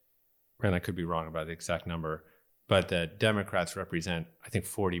 Senate, and I could be wrong about the exact number, but the Democrats represent, I think,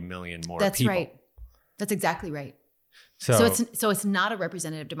 40 million more That's people. Right. That's exactly right. So it's not a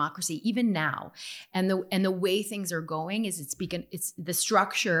representative democracy even now, and the way things are going is it's the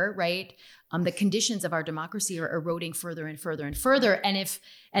structure, right? The conditions of our democracy are eroding further and further and further, and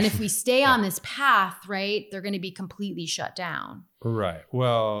if we stay on this path, right, they're going to be completely shut down. Right.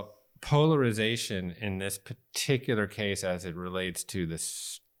 Well, polarization in this particular case, as it relates to the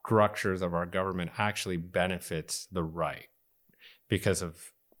structures of our government, actually benefits the right because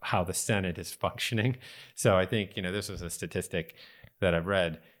of how the Senate is functioning. So I think, this was a statistic that I've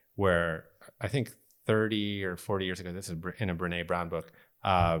read where I think 30 or 40 years ago, this is in a Brene Brown book,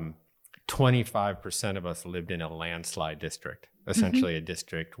 25% of us lived in a landslide district, essentially a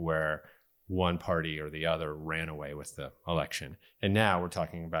district where one party or the other ran away with the election. And now we're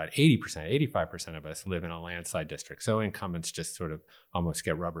talking about 80%, 85% of us live in a landslide district. So incumbents just sort of almost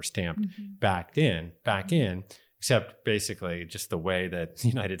get rubber stamped back in, except basically just the way that the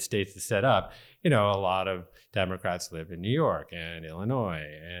United States is set up. A lot of Democrats live in New York and Illinois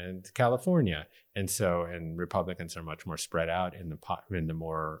and California. And Republicans are much more spread out in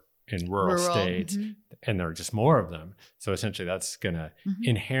rural states, and there are just more of them. So essentially that's going to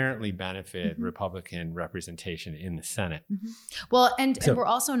inherently benefit Republican representation in the Senate. Well, and we're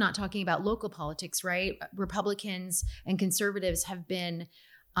also not talking about local politics, right? Republicans and conservatives have been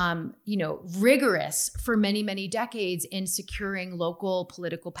rigorous for many, many decades in securing local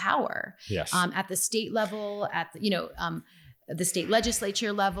political power. Yes. At the state level, at the state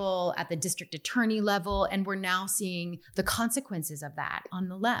legislature level, at the district attorney level, and we're now seeing the consequences of that on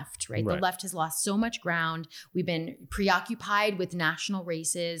the left, right? The left has lost so much ground. We've been preoccupied with national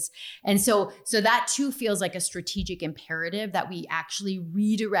races. And so that too feels like a strategic imperative that we actually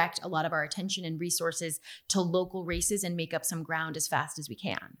redirect a lot of our attention and resources to local races and make up some ground as fast as we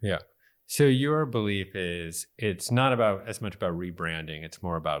can. Yeah. So your belief is it's not as much about rebranding, it's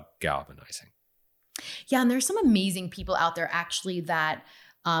more about galvanizing. Yeah, and there's some amazing people out there actually that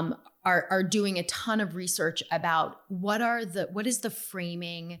are doing a ton of research about what is the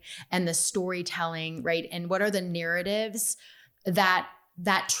framing and the storytelling, right? And what are the narratives that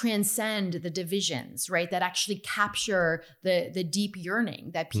transcend the divisions, right? That actually capture the deep yearning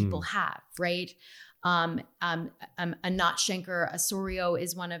that people have, right? Anat Shenker Osorio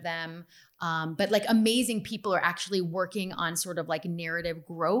is one of them. But amazing people are actually working on sort of narrative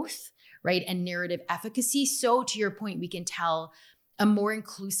growth, right? And narrative efficacy. So to your point, we can tell a more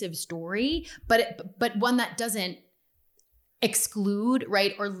inclusive story, but one that doesn't exclude,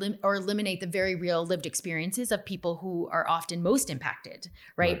 right, or eliminate the very real lived experiences of people who are often most impacted,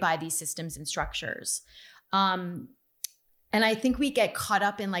 right, by these systems and structures. And I think we get caught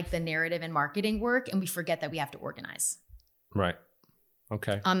up in like the narrative and marketing work, and we forget that we have to organize. Right.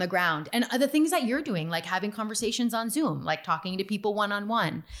 Okay. On the ground. And the things that you're doing, like having conversations on Zoom, like talking to people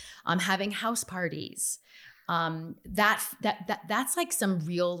one-on-one, having house parties, that's like some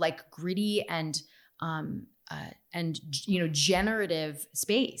real like gritty and generative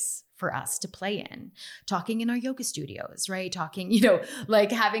space for us to play in, talking in our yoga studios, right? Talking,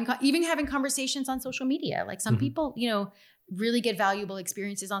 like having conversations on social media. Like some people, really get valuable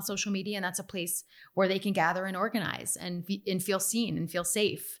experiences on social media, and that's a place where they can gather and organize and feel seen and feel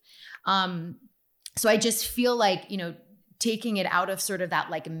safe. So I just feel like, taking it out of sort of that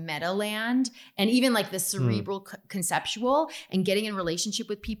like meta land and even like the cerebral conceptual, and getting in relationship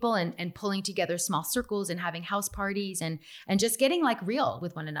with people and pulling together small circles and having house parties and just getting like real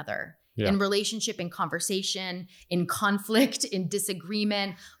with one another in relationship, in conversation, in conflict, in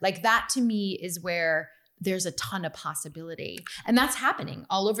disagreement. Like that to me is where there's a ton of possibility. And that's happening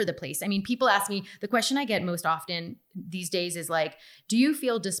all over the place. I mean, people ask me, the question I get most often these days is like, do you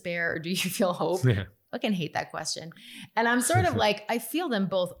feel despair or do you feel hope? Yeah. I fucking hate that question. And I'm sort of like, I feel them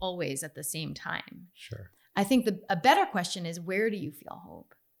both always at the same time. Sure. I think a better question is, where do you feel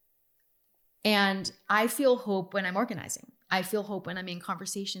hope? And I feel hope when I'm organizing. I feel hope when I'm in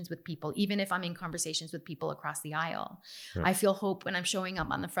conversations with people, even if I'm in conversations with people across the aisle. Right. I feel hope when I'm showing up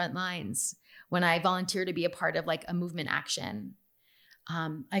on the front lines, when I volunteer to be a part of like a movement action.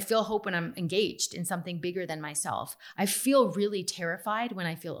 I feel hope when I'm engaged in something bigger than myself. I feel really terrified when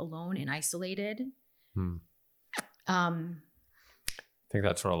I feel alone and isolated. I think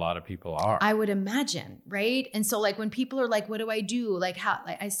that's where a lot of people are. I would imagine, right? And so like when people are like, what do I do? Like how,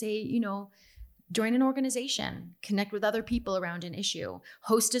 like I say, join an organization, connect with other people around an issue,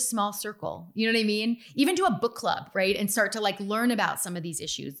 host a small circle, you know what I mean? Even do a book club, right? And start to like learn about some of these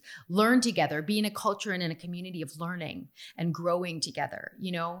issues, learn together, be in a culture and in a community of learning and growing together,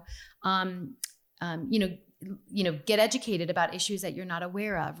 get educated about issues that you're not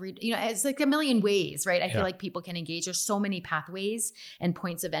aware of. Read, it's like a million ways, right? I feel like people can engage. There's so many pathways and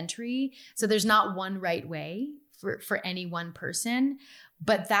points of entry. So there's not one right way for any one person.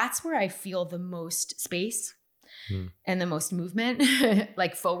 But that's where I feel the most space and the most movement,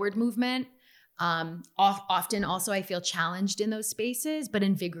 like forward movement. Often also I feel challenged in those spaces, but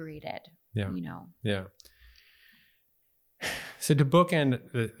invigorated, Yeah. So to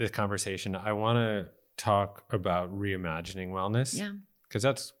bookend the conversation, I want to talk about reimagining wellness. Yeah. Because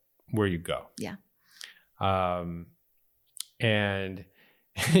that's where you go. Yeah. And,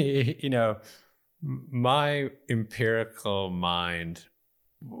 my empirical mind,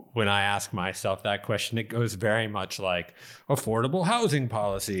 when I ask myself that question, it goes very much like affordable housing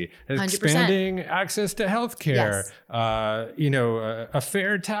policy, 100%. Expanding access to healthcare, yes. A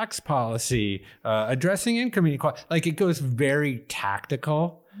fair tax policy, addressing income inequality. Like it goes very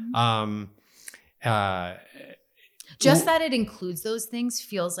tactical. Just that it includes those things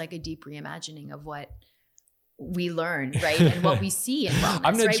feels like a deep reimagining of what we learn, right? And what we see in wellness.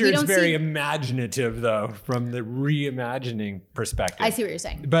 I'm not sure it's very imaginative, though, from the reimagining perspective. I see what you're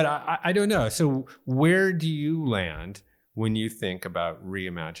saying. But I don't know. So where do you land when you think about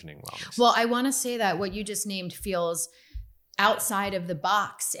reimagining wellness? Well, I want to say that what you just named feels outside of the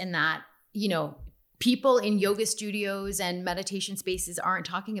box in that, people in yoga studios and meditation spaces aren't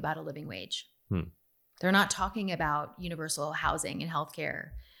talking about a living wage. They're not talking about universal housing and healthcare.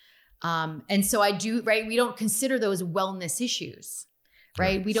 And so I do, right? We don't consider those wellness issues,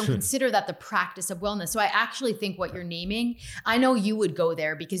 right? We don't consider that the practice of wellness. So I actually think what you're naming, I know you would go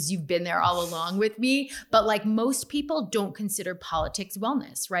there because you've been there all along with me, but like most people don't consider politics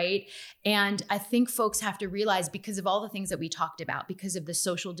wellness, right? And I think folks have to realize, because of all the things that we talked about, because of the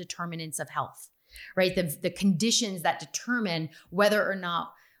social determinants of health, right? The conditions that determine whether or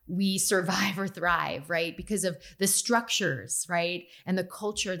not we survive or thrive, right? Because of the structures, right? And the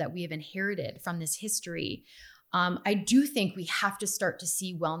culture that we have inherited from this history. I do think we have to start to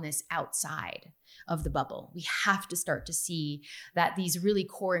see wellness outside of the bubble. We have to start to see that these really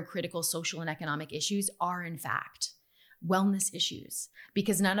core and critical social and economic issues are in fact wellness issues,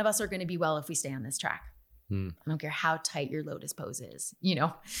 because none of us are going to be well if we stay on this track. I don't care how tight your lotus pose is, you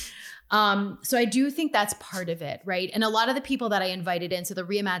know? So I do think that's part of it, right? And a lot of the people that I invited in, so the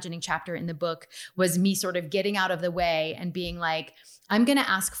reimagining chapter in the book was me sort of getting out of the way and being like, I'm going to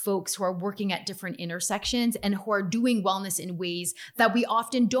ask folks who are working at different intersections and who are doing wellness in ways that we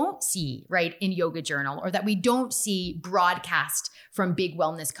often don't see, right, in Yoga Journal, or that we don't see broadcast from big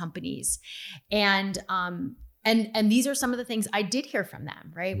wellness companies. And these are some of the things I did hear from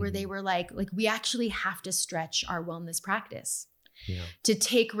them, right? Where they were like, we actually have to stretch our wellness practice to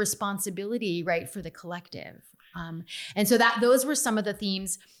take responsibility, right, for the collective. And so those were some of the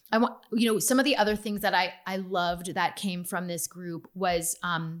themes. I want, some of the other things that I loved that came from this group was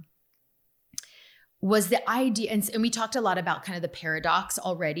the idea, and we talked a lot about kind of the paradox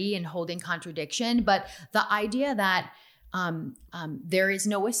already and holding contradiction, but the idea that there is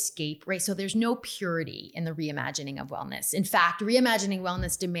no escape, right? So there's no purity in the reimagining of wellness. In fact, reimagining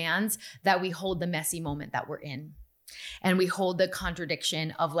wellness demands that we hold the messy moment that we're in. And we hold the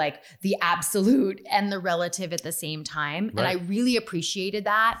contradiction of like the absolute and the relative at the same time. Right. And I really appreciated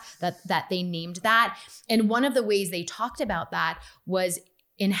that they named that. And one of the ways they talked about that was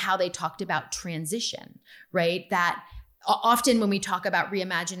in how they talked about transition, right? That often when we talk about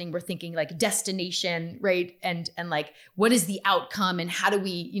reimagining, we're thinking like destination, right? And like, what is the outcome and how do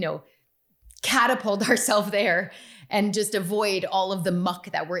we, catapult ourselves there and just avoid all of the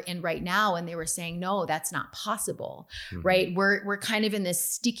muck that we're in right now? And they were saying, no, that's not possible, right? We're kind of in this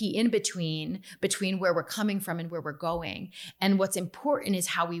sticky in-between where we're coming from and where we're going. And what's important is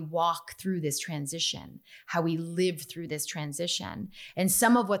how we walk through this transition, how we live through this transition. And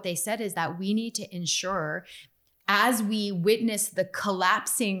some of what they said is that we need to ensure, as we witness the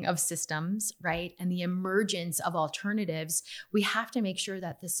collapsing of systems, right, and the emergence of alternatives, we have to make sure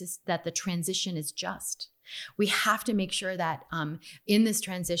that the transition is just. We have to make sure that in this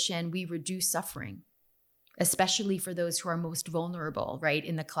transition, we reduce suffering, especially for those who are most vulnerable, right,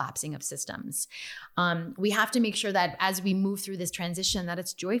 in the collapsing of systems. We have to make sure that as we move through this transition, that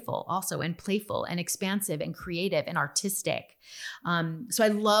it's joyful also, and playful and expansive and creative and artistic. So I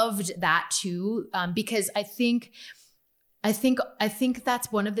loved that too, because I think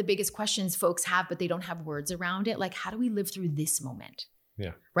that's one of the biggest questions folks have, but they don't have words around it. Like, how do we live through this moment?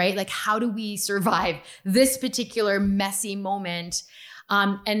 Yeah. Right? Like, how do we survive this particular messy moment?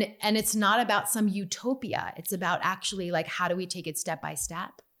 And it's not about some utopia. It's about actually like, how do we take it step by step?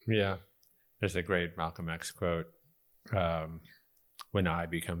 Yeah. There's a great Malcolm X quote. When I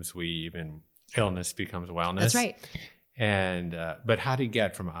becomes we, even illness becomes wellness. That's right. And, but how do you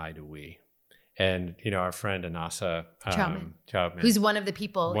get from I to we? And, our friend Anasa Chowman, who's one of the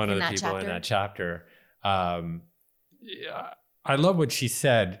people in that chapter. I love what she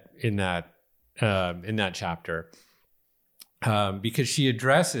said in that chapter. Because she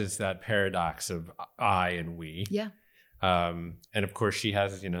addresses that paradox of I and we. Yeah. And of course she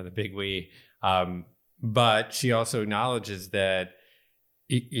has, the big we. But she also acknowledges that,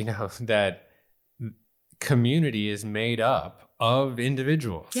 that community is made up of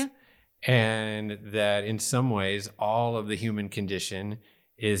individuals. Yeah. And that in some ways, all of the human condition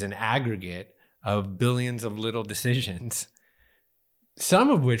is an aggregate of billions of little decisions,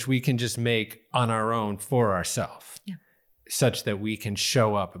 some of which we can just make on our own for ourselves. Yeah. Such that we can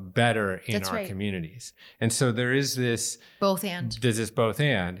show up better in our communities. And so there is this both and. There's this both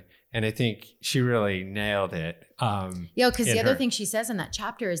and I think she really nailed it. Because the other thing she says in that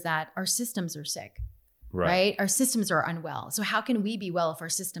chapter is that our systems are sick. Right? Our systems are unwell. So how can we be well if our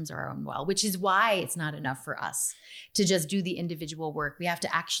systems are unwell? Which is why it's not enough for us to just do the individual work. We have to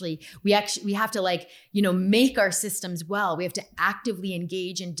we have to make our systems well. We have to actively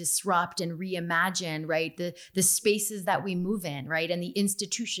engage and disrupt and reimagine, right? The spaces that we move in, right? And the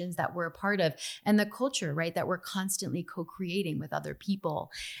institutions that we're a part of, and the culture, right? That we're constantly co-creating with other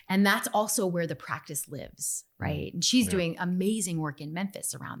people. And that's also where the practice lives. Right. And she's doing amazing work in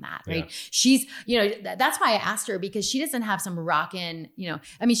Memphis around that. Right. Yeah. She's, that's why I asked her, because she doesn't have some rockin',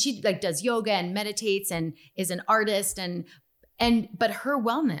 she like does yoga and meditates and is an artist but her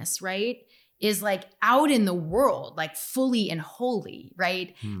wellness, right, is like out in the world, like fully and wholly,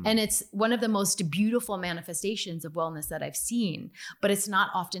 right? And it's one of the most beautiful manifestations of wellness that I've seen, but it's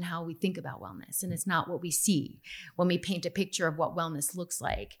not often how we think about wellness. And it's not what we see when we paint a picture of what wellness looks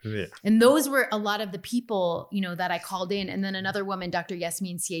like. Yeah. And those were a lot of the people, that I called in. And then another woman, Dr.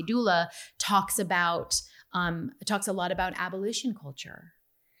 Yasmin Siedula, talks a lot about abolition culture,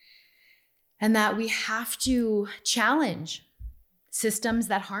 and that we have to challenge systems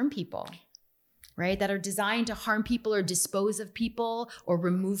that harm people, right? That are designed to harm people or dispose of people or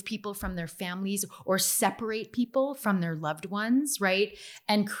remove people from their families or separate people from their loved ones, right?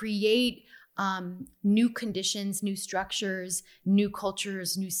 And create new conditions, new structures, new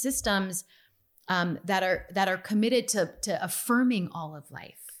cultures, new systems that are committed to affirming all of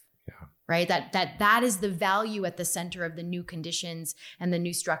life. Yeah. Right? That is the value at the center of the new conditions and the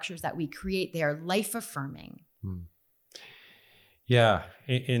new structures that we create. They are life affirming. Yeah.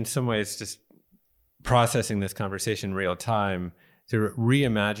 In some ways, just processing this conversation in real time, to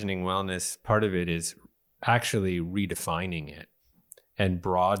reimagining wellness, part of it is actually redefining it and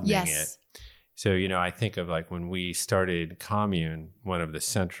broadening it. So, I think of like when we started Commune, one of the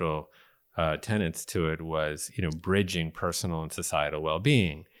central tenets to it was, bridging personal and societal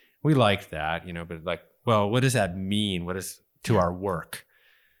well-being. We liked that, but like, well, what does that mean? What is to our work?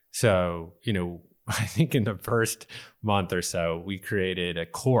 So, I think in the first month or so, we created a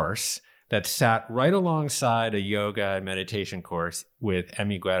course that sat right alongside a yoga and meditation course with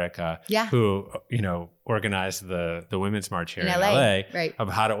Emmy Guerrica, who, organized the Women's March here in LA right. of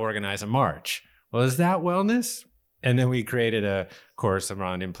how to organize a march. Well, is that wellness? And then we created a course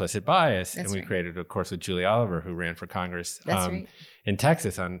around implicit bias. That's and we right. created a course with Julie Oliver, who ran for Congress Right. in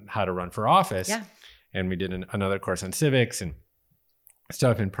Texas, on how to run for office. Yeah. And we did another course on civics and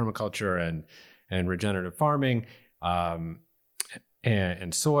stuff in permaculture and regenerative farming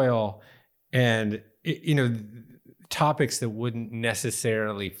and soil. And, topics that wouldn't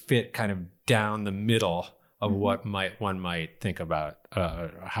necessarily fit kind of down the middle of what one might think about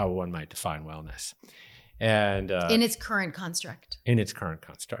how one might define wellness. And in its current construct. And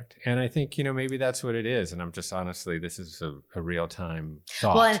I think, maybe that's what it is. And I'm just honestly, this is a real-time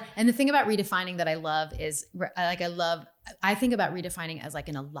thought. Well, and the thing about redefining that I love is I think about redefining as like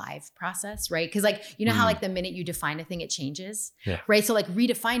an alive process, right? Because like, how like the minute you define a thing, it changes, right? So like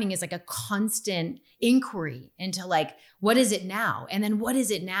redefining is like a constant inquiry into like, what is it now? And then what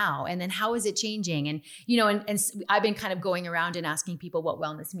is it now? And then how is it changing? And, and I've been kind of going around and asking people what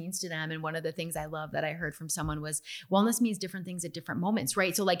wellness means to them. And one of the things I love that I heard from someone was wellness means different things at different moments,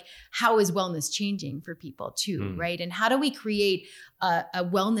 right? So like, how is wellness changing for people too, right? And how do we create a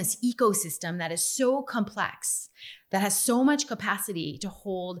wellness ecosystem that is so complex, that has so much capacity to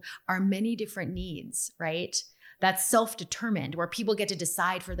hold our many different needs, right? That's self-determined, where people get to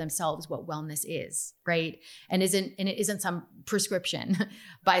decide for themselves what wellness is, right? And it isn't some prescription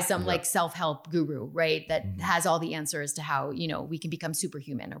by some like self-help guru, right? That has all the answers to how, we can become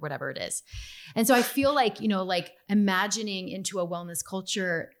superhuman or whatever it is. And so I feel like, like imagining into a wellness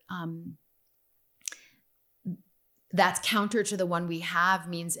culture that's counter to the one we have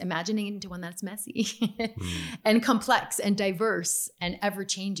means imagining into one that's messy and complex and diverse and ever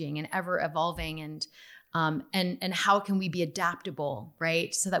changing and ever evolving. And how can we be adaptable,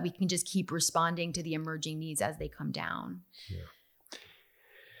 right? So that we can just keep responding to the emerging needs as they come down. Yeah.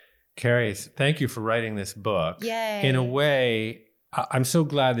 Kerri, thank you for writing this book. Yay. In a way, I'm so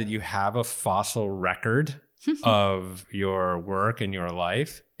glad that you have a fossil record of your work and your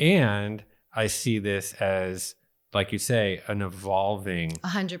life. And I see this as, like you say, an evolving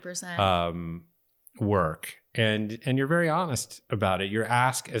 100% work. And you're very honest about it. You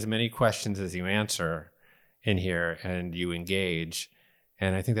ask as many questions as you answer in here, and you engage.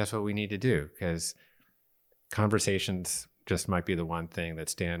 And I think that's what we need to do, because conversations just might be the one thing that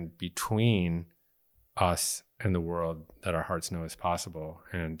stand between us and the world that our hearts know is possible.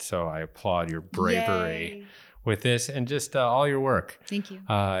 And so I applaud your bravery with this and just all your work. Thank you.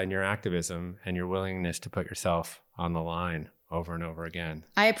 And your activism and your willingness to put yourself on the line over and over again.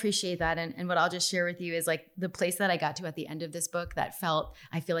 I appreciate that. And what I'll just share with you is like the place that I got to at the end of this book that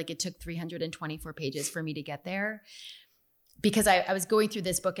I feel like it took 324 pages for me to get there. Because I was going through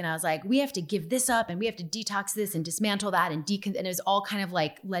this book and I was like, we have to give this up and we have to detox this and dismantle that and it was all kind of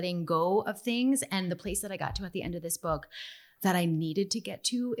like letting go of things. And the place that I got to at the end of this book that I needed to get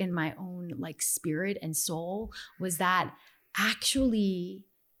to in my own like spirit and soul was that actually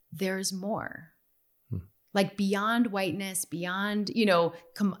there's more. Like beyond whiteness, beyond, the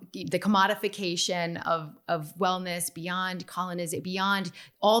commodification of wellness, beyond colonization, beyond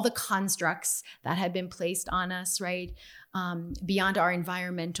all the constructs that have been placed on us, right? Beyond our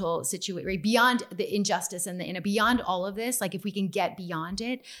environmental situation, right? Beyond the injustice and beyond all of this, like if we can get beyond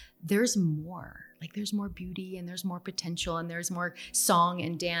it, there's more. Like there's more beauty and there's more potential and there's more song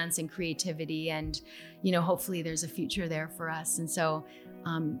and dance and creativity and, hopefully there's a future there for us. And so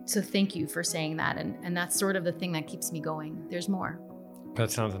thank you for saying that. And that's sort of the thing that keeps me going. There's more. That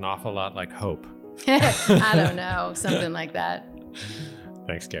sounds an awful lot like hope. I don't know. Something like that.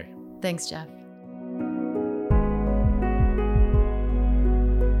 Thanks, Kerri. Thanks, Jeff.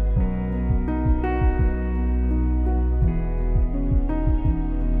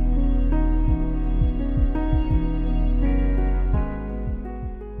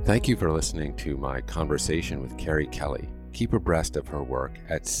 Thank you for listening to my conversation with Kerri Kelly. Keep abreast of her work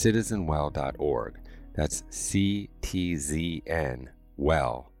at citizenwell.org. That's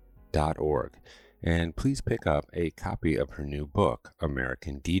CTZN-well.org. And please pick up a copy of her new book,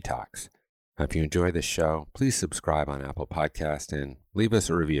 American Detox. If you enjoy this show, please subscribe on Apple Podcast and leave us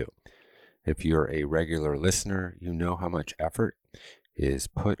a review. If you're a regular listener, you know how much effort is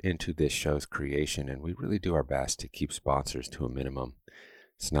put into this show's creation, and we really do our best to keep sponsors to a minimum.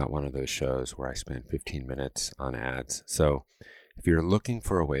 It's not one of those shows where I spend 15 minutes on ads. So if you're looking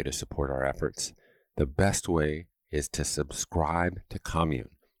for a way to support our efforts, the best way is to subscribe to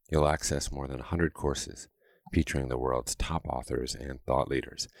Commune. You'll access more than 100 courses featuring the world's top authors and thought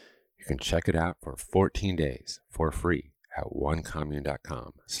leaders. You can check it out for 14 days for free at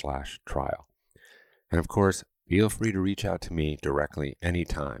onecommune.com/trial. And of course, feel free to reach out to me directly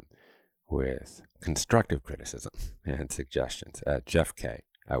anytime with constructive criticism and suggestions at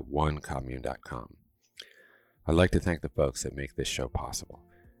jeffk@onecommune.com. I'd like to thank the folks that make this show possible,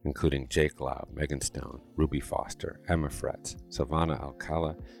 including Jake Lau, Megan Stone, Ruby Foster, Emma Fretz, Silvana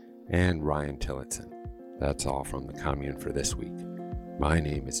Alcala, and Ryan Tillotson. That's all from the Commune for this week. My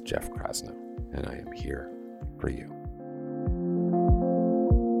name is Jeff Krasno, and I am here for you.